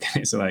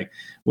 Okay, so like,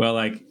 well,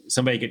 like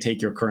somebody could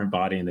take your current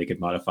body and they could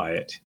modify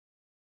it.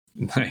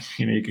 Like,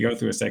 you could go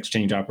through a sex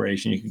change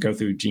operation, you could go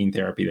through gene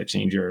therapy that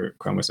change your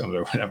chromosomes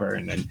or whatever,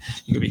 and then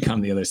you could become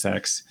the other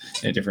sex,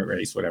 a different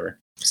race, whatever.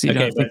 So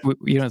Okay, but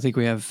you don't think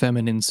we have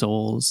feminine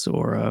souls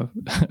or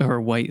or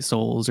white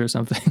souls or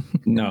something?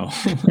 no.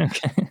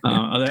 Okay.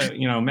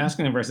 Although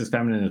masculine versus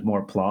feminine is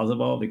more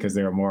plausible because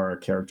there are more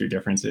character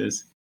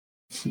differences.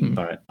 Hmm.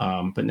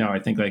 But no, I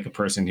think like a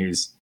person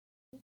who's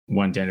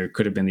one gender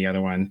could have been the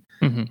other one.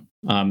 Mhm.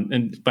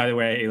 And by the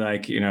way,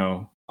 like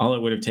all it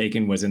would have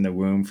taken was in the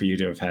womb for you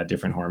to have had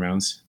different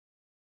hormones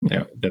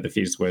Yeah. that the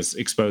fetus was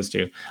exposed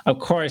to. Of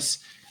course,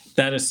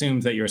 that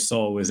assumes that your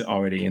soul was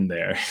already in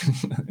there.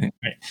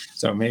 Right?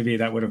 So maybe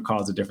that would have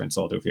caused a different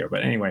soul to appear.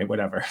 But anyway,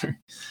 whatever.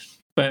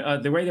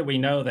 But the way that we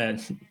know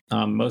that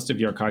most of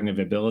your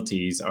cognitive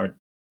abilities are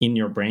in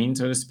your brain,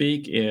 so to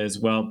speak, is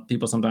well,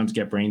 people sometimes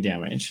get brain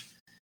damage.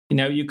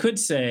 You could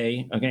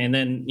say, okay, and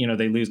then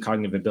they lose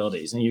cognitive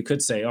abilities, and you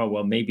could say, oh,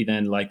 well, maybe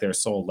then like their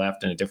soul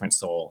left and a different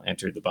soul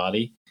entered the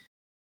body.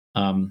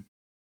 Um,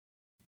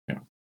 you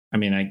know, I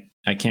mean,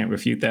 I can't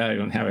refute that. I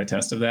don't have a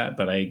test of that,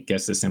 but I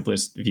guess the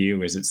simplest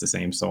view is it's the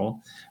same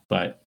soul.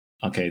 But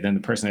okay, then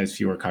the person has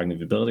fewer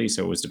cognitive abilities,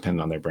 so it was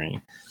dependent on their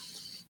brain.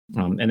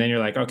 And then you're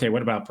like, okay,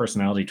 what about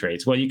personality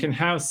traits? Well, you can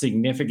have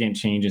significant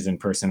changes in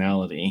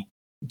personality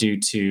due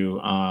to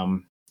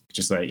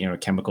just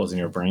like chemicals in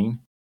your brain.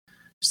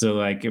 So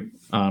like, you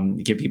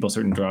give people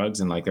certain drugs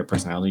and like their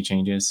personality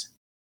changes,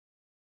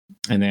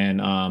 and then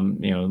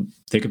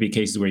there could be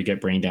cases where you get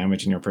brain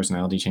damage and your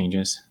personality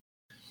changes.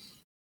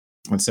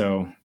 And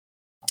so,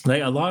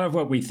 like a lot of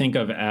what we think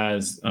of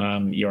as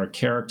your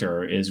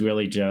character is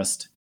really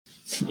just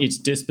its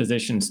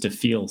dispositions to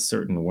feel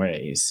certain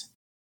ways.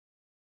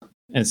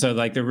 And so,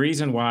 like, the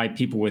reason why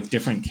people with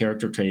different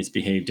character traits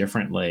behave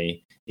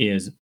differently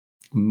is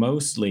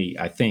mostly,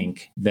 I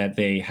think, that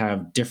they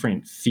have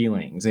different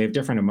feelings, they have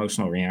different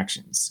emotional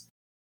reactions,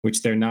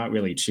 which they're not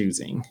really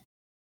choosing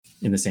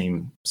in the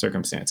same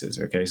circumstances.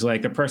 Okay. So,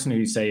 like, the person who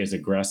you say is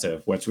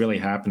aggressive, what's really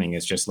happening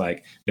is just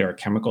like there are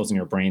chemicals in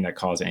your brain that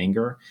cause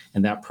anger,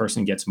 and that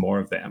person gets more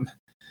of them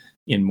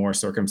in more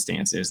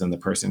circumstances than the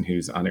person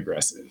who's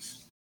unaggressive.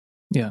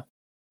 Yeah.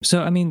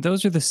 So, I mean,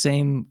 those are the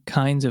same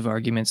kinds of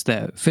arguments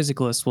that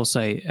physicalists will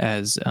cite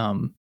as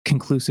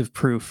conclusive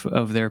proof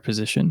of their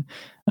position.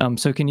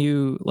 So, can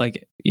you,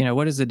 like,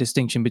 what is the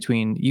distinction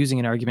between using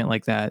an argument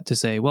like that to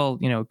say, well,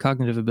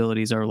 cognitive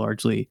abilities are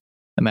largely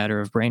a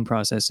matter of brain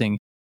processing,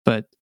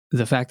 but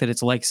the fact that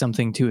it's like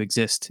something to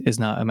exist is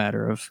not a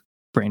matter of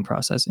brain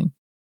processing?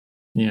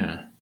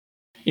 Yeah.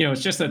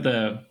 It's just that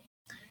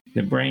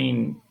the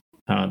brain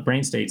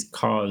states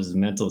cause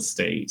mental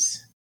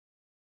states.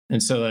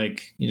 And so,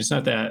 like, it's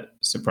not that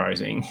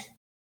surprising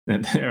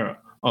that there are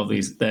all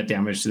these that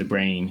damage to the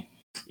brain,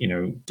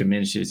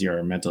 diminishes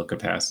your mental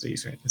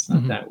capacities. Right? It's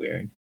not Hmm. that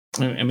weird.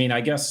 I mean, I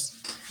guess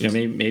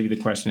maybe the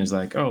question is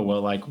like, oh,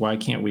 well, like, why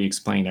can't we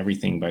explain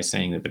everything by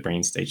saying that the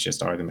brain states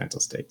just are the mental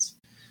states?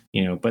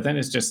 But then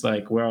it's just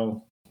like,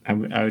 well, I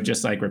would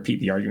just like repeat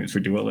the arguments for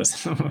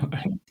dualism,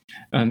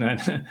 and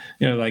then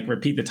like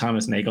repeat the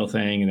Thomas Nagel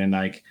thing, and then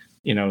like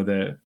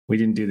the we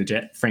didn't do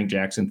the Frank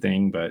Jackson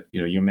thing, but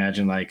you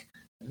imagine like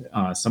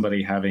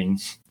somebody having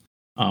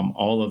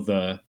all of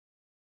the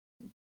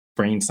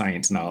brain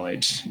science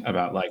knowledge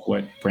about like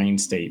what brain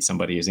state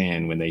somebody is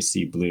in when they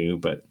see blue,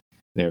 but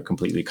they're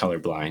completely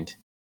colorblind.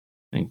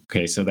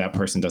 Okay, so that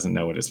person doesn't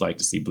know what it's like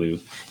to see blue,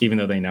 even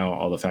though they know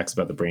all the facts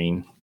about the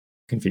brain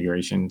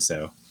configuration.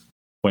 So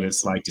what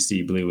it's like to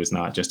see blue is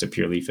not just a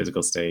purely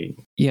physical state.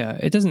 Yeah,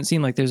 it doesn't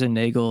seem like there's a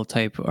Nagel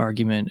type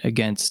argument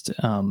against,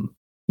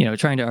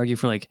 trying to argue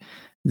for like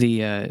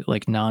the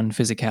like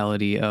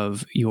non-physicality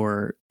of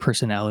your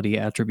personality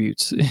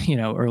attributes,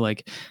 or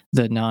like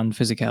the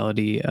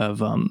non-physicality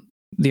of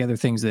the other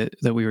things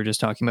that we were just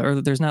talking about.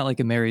 Or there's not like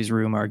a Mary's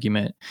room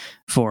argument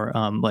for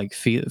like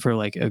for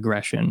like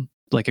aggression,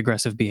 like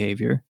aggressive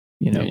behavior.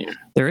 Yeah, yeah.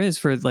 There is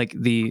for like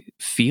the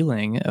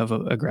feeling of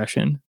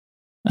aggression,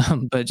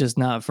 but just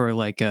not for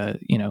like the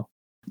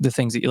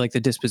things that you like, the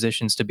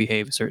dispositions to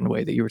behave a certain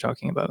way that you were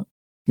talking about.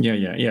 Yeah,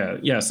 yeah, yeah,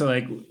 yeah. So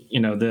like,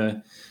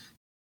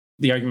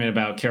 the argument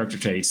about character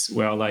traits,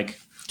 well, like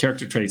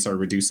character traits are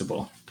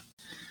reducible.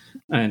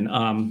 And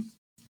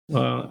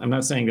well, I'm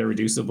not saying they're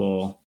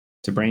reducible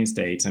to brain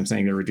states. I'm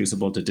saying they're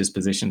reducible to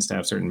dispositions to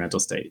have certain mental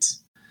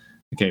states.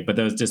 Okay, but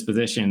those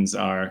dispositions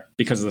are,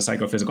 because of the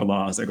psychophysical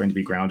laws, they're going to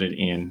be grounded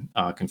in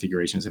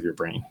configurations of your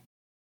brain.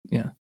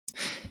 Yeah.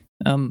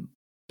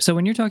 So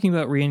when you're talking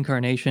about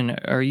reincarnation,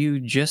 are you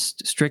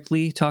just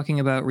strictly talking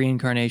about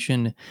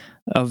reincarnation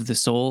of the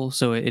soul?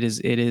 So it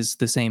is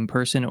the same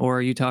person, or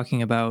are you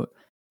talking about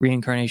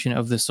reincarnation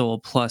of the soul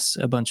plus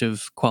a bunch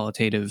of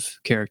qualitative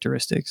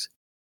characteristics?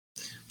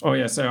 Oh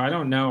yeah, so I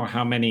don't know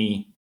how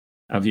many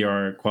of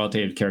your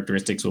qualitative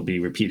characteristics will be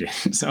repeated.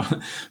 So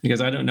because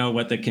I don't know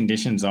what the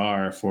conditions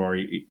are for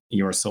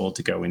your soul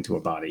to go into a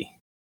body.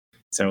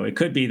 So it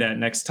could be that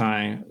next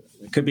time,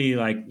 it could be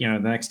like, the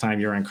next time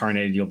you're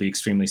incarnated, you'll be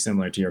extremely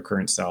similar to your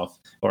current self,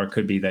 or it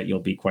could be that you'll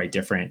be quite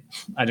different.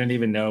 I don't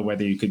even know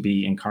whether you could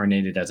be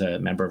incarnated as a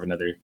member of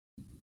another,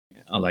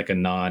 like a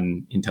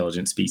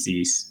non-intelligent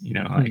species, Hmm.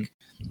 like,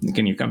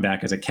 can you come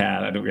back as a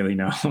cat? I don't really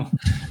know.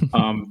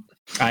 um,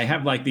 I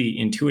have like the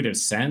intuitive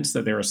sense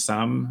that there are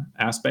some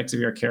aspects of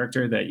your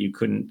character that you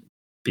couldn't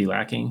be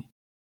lacking.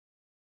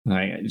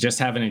 I just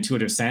have an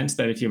intuitive sense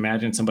that if you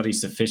imagine somebody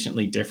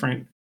sufficiently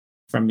different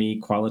from me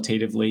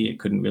qualitatively, it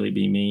couldn't really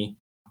be me.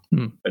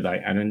 Hmm. But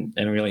I don't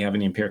really have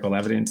any empirical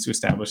evidence to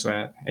establish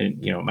that.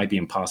 And it might be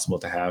impossible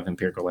to have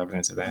empirical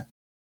evidence of that.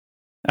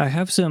 I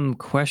have some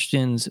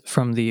questions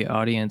from the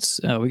audience.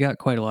 We got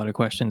quite a lot of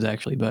questions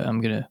actually, but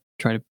I'm gonna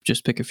try to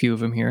just pick a few of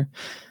them here.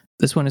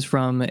 This one is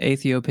from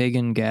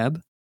Athiopagan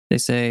Gab. They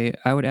say,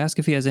 I would ask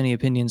if he has any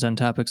opinions on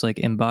topics like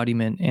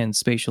embodiment and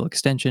spatial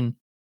extension,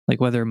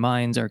 like whether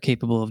minds are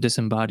capable of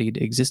disembodied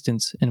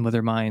existence and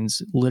whether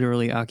minds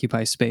literally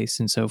occupy space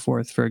and so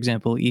forth. For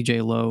example,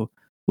 E.J. Lowe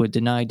would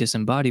deny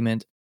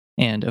disembodiment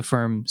and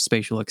affirm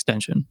spatial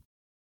extension.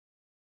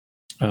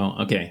 Oh,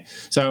 okay.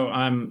 So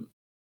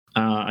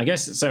I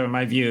guess so. In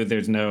my view,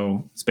 there's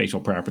no spatial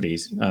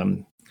properties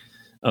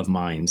of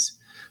minds,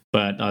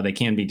 but they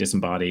can be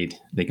disembodied.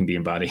 They can be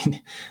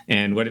embodied,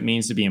 and what it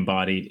means to be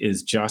embodied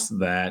is just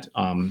that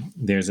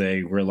there's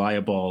a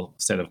reliable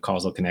set of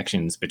causal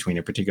connections between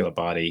a particular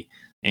body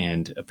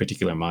and a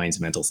particular mind's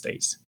mental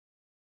states.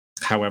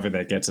 However,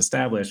 that gets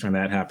established, when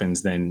that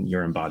happens, then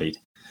you're embodied,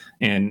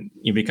 and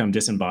you become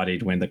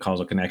disembodied when the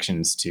causal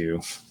connections to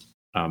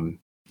um,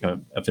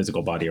 a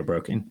physical body are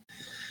broken.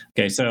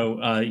 Okay, so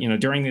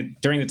during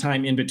the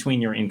time in between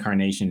your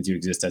incarnations, you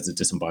exist as a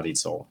disembodied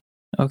soul.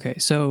 Okay,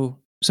 so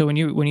when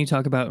you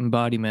talk about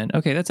embodiment,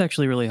 okay, that's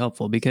actually really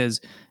helpful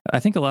because I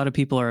think a lot of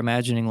people are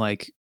imagining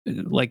like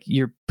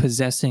you're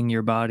possessing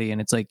your body and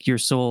it's like your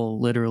soul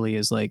literally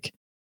is like,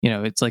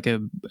 it's like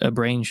a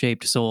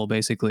brain-shaped soul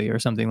basically or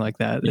something like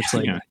that. Yeah, It's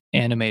like yeah,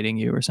 animating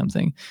you or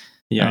something.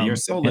 yeah. Your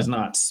soul Yeah. is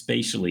not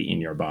spatially in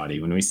your body.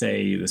 When we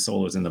say the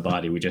soul is in the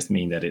body, we just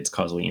mean that it's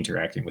causally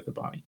interacting with the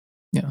body.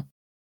 Yeah.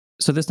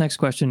 So this next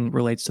question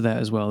relates to that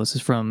as well. This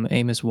is from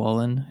Amos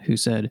Wallen, who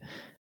said,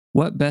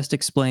 "What best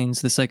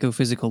explains the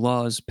psychophysical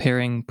laws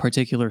pairing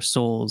particular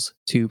souls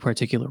to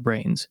particular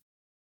brains?"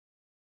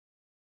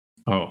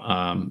 Oh,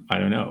 I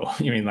don't know.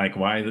 You mean like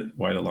why the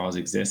laws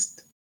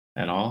exist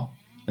at all?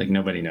 Like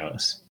nobody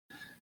knows,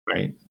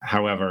 right?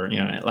 However,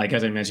 like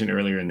as I mentioned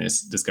earlier in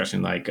this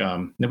discussion, like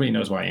nobody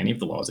knows why any of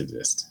the laws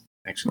exist.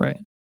 Actually, Right.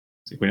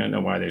 it's like we don't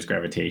know why there's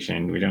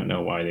gravitation. We don't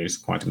know why there's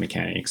quantum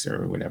mechanics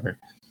or whatever.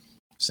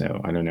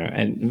 So I don't know.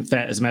 And in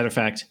fact, as a matter of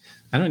fact,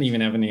 I don't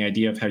even have any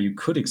idea of how you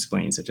could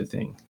explain such a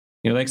thing.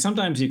 Like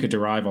sometimes you could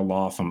derive a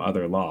law from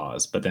other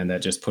laws, but then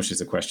that just pushes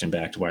the question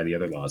back to why the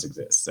other laws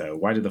exist. So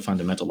why do the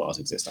fundamental laws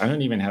exist? I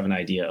don't even have an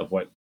idea of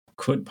what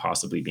could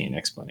possibly be an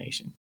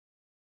explanation.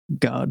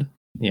 God.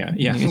 Yeah,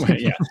 yeah, right,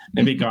 yeah.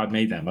 Maybe God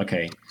made them.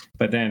 Okay,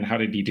 but then how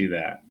did he do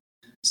that?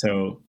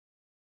 So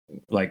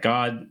like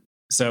God,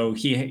 so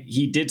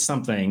he did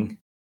something.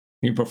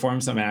 He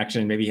performed some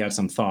action. Maybe he had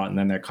some thought, and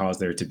then that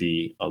caused there to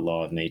be a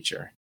law of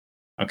nature.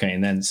 Okay,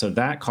 and then so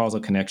that causal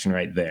connection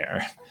right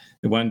there,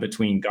 the one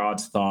between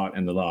God's thought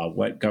and the law,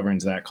 what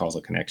governs that causal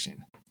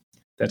connection?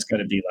 That's got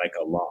to be like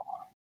a law.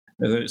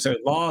 So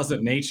laws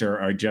of nature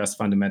are just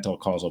fundamental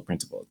causal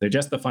principles. They're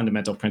just the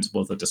fundamental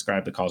principles that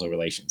describe the causal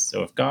relations.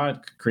 So if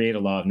God could create a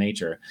law of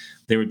nature,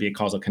 there would be a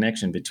causal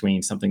connection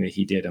between something that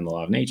he did and the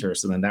law of nature.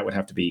 So then that would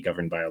have to be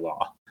governed by a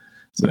law.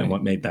 So then Right.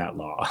 what made that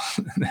law?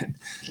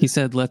 He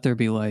said, "Let there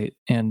be light,"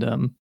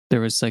 and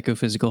there was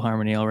psychophysical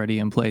harmony already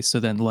in place. So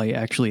then light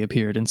actually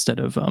appeared instead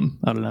of I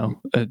don't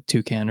know, a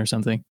toucan or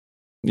something.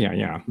 Yeah,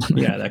 yeah,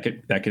 yeah. That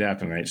could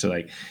happen, right? So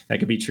like that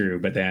could be true,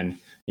 but then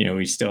we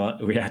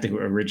had to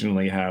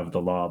originally have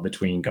the law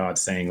between God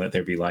saying "Let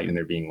there be light" and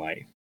there being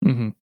light.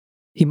 Hmm.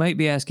 He might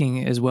be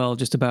asking as well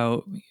just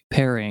about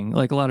pairing.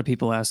 Like a lot of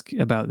people ask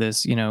about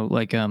this,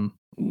 like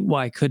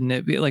why couldn't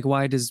it be like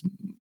why does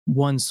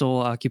one soul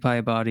occupy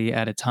a body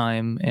at a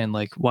time and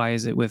like why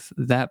is it with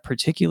that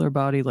particular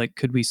body? Like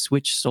could we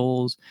switch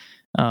souls?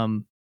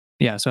 Um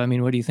yeah, so I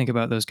mean, what do you think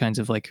about those kinds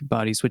of like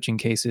body switching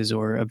cases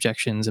or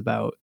objections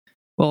about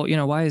well,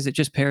 why is it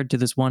just paired to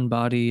this one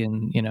body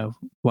and,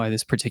 why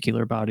this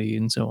particular body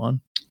and so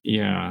on?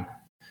 Yeah.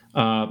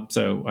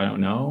 So I don't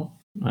know.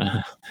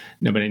 Uh,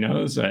 Nobody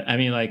knows. I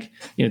mean, like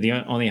the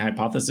only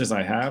hypothesis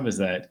I have is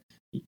that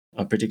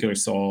a particular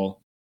soul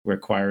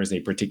requires a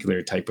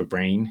particular type of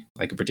brain,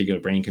 like a particular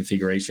brain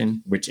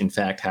configuration, which in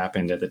fact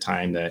happened at the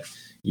time that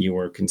you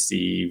were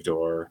conceived,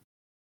 or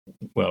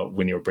well,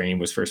 when your brain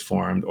was first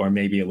formed, or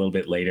maybe a little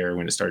bit later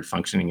when it started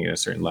functioning at a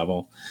certain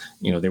level,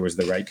 there was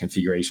the right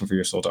configuration for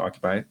your soul to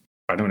occupy it.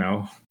 I don't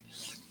know.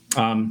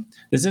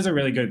 This is a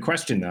really good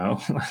question, though,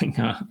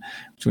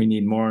 which we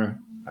need more.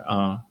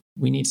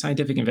 We need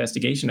scientific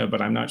investigation of,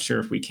 but I'm not sure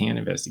if we can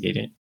investigate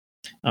it.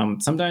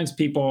 Sometimes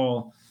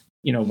people,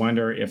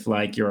 wonder if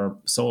like your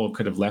soul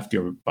could have left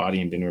your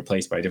body and been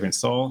replaced by a different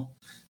soul.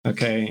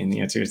 Okay, and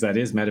the answer is that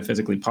is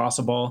metaphysically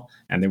possible,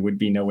 and there would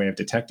be no way of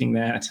detecting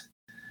that.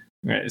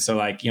 Right. So,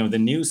 like, the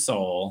new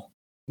soul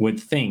would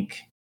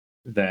think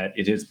that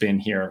it has been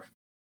here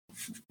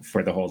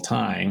for the whole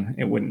time.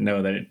 It wouldn't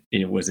know that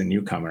it was a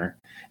newcomer.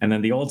 And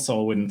then the old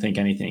soul wouldn't think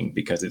anything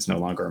because it's no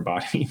longer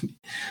embodied.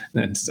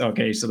 That's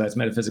okay. So that's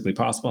metaphysically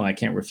possible. And I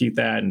can't refute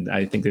that. And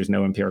I think there's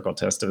no empirical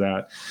test of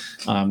that.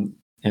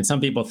 And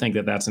some people think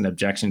that that's an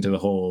objection to the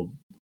whole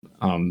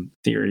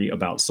theory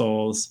about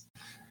souls.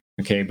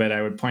 Okay. But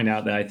I would point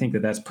out that I think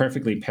that that's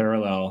perfectly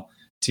parallel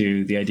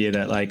to the idea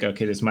that, like,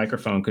 okay, this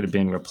microphone could have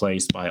been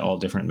replaced by all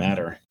different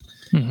matter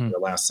in the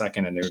last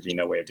second, and there would be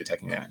no way of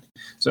detecting that.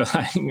 So,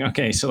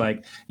 okay, so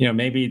like,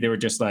 maybe there were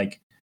just like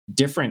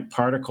different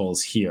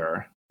particles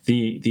here.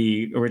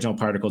 The original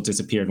particles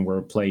disappeared and were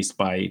replaced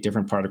by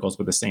different particles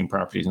with the same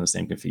properties and the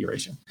same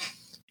configuration.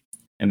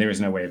 And there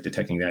is no way of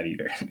detecting that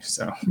either.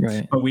 So,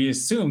 right. But we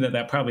assume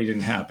that probably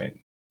didn't happen.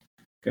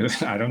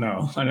 Because I don't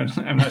know.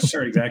 I'm not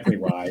sure exactly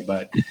why,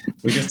 but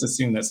we just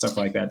assume that stuff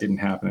like that didn't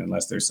happen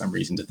unless there's some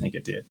reason to think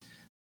it did.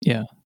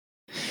 Yeah.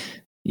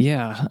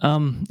 Yeah.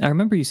 I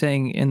remember you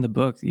saying in the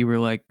book, you were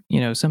like,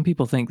 some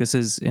people think this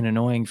is an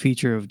annoying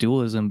feature of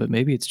dualism, but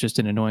maybe it's just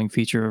an annoying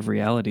feature of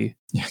reality.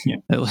 Yeah.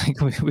 That,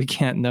 like, we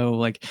can't know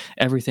like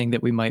everything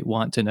that we might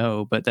want to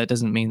know, but that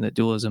doesn't mean that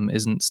dualism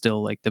isn't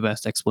still like the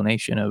best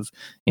explanation of,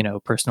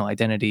 personal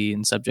identity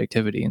and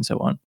subjectivity and so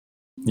on.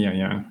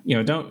 Yeah.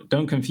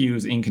 Don't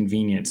confuse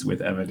inconvenience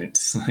with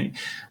evidence.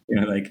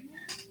 Like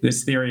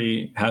this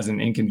theory has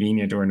an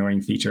inconvenient or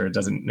annoying feature. It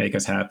doesn't make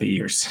us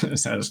happy or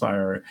satisfy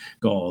our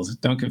goals.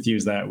 Don't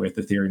confuse that with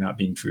the theory not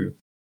being true.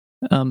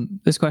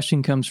 This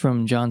question comes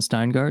from John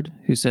Steingard,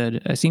 who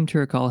said, I seem to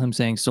recall him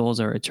saying souls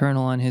are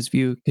eternal on his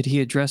view. Could he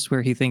address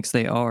where he thinks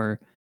they are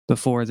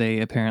before they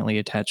apparently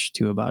attach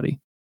to a body?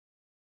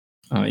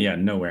 Yeah,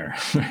 nowhere.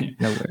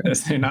 Nowhere.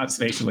 They're not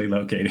spatially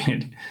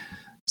located.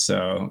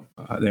 So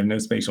they have no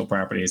spatial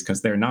properties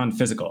because they're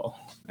non-physical.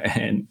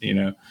 And,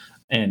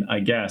 and I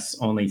guess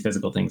only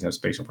physical things have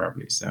spatial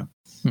properties. So.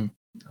 And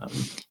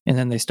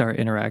then they start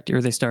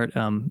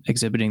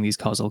exhibiting these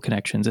causal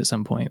connections at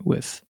some point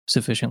with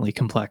sufficiently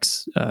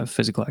complex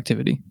physical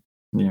activity.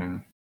 Yeah.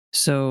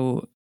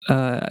 So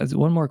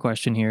one more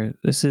question here.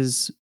 This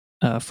is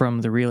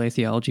from the Relay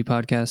Theology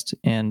podcast,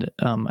 and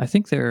I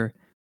think they're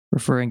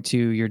referring to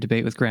your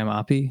debate with Graham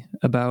Oppy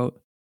about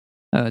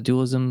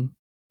dualism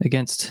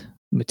against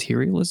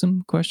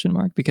materialism, ?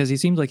 Because he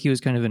seemed like he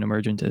was kind of an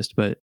emergentist,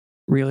 but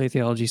Relay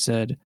Theology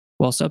said,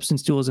 while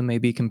substance dualism may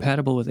be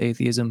compatible with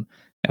atheism,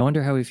 I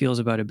wonder how he feels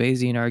about a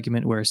Bayesian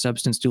argument where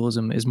substance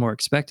dualism is more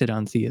expected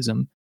on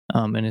theism,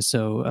 and is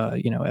so,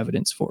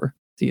 evidence for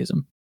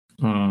theism.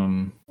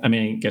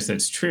 I guess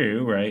that's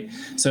true, right?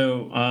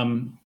 So,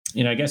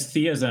 I guess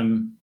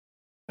theism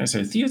is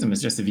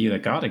just the view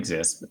that God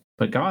exists,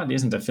 but God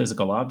isn't a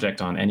physical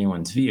object on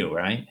anyone's view,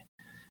 right?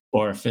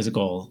 Or a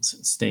physical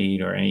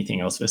state or anything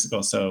else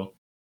physical. So,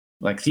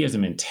 like,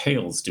 theism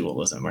entails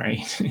dualism,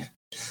 right?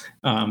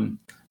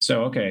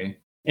 So, okay.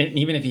 And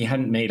even if he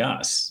hadn't made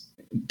us,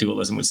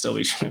 dualism would still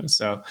be true.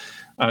 So,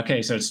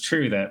 okay. So it's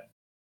true that,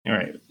 all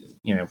right,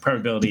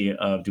 probability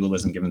of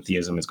dualism given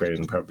theism is greater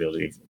than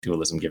probability of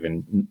dualism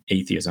given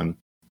atheism.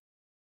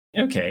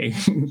 Okay.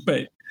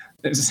 But,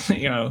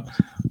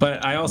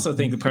 but I also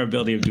think the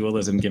probability of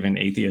dualism given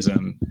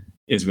atheism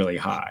is really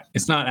high.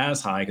 It's not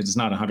as high because it's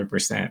not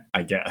 100%,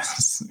 I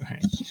guess.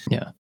 Right?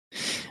 Yeah.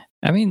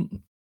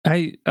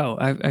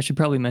 I should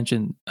probably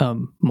mention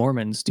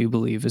Mormons do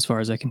believe, as far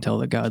as I can tell,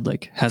 that God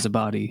like has a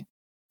body,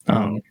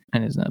 and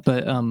is not.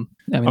 But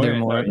they're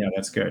more. Yeah,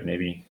 that's good.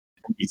 Maybe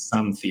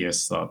some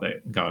theists thought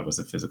that God was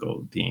a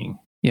physical being.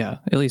 Yeah,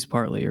 at least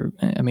partly. Or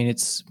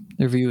it's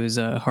their view is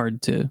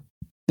hard to.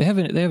 They have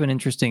an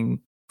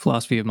interesting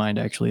philosophy of mind,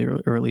 actually,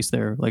 or at least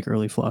their like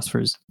early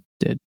philosophers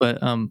did.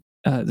 But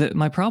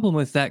my problem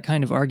with that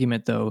kind of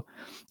argument, though,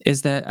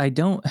 is that I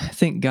don't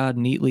think God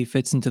neatly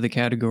fits into the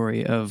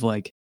category of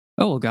like,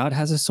 oh, well, God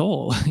has a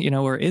soul,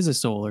 or is a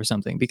soul or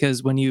something.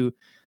 Because when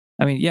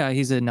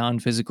he's a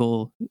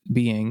non-physical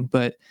being,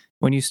 but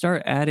when you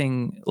start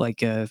adding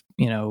like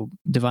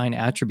divine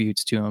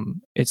attributes to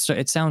him,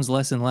 it sounds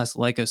less and less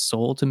like a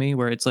soul to me,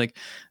 where it's like,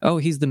 oh,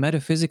 he's the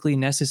metaphysically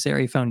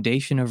necessary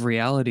foundation of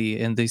reality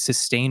and the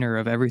sustainer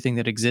of everything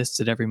that exists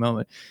at every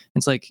moment.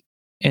 It's like,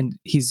 and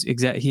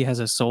he has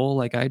a soul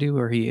like I do,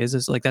 or he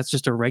is like, that's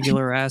just a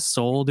regular ass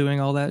soul doing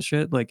all that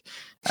shit. Like,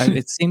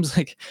 it seems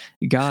like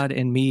God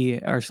and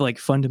me are like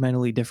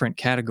fundamentally different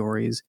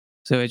categories.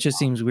 So it just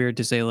seems weird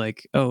to say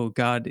like, oh,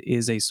 God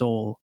is a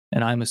soul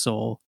and I'm a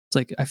soul. It's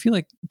like, I feel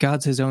like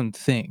God's his own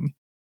thing.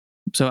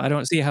 So I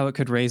don't see how it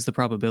could raise the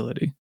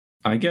probability.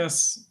 I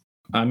guess,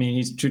 I mean,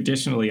 he's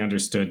traditionally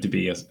understood to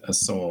be a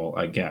soul,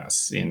 I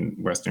guess, in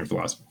Western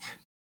philosophy.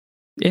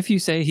 If you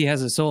say he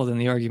has a soul, then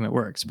the argument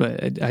works.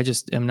 But I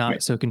just am Right.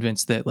 not so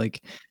convinced that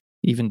like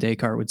even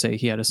Descartes would say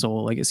he had a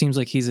soul. Like it seems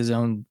like he's his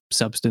own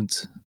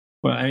substance.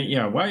 Well,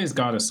 yeah, why is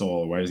God a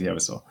soul? Why does he have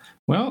a soul?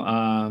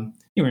 Well,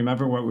 you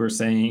remember what we were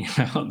saying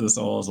about the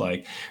souls?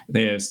 Like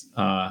there's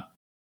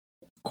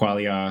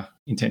qualia,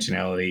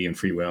 intentionality, and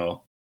free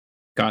will.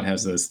 God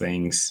has those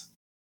things.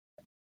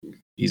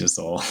 He's a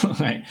soul,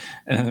 right?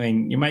 And I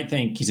mean, you might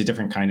think he's a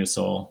different kind of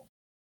soul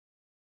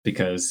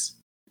because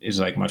he's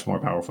like much more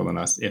powerful than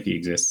us if he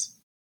exists.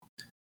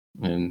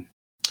 And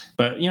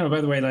but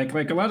by the way,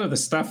 like a lot of the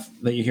stuff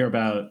that you hear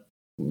about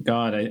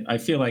God, I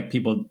feel like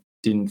people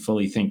didn't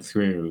fully think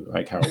through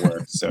like how it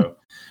works. So,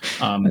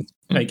 That's,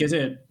 like, is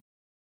it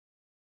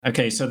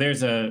okay? So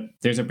there's a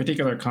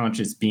particular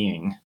conscious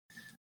being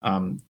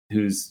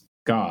who's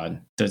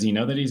God. Does he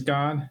know that he's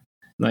God?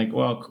 Like,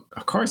 well,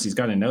 of course he's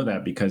got to know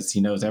that because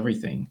he knows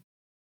everything.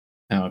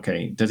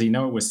 Okay, does he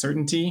know it with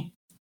certainty?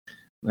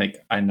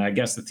 Like, and I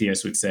guess the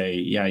theist would say,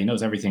 yeah, he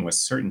knows everything with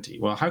certainty.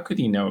 Well, how could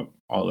he know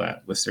all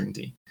that with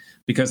certainty?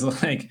 Because,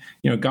 like,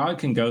 God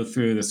can go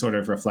through the sort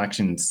of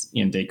reflections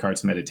in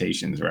Descartes'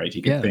 meditations, right?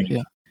 He could yeah, think,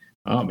 yeah,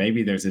 oh,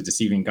 maybe there's a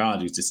deceiving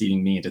God who's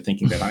deceiving me into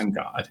thinking that I'm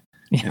God,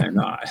 and yeah, I'm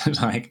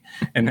not. Like,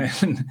 and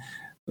then,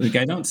 like,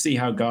 I don't see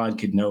how God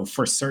could know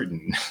for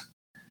certain,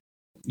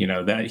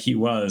 that he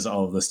was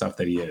all of the stuff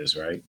that he is,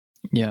 right?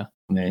 yeah,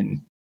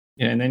 And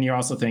then you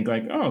also think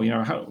like, oh,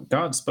 how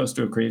God's supposed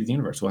to have created the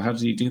universe. Well, how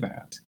did he do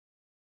that?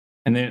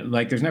 And then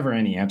like there's never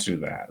any answer to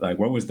that. Like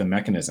what was the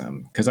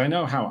mechanism? Because I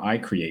know how I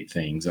create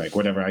things. Like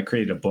whatever, I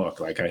created a book,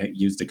 like I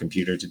used a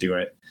computer to do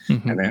it.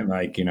 hmm And then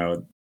like,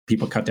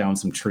 people cut down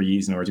some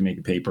trees in order to make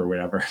a paper or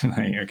whatever.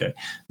 Like, okay,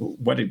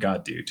 what did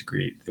God do to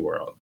create the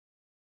world?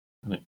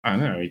 Like, I don't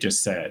know, he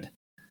just said,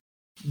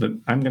 but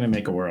I'm going to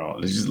make a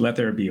world. Just let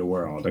there be a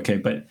world. Okay.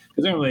 But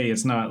presumably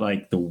it's not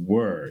like the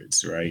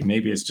words, right?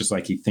 Maybe it's just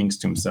like he thinks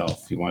to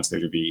himself, he wants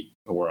there to be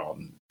a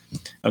world.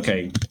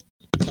 Okay.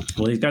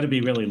 Well, he's got to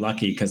be really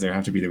lucky because there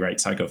have to be the right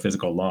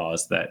psychophysical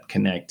laws that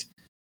connect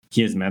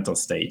his mental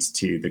states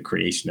to the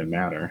creation of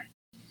matter.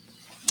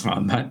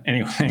 But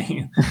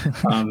anyway,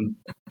 um,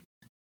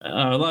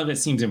 a lot of it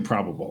seems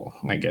improbable,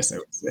 I guess I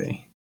would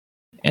say.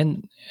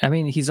 And I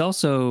mean, he's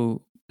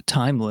also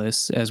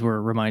timeless, as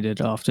we're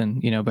reminded often,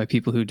 by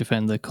people who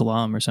defend the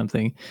Kalam or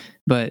something.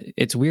 But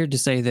it's weird to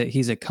say that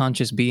he's a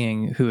conscious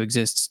being who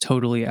exists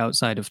totally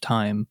outside of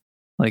time.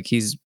 Like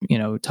he's,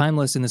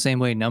 timeless in the same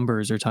way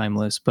numbers are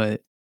timeless,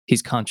 but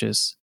he's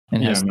conscious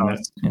and Yeah, I has mean,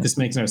 thoughts. Yeah. this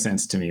makes no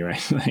sense to me,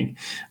 right? Like,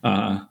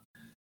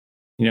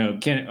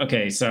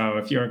 okay, so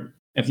if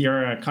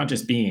you're a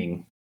conscious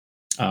being,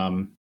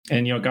 and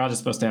God is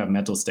supposed to have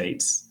mental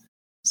states.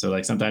 So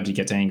like sometimes he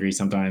gets angry,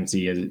 sometimes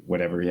he has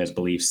whatever, he has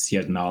beliefs, he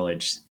has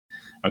knowledge.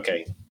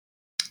 Okay,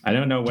 I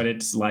don't know what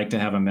it's like to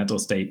have a mental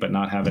state but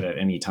not have it at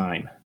any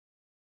time.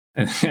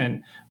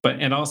 And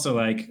also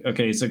like,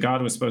 okay, so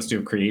God was supposed to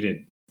have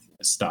created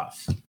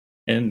stuff,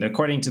 and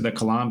according to the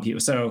Kalam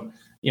people, so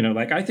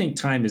like I think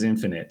time is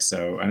infinite,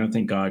 so I don't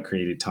think God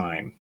created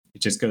time.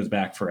 It just goes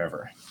back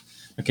forever.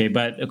 Okay,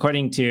 but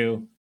according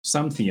to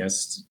some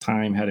theists,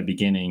 time had a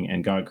beginning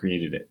and God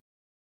created it.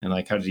 And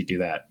like, how did he do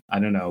that? I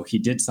don't know. He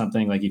did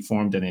something like he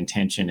formed an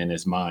intention in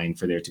his mind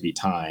for there to be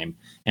time,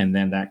 and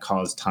then that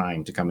caused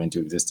time to come into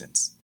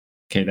existence.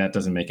 Okay, that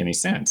doesn't make any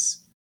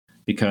sense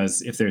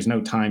because if there's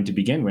no time to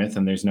begin with,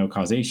 then there's no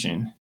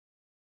causation.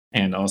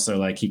 And also,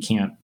 like, he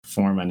can't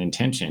form an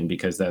intention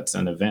because that's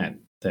an event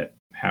that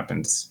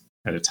happens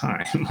at a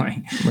time. Like,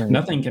 Right.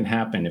 nothing can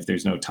happen if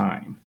there's no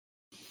time.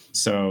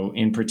 So,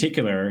 in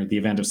particular, the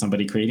event of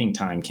somebody creating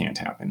time can't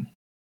happen.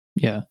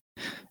 Yeah.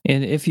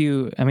 And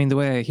I mean, the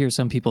way I hear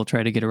some people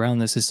try to get around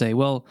this is say,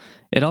 well,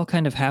 it all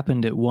kind of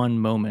happened at one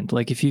moment.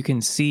 Like, if you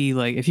can see,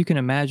 like, if you can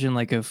imagine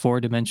like a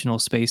 4-dimensional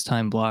space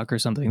time block or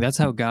something, that's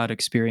how God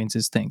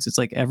experiences things. It's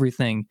like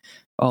everything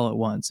all at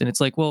once. And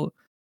it's like, well,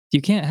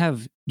 you can't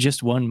have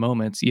just one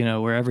moment,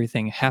 where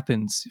everything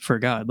happens for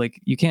God. Like,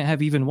 you can't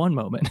have even one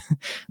moment.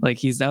 Like,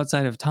 he's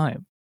outside of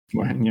time.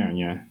 Well,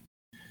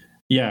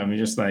 yeah. I mean,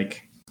 just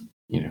like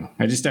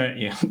I just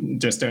don't,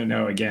 just don't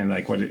know again,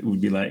 like what it would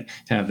be like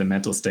to have the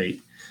mental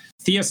state.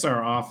 Theists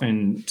are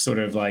often sort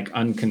of like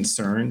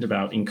unconcerned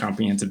about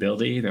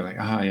incomprehensibility. They're like,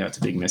 yeah, it's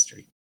a big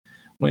mystery.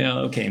 Well,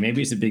 okay,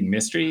 maybe it's a big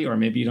mystery, or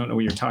maybe you don't know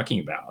what you're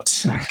talking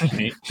about.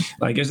 Okay,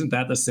 like isn't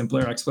that the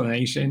simpler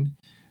explanation?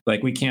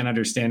 Like we can't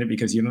understand it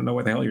because you don't know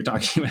what the hell you're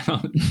talking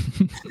about.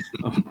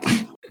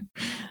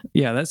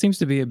 Yeah, that seems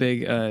to be a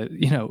big,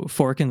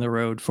 fork in the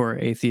road for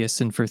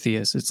atheists and for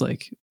theists. It's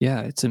like,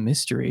 yeah, it's a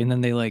mystery, and then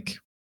they like,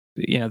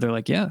 they're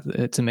like, yeah,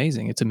 it's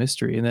amazing, it's a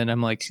mystery, and then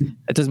I'm like,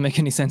 it doesn't make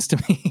any sense to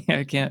me.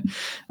 I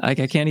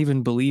can't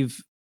even believe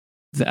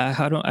that.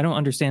 I don't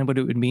understand what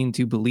it would mean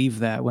to believe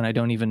that when I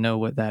don't even know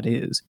what that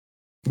is.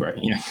 Right.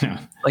 Yeah.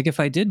 Like if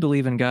I did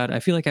believe in God,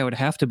 I feel like I would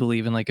have to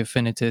believe in like a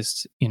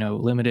finitist,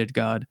 limited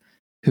God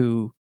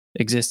who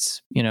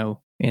exists,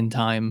 in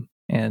time,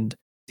 and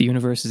the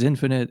universe is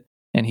infinite,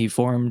 and he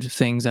formed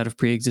things out of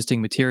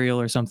pre-existing material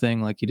or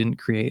something. Like he didn't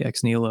create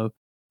ex nihilo.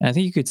 And I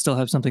think you could still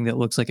have something that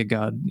looks like a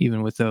God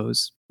even with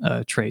those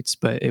traits,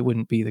 but it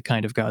wouldn't be the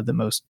kind of God that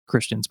most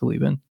Christians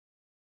believe in.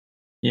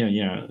 Yeah.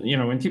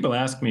 Yeah. When people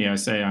ask me, I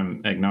say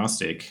I'm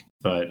agnostic,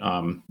 but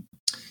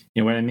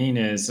what I mean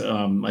is,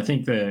 I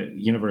think the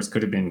universe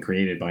could have been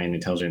created by an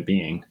intelligent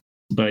being,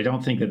 but I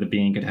don't think that the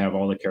being could have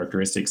all the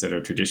characteristics that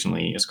are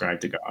traditionally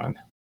ascribed to God.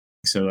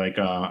 So, like,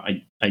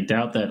 I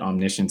doubt that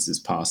omniscience is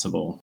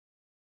possible.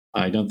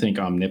 I don't think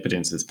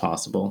omnipotence is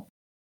possible,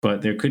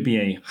 but there could be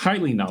a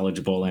highly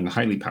knowledgeable and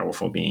highly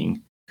powerful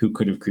being who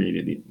could have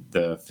created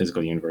the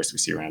physical universe we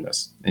see around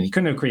us. And he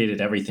couldn't have created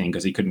everything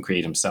because he couldn't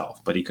create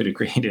himself, but he could have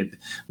created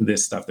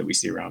this stuff that we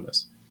see around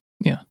us.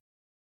 Yeah.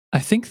 I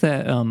think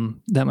that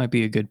that might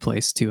be a good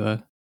place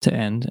to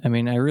end. I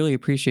mean, I really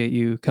appreciate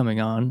you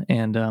coming on,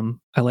 and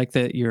I like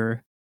that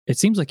you're. It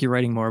seems like you're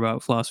writing more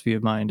about philosophy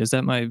of mind. Is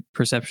that my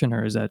perception,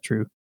 or is that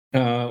true?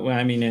 Well,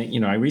 I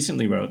mean, I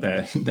recently wrote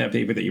that that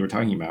paper that you were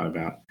talking about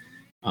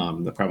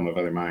the problem of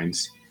other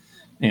minds,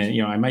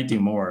 and I might do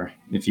more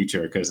in the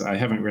future because I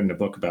haven't written a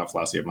book about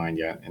philosophy of mind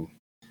yet, and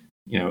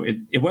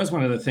it was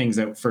one of the things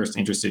that first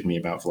interested me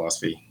about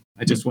philosophy.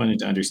 I just wanted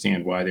to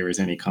understand why there was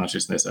any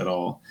consciousness at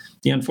all.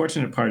 The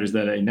unfortunate part is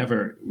that I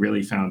never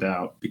really found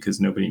out because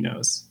nobody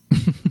knows.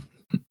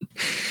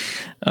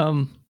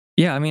 um,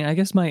 yeah, I mean, I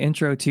guess my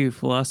intro to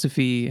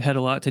philosophy had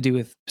a lot to do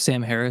with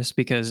Sam Harris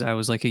because I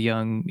was like a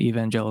young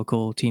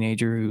evangelical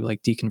teenager who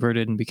like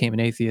deconverted and became an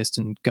atheist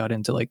and got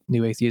into like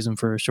new atheism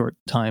for a short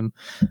time.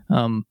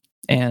 Um,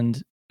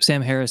 and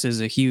Sam Harris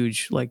is a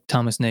huge like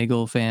Thomas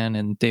Nagel fan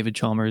and David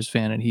Chalmers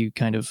fan, and he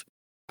kind of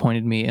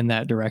pointed me in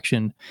that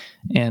direction.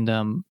 And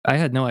I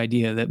had no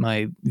idea that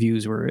my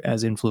views were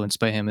as influenced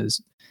by him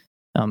as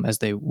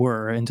they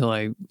were until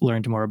I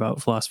learned more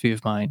about philosophy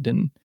of mind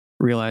and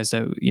realized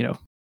that,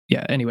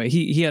 yeah, anyway,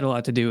 he had a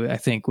lot to do, I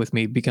think, with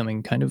me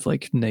becoming kind of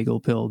like Nagel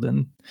pilled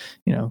and,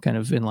 kind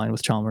of in line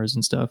with Chalmers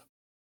and stuff.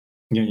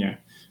 Yeah, yeah,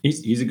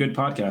 he's a good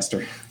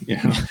podcaster.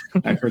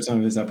 I've heard some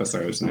of his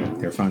episodes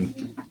and they're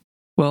fun.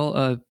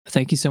 Well,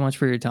 thank you so much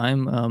for your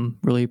time.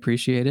 Really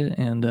appreciate it.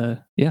 And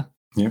yeah.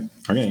 Yeah.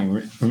 Okay.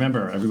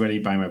 Remember, everybody,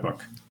 buy my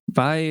book.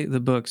 Buy the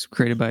books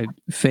created by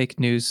fake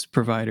news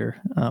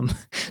provider.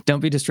 Don't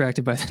be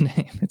distracted by the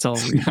name. It's all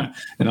real.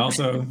 And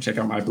also check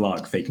out my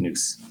blog, Fake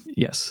News.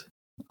 Yes.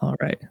 All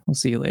right. We'll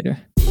see you later.